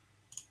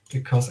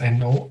 because I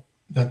know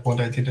that what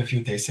I did a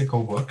few days ago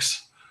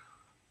works.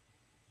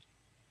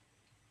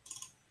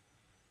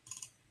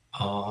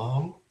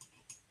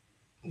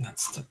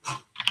 That's the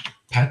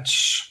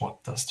patch.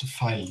 What does the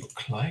file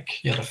look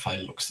like? Yeah, the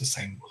file looks the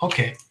same.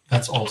 Okay,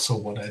 that's also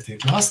what I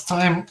did last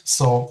time,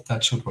 so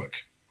that should work.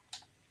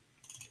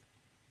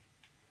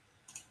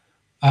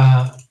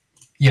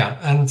 Yeah,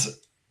 and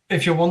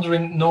if you're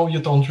wondering, no,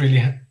 you don't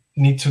really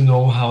need to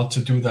know how to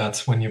do that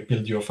when you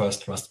build your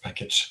first Rust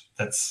package.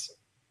 That's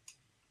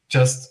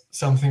just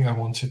something I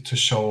wanted to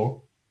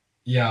show.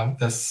 Yeah,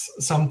 there's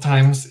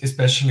sometimes,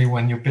 especially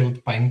when you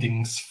build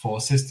bindings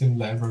for system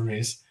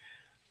libraries,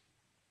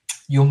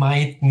 you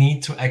might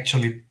need to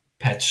actually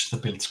patch the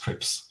build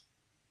scripts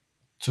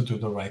to do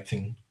the right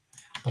thing.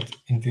 But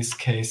in this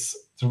case,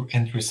 the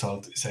end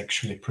result is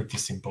actually pretty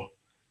simple,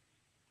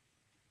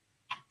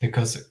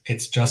 because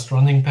it's just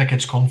running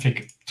package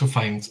config to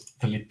find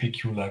the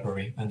libpq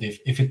library. And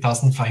if it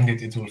doesn't find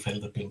it, it will fail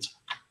the build.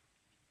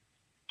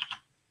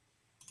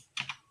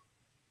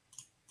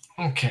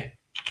 Okay.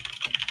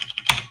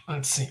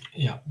 Let's see.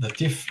 Yeah, the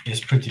diff is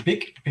pretty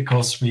big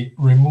because we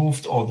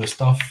removed all the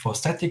stuff for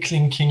static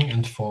linking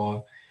and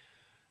for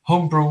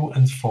Homebrew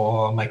and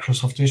for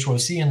Microsoft Visual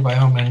C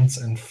environments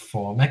and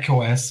for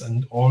macOS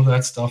and all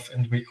that stuff.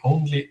 And we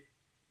only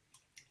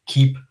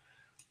keep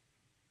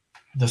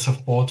the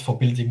support for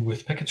building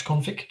with package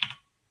config.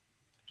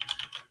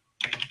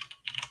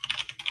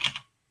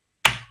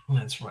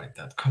 Let's write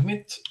that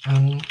commit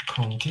and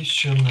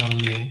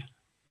conditionally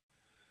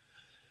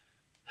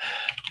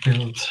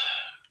build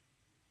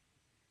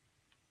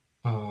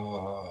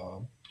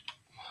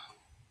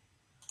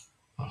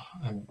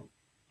I'm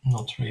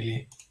not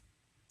really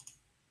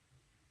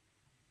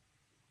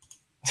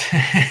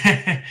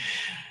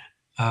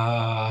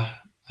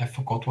I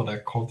forgot what I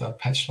called that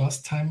patch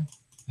last time.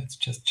 Let's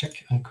just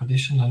check and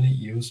conditionally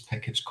use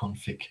package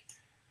config.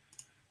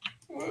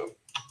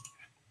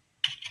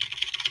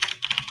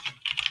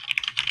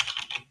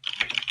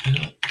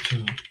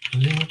 To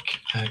link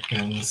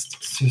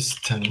against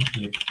system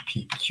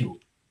libpq.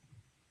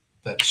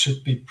 That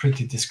should be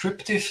pretty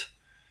descriptive.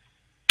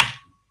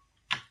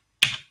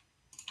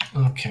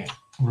 Okay.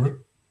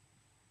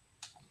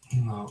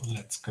 Now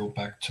let's go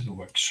back to the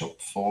workshop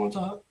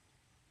folder.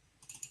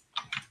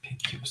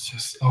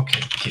 Pq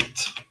okay,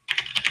 git.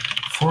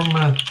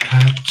 Format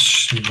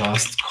patch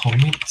last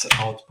commit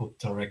output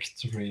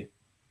directory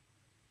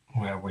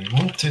where we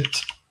want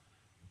it.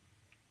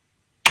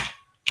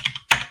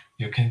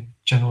 You can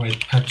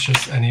generate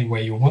patches any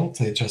way you want.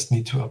 They just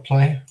need to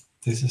apply.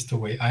 This is the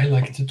way I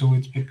like to do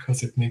it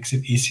because it makes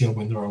it easier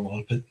when there are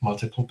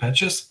multiple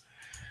patches.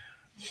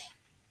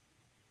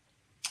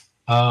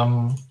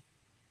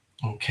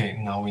 Okay,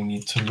 now we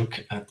need to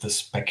look at the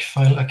spec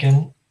file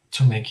again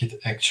to make it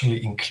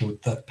actually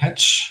include that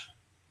patch.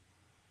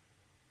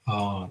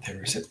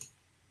 There is it.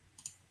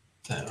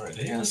 There it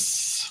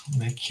is.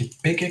 Make it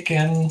big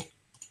again.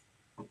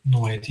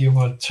 No idea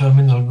what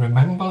terminal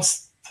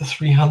remembers the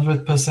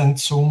 300%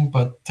 zoom,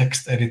 but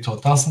text editor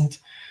doesn't.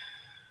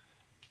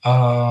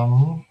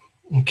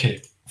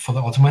 Okay, for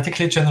the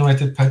automatically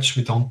generated patch,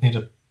 we don't need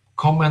a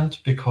comment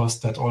because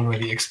that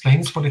already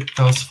explains what it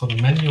does. For the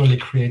manually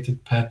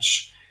created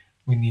patch,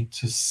 we need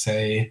to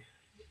say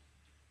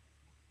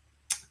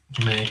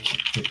make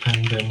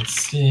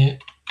dependency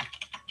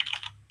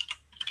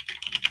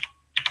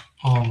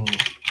on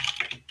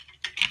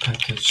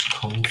package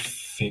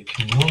config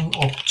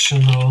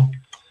non-optional,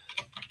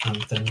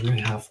 and then we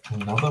have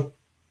another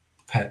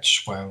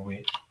patch where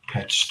we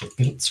patch the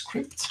build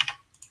script.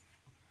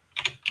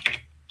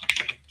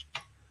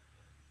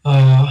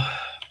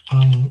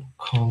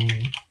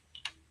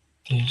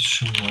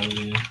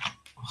 Unconditionally,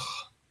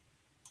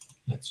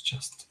 let's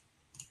just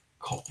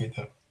copy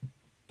the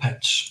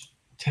patch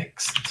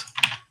text,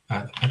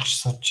 add the patch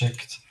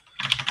subject,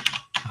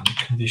 and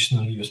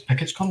conditionally use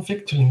package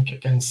config to link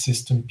against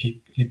system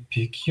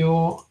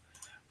libpq.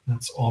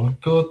 That's all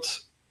good.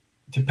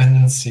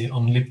 Dependency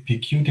on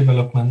libpq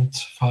development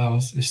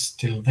files is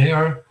still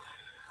there.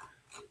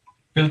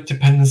 Build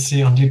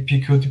dependency on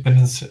libpq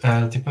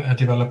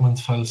development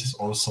files is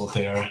also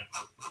there.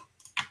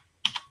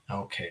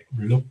 Okay,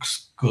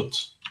 looks good.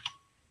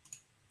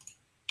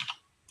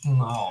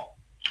 Now,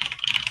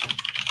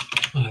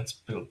 let's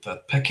build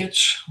that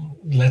package.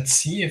 Let's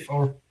see if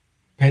our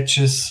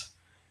patches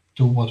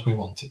do what we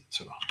want it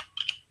to.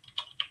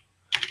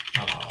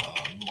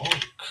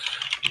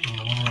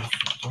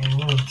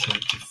 Fedora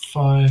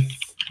 35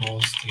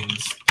 post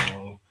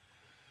install.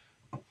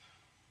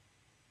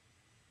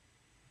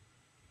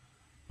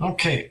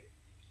 Okay.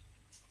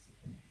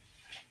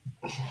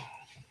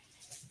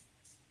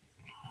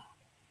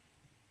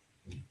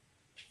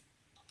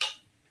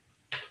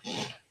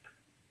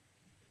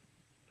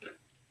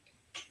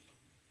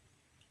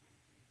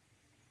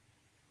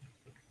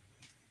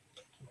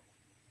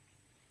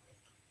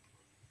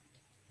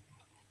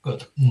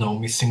 Good. No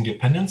missing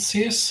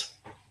dependencies.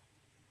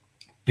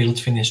 Build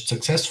finished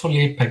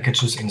successfully.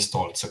 Packages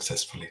installed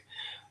successfully.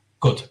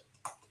 Good.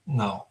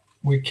 Now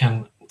we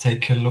can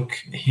take a look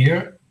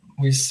here.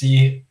 We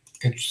see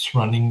it's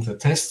running the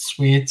test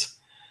suite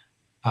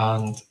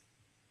and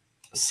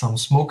some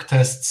smoke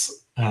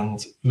tests,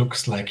 and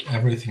looks like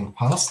everything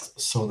passed.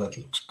 So that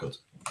looks good.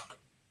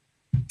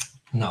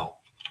 Now,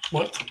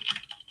 what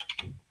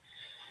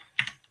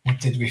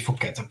did we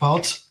forget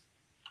about?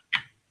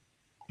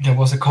 There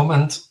was a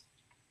comment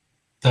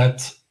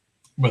that,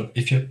 well,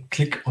 if you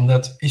click on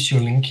that issue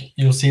link,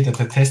 you'll see that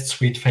the test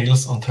suite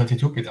fails on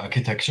 32-bit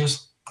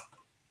architectures.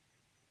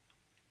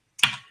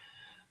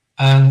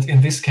 And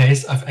in this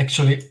case, I've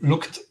actually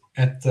looked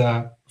at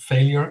the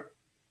failure.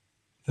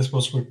 This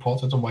was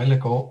reported a while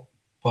ago,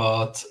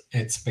 but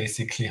it's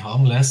basically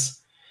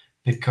harmless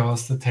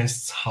because the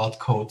tests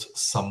hard-code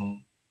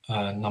some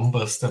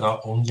numbers that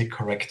are only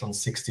correct on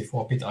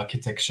 64-bit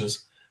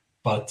architectures,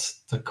 but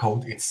the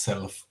code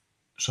itself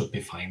should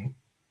be fine.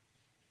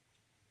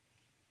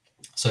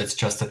 So it's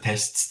just the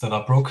tests that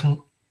are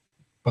broken,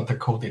 but the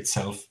code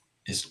itself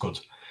is good.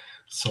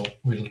 So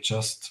we'll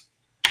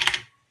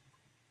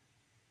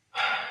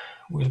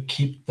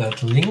keep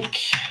that link.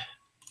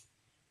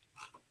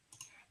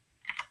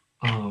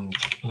 And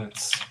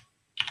let's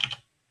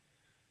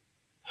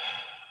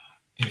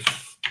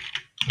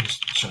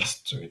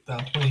just do it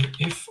that way.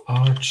 If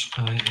Arch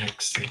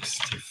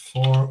ix64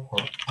 or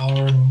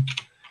ARM,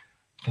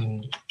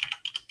 then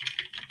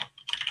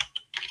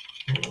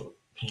will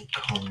be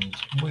conned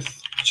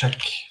with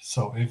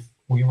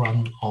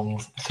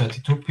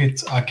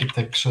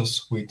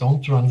architectures, we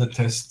don't run the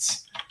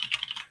tests.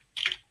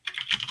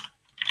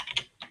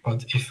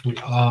 But if we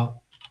are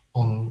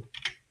on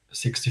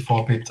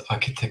 64-bit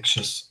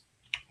architectures,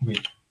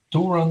 we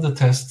do run the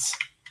tests.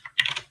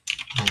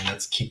 And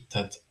let's keep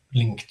that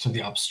link to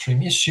the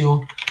upstream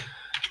issue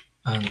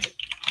and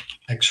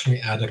actually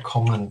add a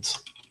comment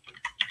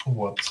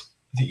what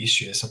the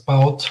issue is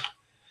about.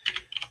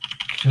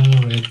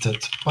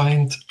 Generated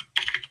bind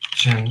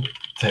gen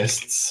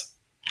tests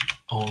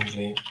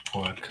only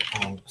work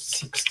on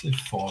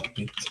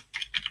 64-bit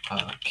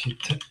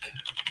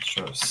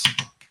architectures.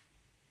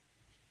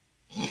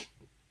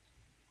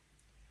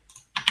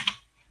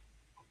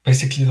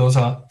 Basically, those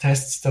are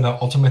tests that are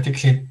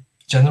automatically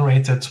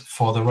generated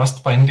for the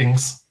Rust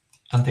bindings,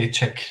 and they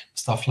check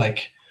stuff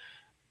like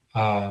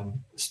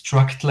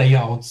struct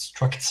layouts,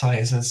 struct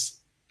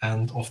sizes,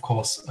 and of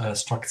course,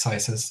 struct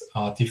sizes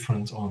are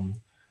different on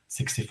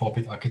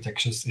 64-bit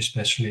architectures,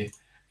 especially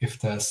if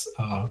there's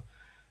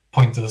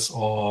pointers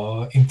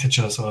or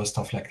integers or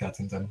stuff like that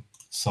in them.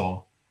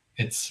 So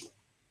it's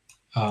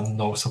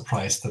no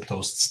surprise that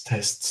those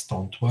tests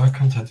don't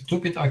work on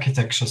 32-bit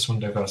architectures when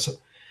they were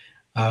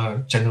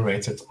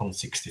generated on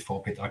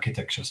 64-bit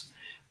architectures.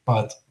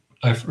 But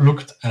I've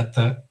looked at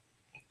the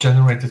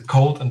generated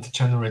code, and the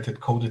generated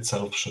code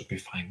itself should be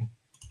fine.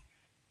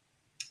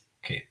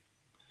 Okay,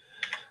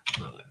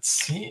 now let's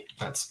see,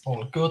 that's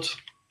all good.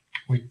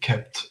 We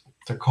kept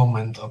the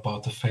comment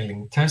about the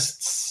failing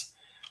tests.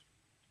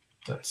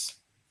 That's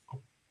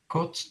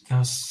good.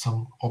 There's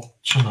some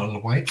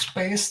optional white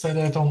space that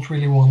I don't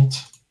really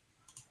want.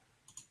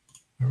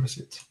 Where is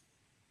it?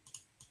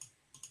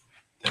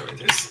 There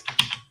it is.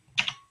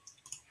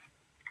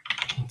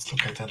 Let's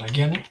look at that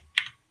again.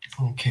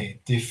 Okay,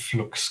 diff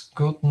looks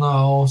good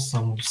now.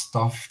 Some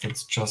stuff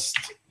that's just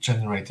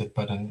generated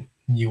by the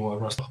newer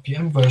Rust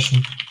RPM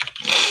version.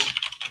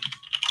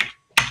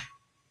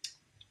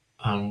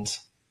 And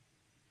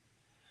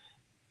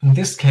in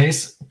this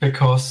case,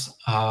 because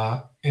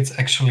it's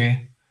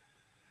actually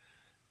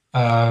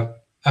a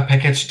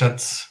package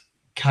that's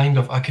kind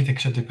of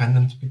architecture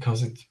dependent,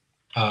 because it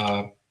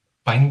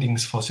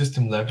bindings for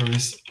system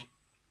libraries.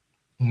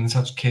 In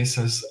such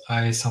cases,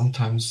 I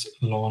sometimes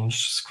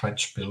launch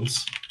scratch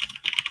builds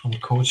on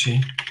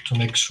Koji to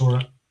make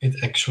sure it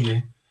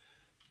actually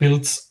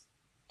builds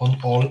on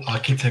all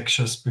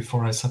architectures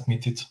before I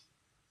submit it.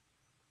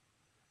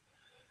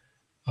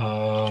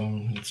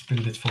 Let's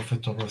build it for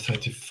Fedora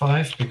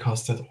 35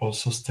 because that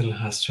also still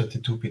has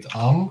 32-bit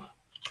ARM.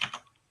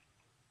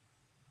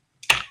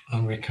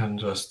 And we can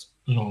just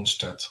launch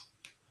that,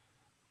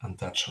 and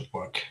that should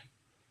work.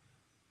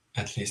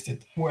 At least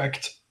it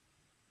worked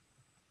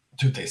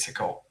 2 days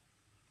ago.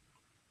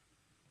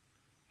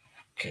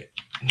 Okay,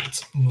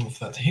 let's move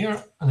that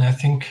here. And I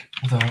think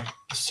the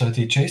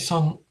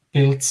 30JSON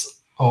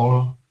builds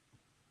all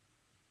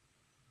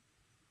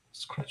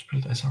scratch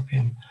build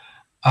SRPM.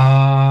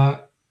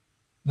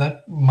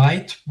 That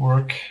might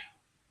work,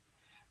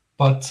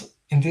 but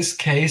in this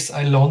case,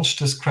 I launched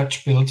the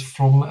scratch build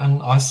from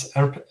an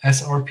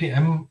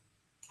SRPM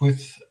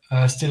with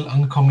still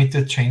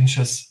uncommitted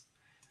changes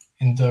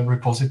in the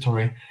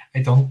repository.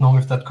 I don't know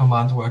if that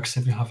command works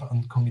if you have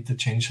uncommitted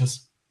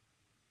changes.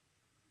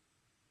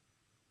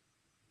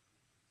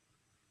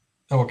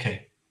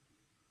 Okay.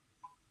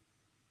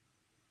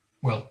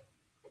 Well,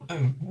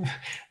 then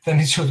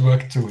it should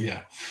work too,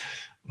 yeah.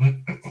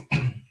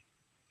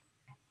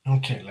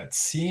 Okay, let's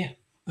see.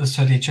 The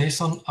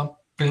 30JSON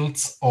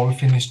builds all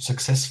finished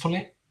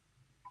successfully.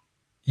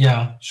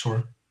 Yeah,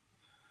 sure.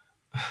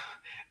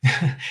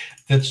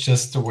 That's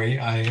just the way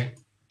I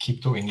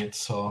keep doing it.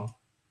 So,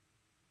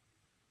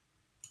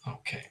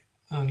 okay,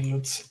 and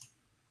let's,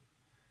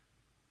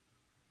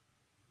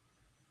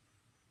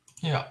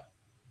 yeah.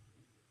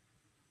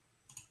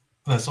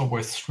 There's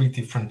always 3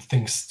 different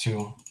things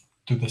to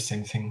do the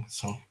same thing.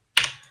 So,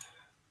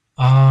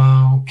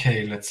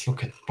 okay, let's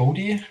look at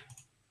Bodhi.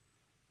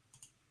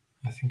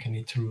 I think I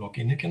need to log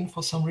in again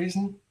for some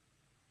reason.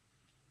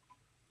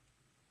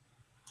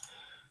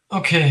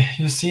 Okay,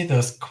 you see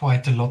there's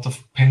quite a lot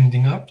of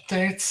pending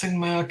updates in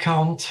my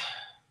account.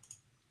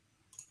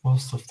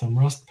 Most of them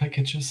Rust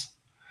packages.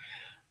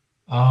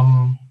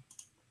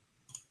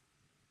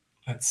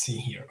 Let's see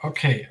here.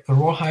 Okay, the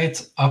rawhide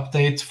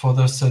update for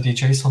the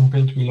 30JSON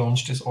build we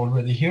launched is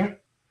already here.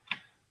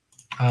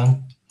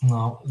 And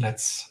now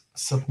let's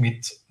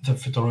submit the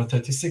Fedora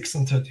 36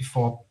 and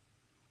 34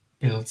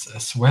 builds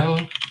as well.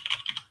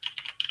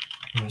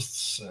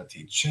 Here's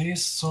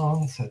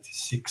 30JSON,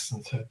 36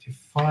 and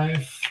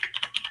 35.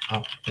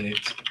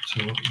 Update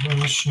to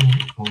version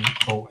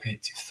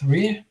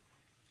 1083.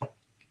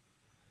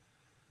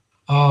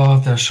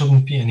 There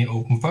shouldn't be any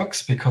open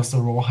bugs because the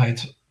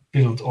rawhide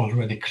build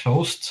already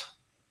closed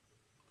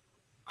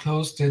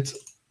it.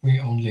 We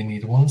only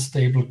need 1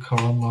 stable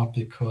karma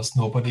because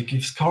nobody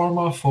gives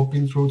karma for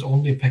build root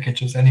only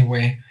packages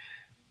anyway.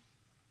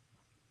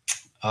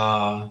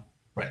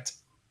 Right.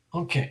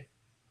 Okay.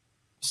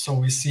 So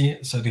we see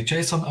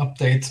 30JSON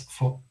update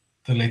for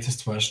the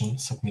latest version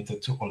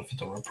submitted to all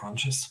Fedora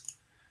branches.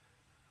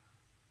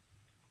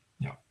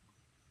 Yeah.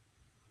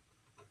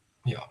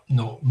 Yeah,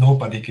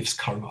 nobody gives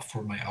karma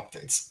for my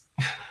updates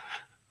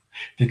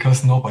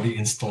because nobody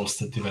installs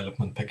the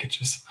development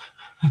packages.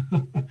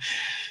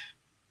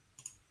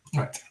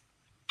 Right.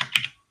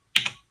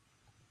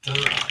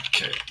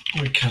 Okay,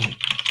 we can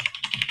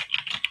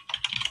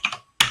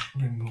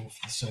remove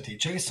the 30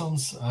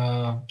 JSONs,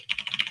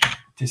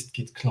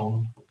 dist-git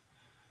clone,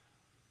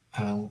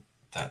 and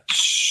that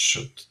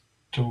should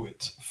do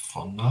it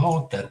for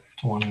now. That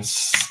one is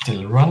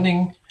still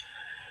running.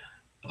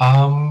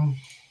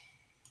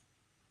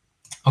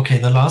 Okay,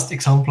 the last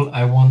example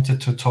I wanted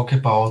to talk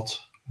about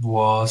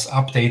was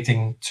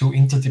updating two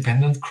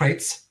interdependent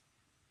crates.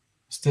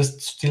 Is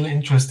this still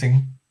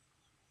interesting?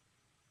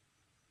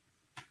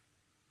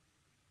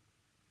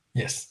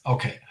 Yes,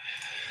 okay.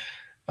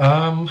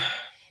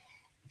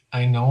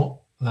 I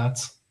know that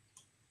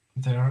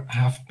there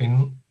have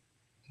been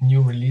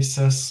new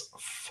releases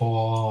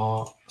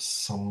for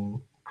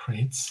some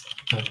crates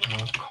that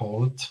are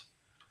called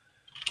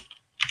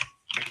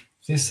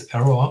this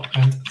error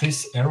and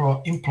this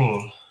error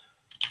impl.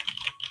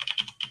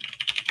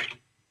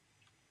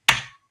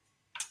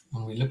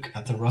 When we look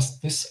at the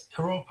Rust this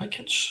error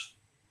package,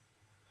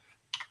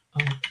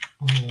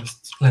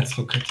 let's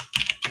look at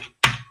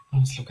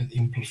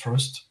impl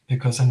first,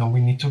 because I know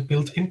we need to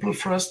build impl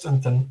first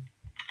and then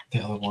the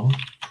other one.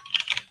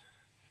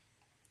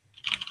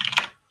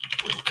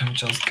 We can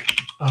just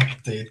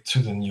update to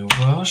the new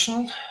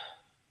version.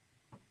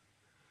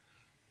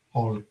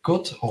 All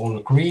good, all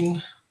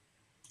green.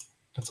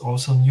 That's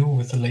also new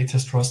with the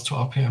latest Rust to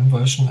RPM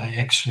version. I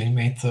actually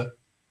made the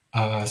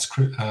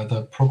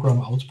the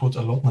program output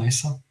a lot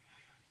nicer.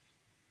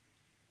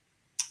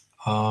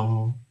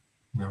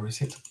 Where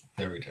is it?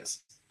 There it is.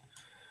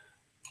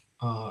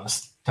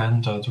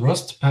 Standard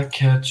Rust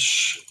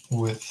package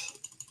with,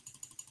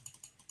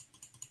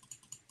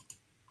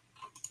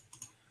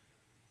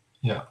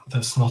 yeah,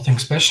 there's nothing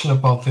special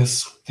about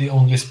this. The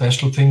only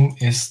special thing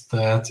is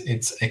that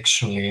it's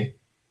actually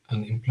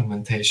an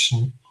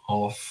implementation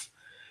of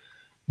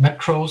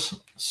macros.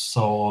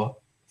 So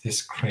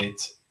this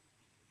crate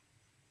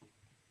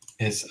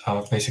is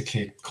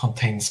basically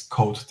contains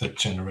code that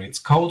generates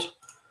code,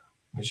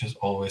 which is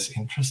always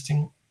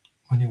interesting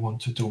when you want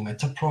to do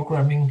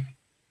metaprogramming.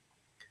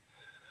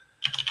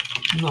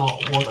 Now,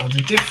 what are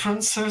the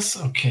differences?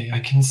 Okay, I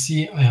can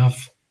see I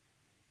have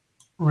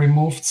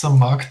removed some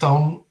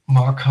markdown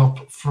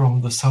markup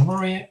from the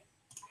summary.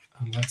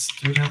 And let's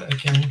do that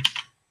again,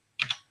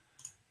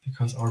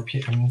 because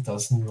RPM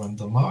doesn't run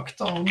the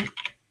markdown.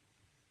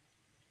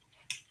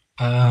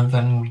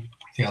 Then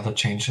the other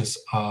changes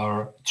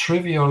are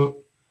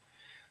trivial,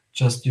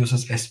 just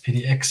uses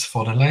SPDX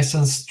for the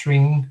license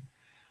string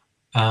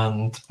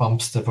and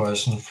bumps the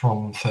version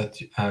from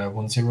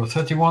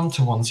 1031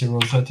 to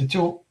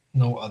 1032.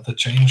 No other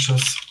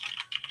changes.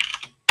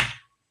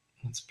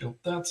 Let's build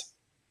that.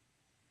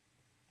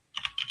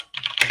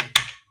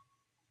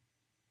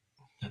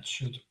 That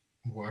should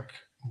work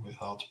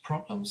without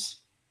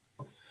problems.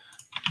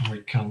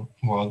 We can,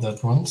 while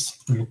that runs,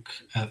 look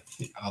at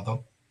the other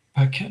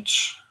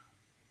package.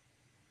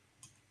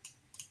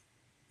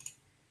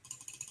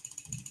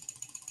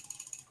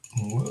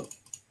 Well,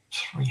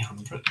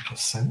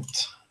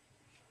 300%.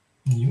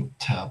 New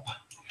tab.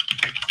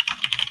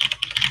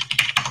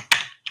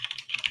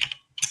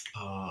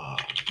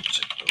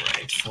 Check the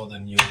rate for the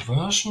new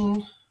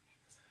version.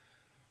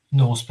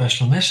 No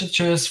special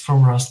messages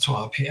from Rust to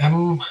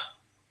RPM.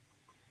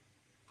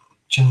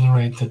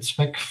 Generated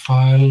spec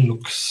file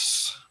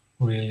looks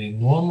really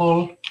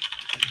normal.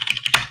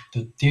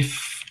 The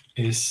diff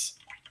is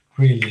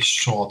really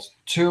short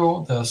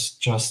too. There's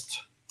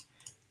just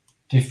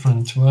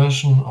different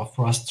version of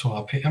Rust to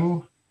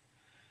RPM.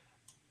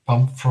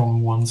 Bump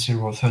from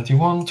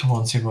 1031 to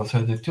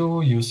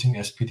 1032 using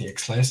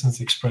SPDX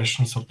license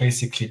expression. So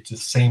basically the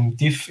same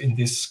diff in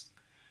this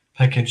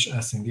package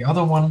as in the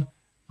other one.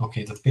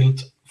 Okay, the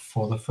build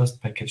for the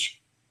first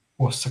package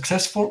was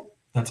successful.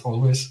 That's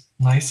always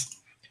nice.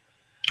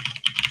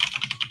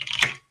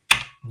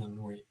 And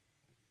then we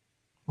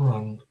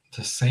run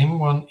the same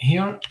one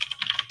here.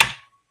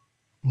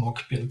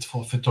 Mock build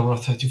for Fedora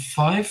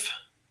 35.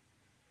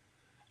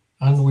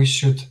 And we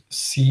should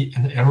see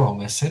an error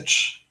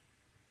message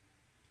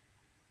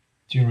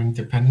during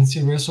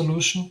dependency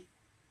resolution.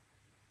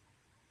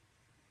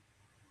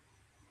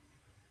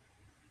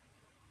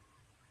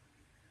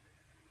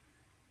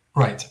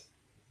 Right.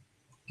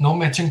 No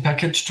matching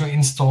package to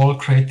install,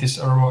 create this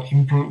error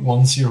impl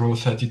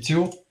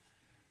 1032.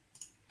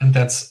 And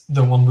that's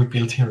the one we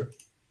built here.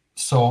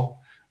 So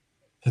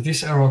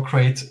this error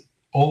crate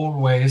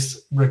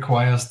always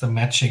requires the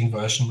matching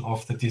version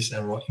of the this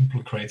error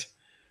impl crate.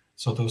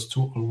 So those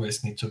two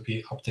always need to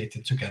be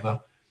updated together.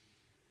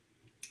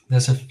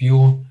 There's a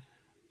few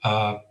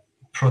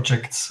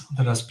projects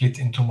that are split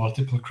into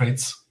multiple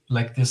crates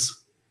like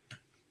this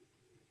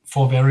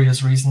for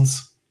various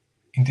reasons.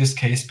 In this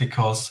case,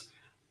 because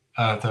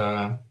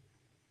the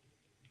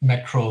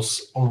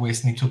macros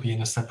always need to be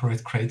in a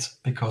separate crate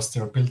because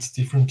they're built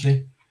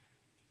differently.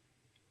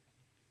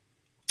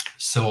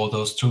 So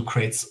those two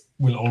crates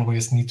will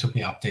always need to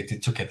be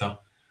updated together.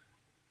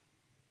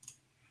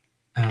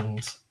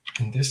 And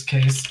in this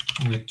case,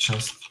 we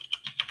just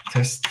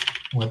test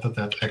whether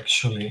that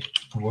actually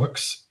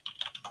works.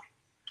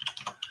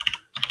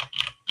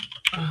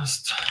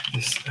 First,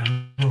 this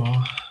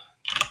error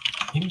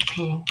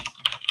impl,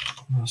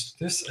 first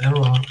this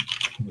error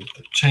with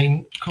the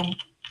chain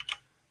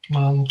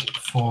command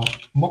for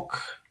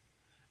mock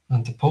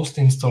and the post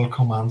install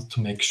command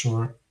to make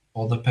sure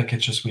all the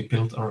packages we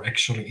built are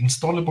actually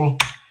installable.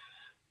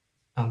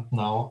 And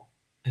now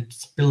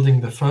it's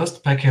building the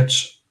first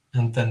package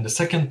and then the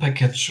second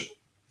package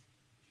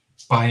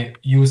by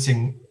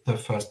using the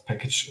first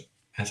package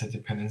as a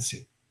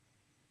dependency,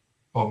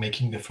 or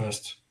making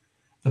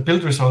the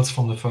build results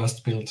from the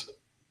first build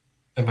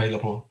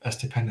available as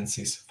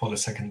dependencies for the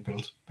second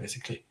build,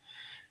 basically.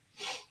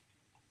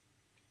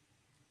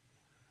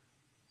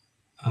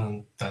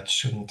 And that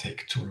shouldn't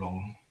take too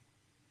long.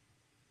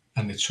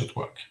 And it should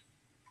work.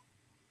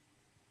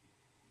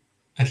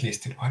 At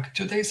least it worked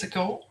 2 days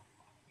ago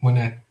when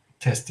I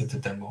tested the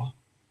demo.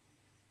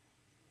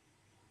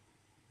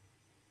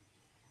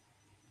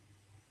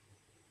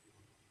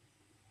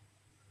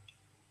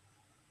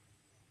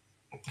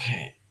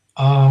 Okay.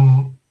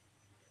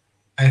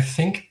 I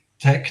think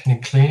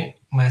technically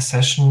my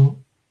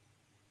session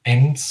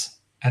ends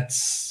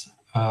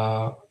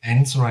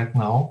right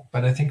now,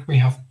 but I think we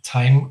have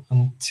time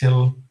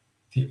until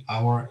the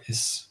hour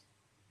is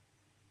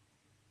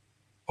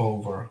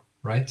over,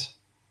 right?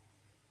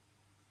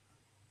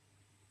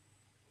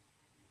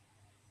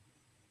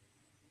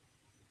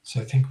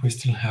 So I think we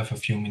still have a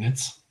few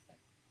minutes.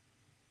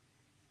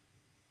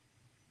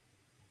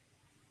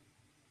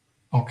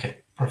 Okay,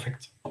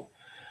 perfect.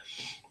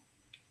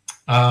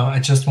 I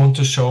just want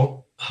to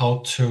show how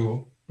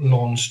to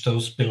launch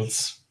those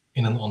builds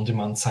in an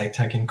on-demand side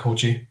tag in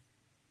Koji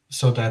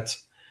so that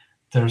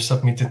they're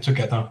submitted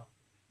together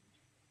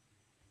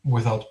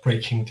without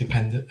breaking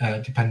dependent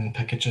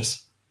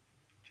packages.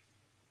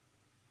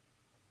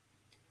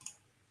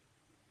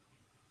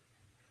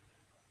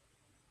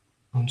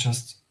 I'll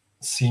just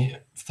see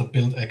if the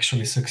build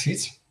actually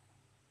succeeds.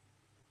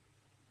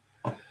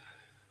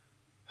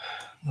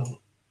 Now,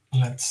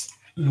 let's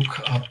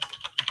look up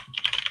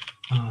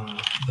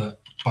the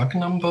bug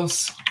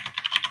numbers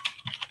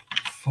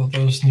for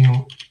those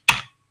new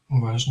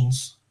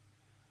versions.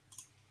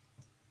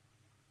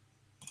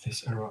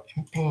 This error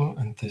impl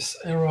and this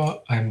error,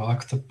 I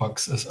mark the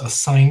bugs as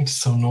assigned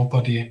so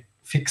nobody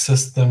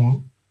fixes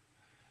them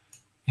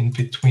in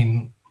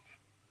between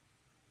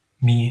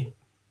me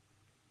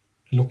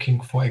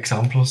looking for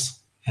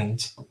examples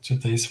and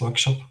today's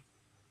workshop.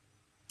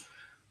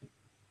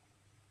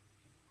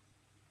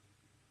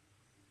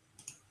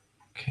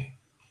 Okay,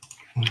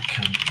 we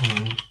can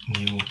run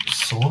new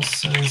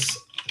sources,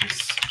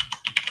 this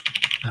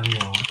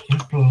error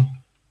impl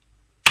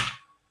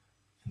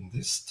in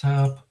this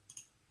tab.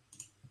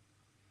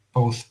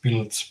 Both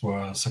builds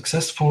were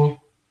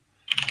successful.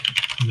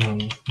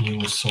 Run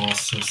new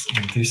sources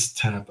in this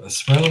tab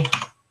as well.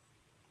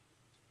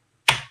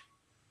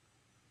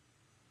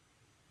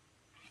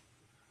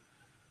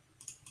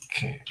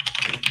 Okay,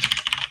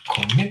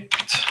 commit,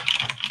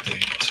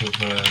 update to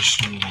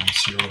version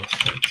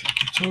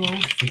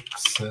 1032,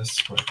 fixes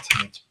red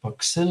hat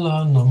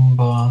Bugzilla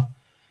number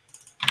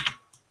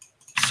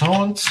so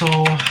and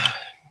so,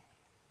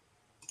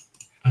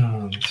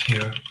 and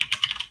here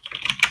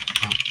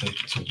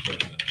update to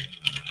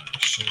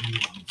version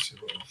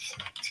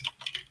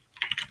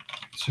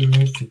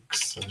 1032,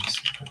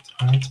 fixes red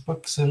hat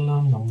Bugzilla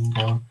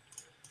number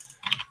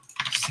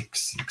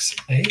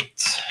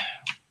 668.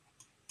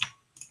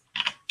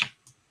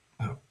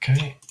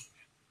 Okay,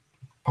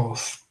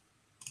 both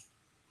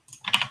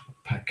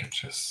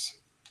packages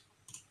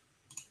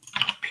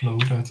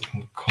uploaded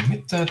and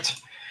committed.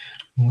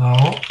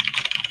 Now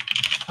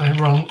I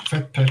run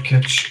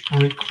webpackage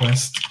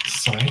request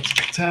site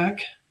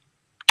tag.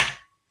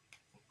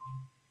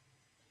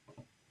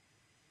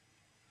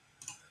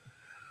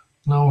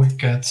 Now we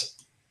get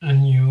a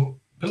new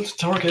build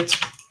target.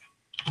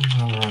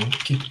 I'll run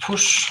git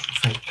push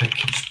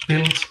webpackage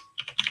build,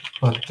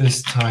 but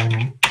this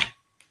time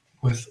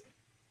with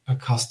a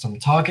custom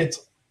target.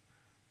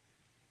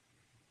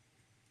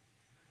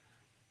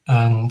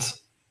 And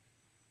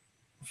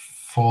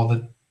for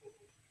the,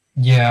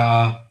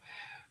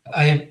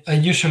 I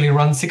usually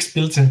run 6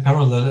 builds in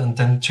parallel, and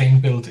then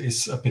chain build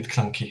is a bit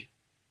clunky.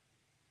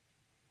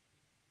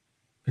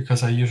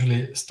 Because I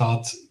usually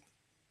start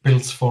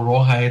builds for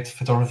Rawhide,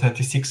 Fedora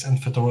 36,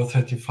 and Fedora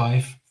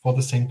 35 for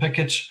the same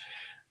package,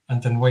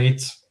 and then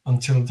wait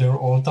until they're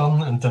all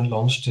done, and then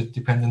launch the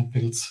dependent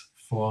builds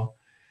for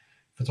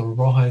Fedora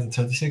Rawhide and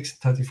 36,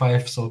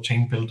 35, so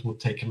chain build would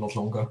take a lot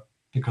longer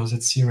because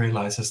it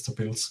serializes the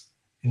builds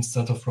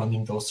instead of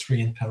running those 3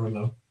 in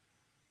parallel.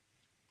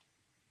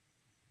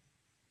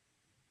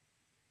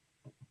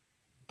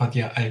 But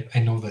yeah, I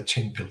know that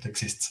chain build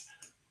exists.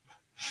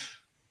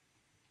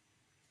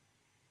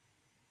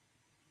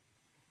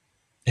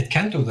 It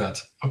can do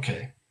that.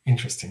 Okay,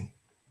 interesting.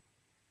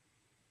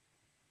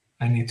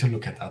 I need to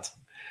look at that.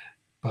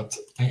 but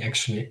I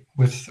actually,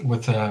 with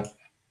the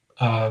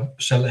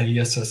shell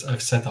aliases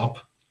I've set up,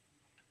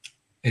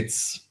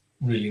 it's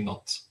really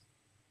not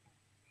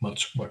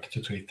much work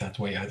to treat that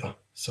way either.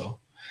 So,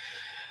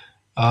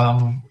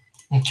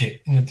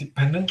 okay, in a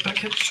dependent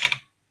package,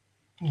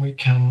 we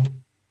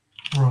can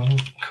run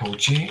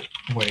koji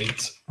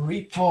wait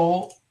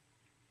repo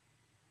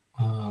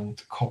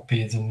and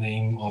copy the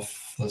name of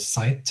the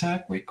site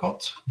tag we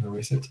got. Where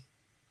is it?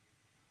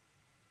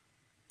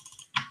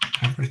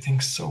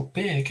 Everything's so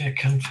big, I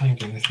can't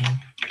find anything.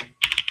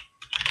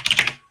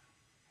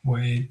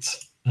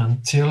 Wait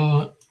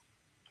until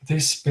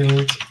this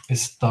build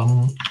is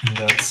done in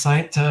that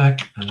site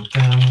tag, and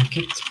then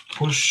git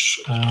push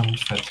and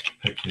fed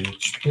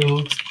package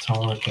build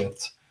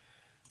target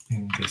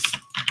in this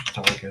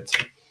target.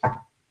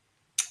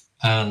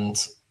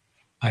 And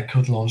I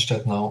could launch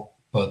that now,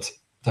 but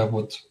that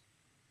would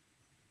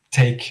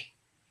take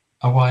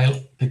a while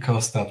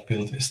because that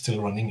build is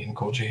still running in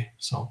Koji.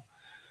 So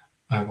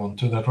I won't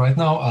do that right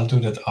now. I'll do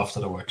that after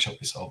the workshop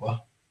is over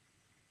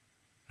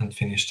and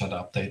finish that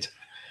update,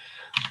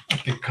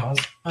 because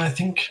I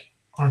think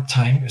our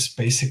time is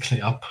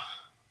basically up.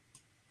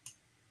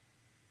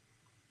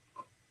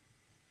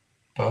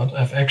 But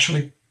I've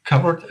actually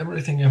covered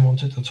everything I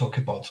wanted to talk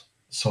about.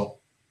 So,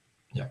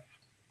 yeah.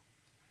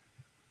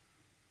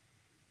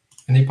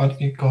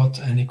 Anybody got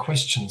any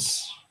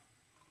questions?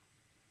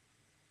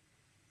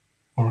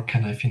 Or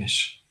can I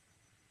finish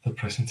the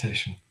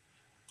presentation?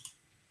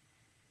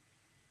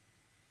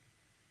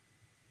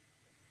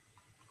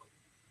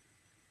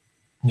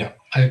 Yeah,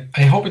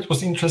 I hope it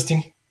was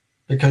interesting,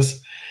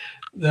 because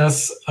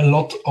there's a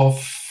lot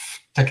of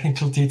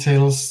technical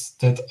details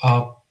that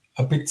are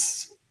a bit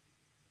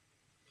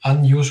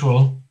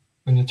unusual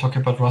when you talk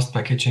about Rust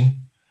packaging,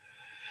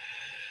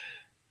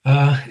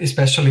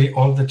 especially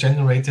all the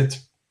generated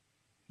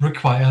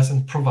requires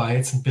and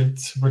provides and build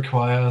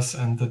requires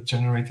and the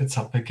generated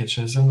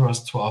subpackages and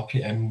Rust to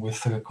RPM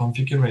with a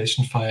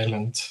configuration file,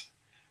 and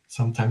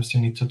sometimes you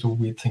need to do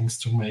weird things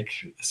to make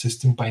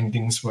system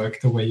bindings work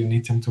the way you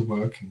need them to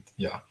work. And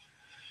yeah,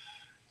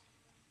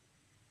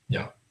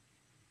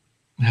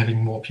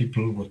 having more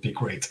people would be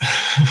great.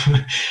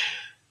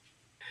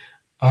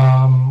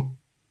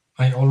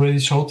 I already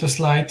showed the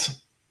slide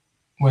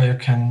where you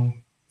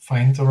can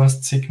find the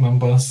Rust SIG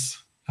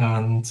members,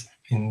 and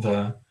in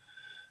the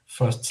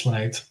first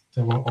slide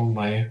there were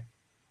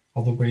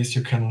all the ways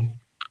you can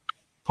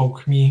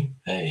poke me.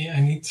 Hey,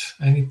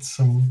 I need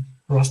some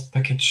Rust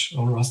package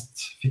or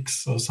Rust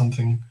fix or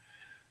something.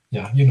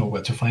 Yeah, you know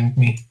where to find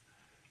me.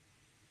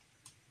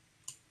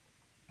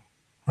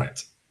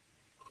 Right.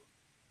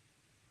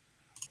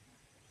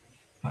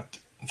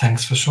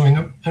 Thanks for showing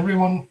up,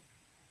 everyone.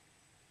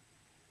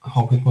 I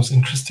hope it was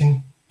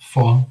interesting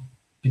for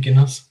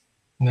beginners,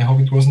 and I hope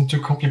it wasn't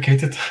too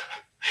complicated.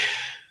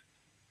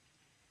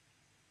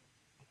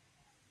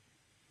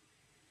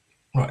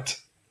 Right.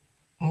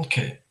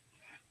 Okay.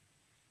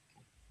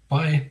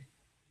 Bye.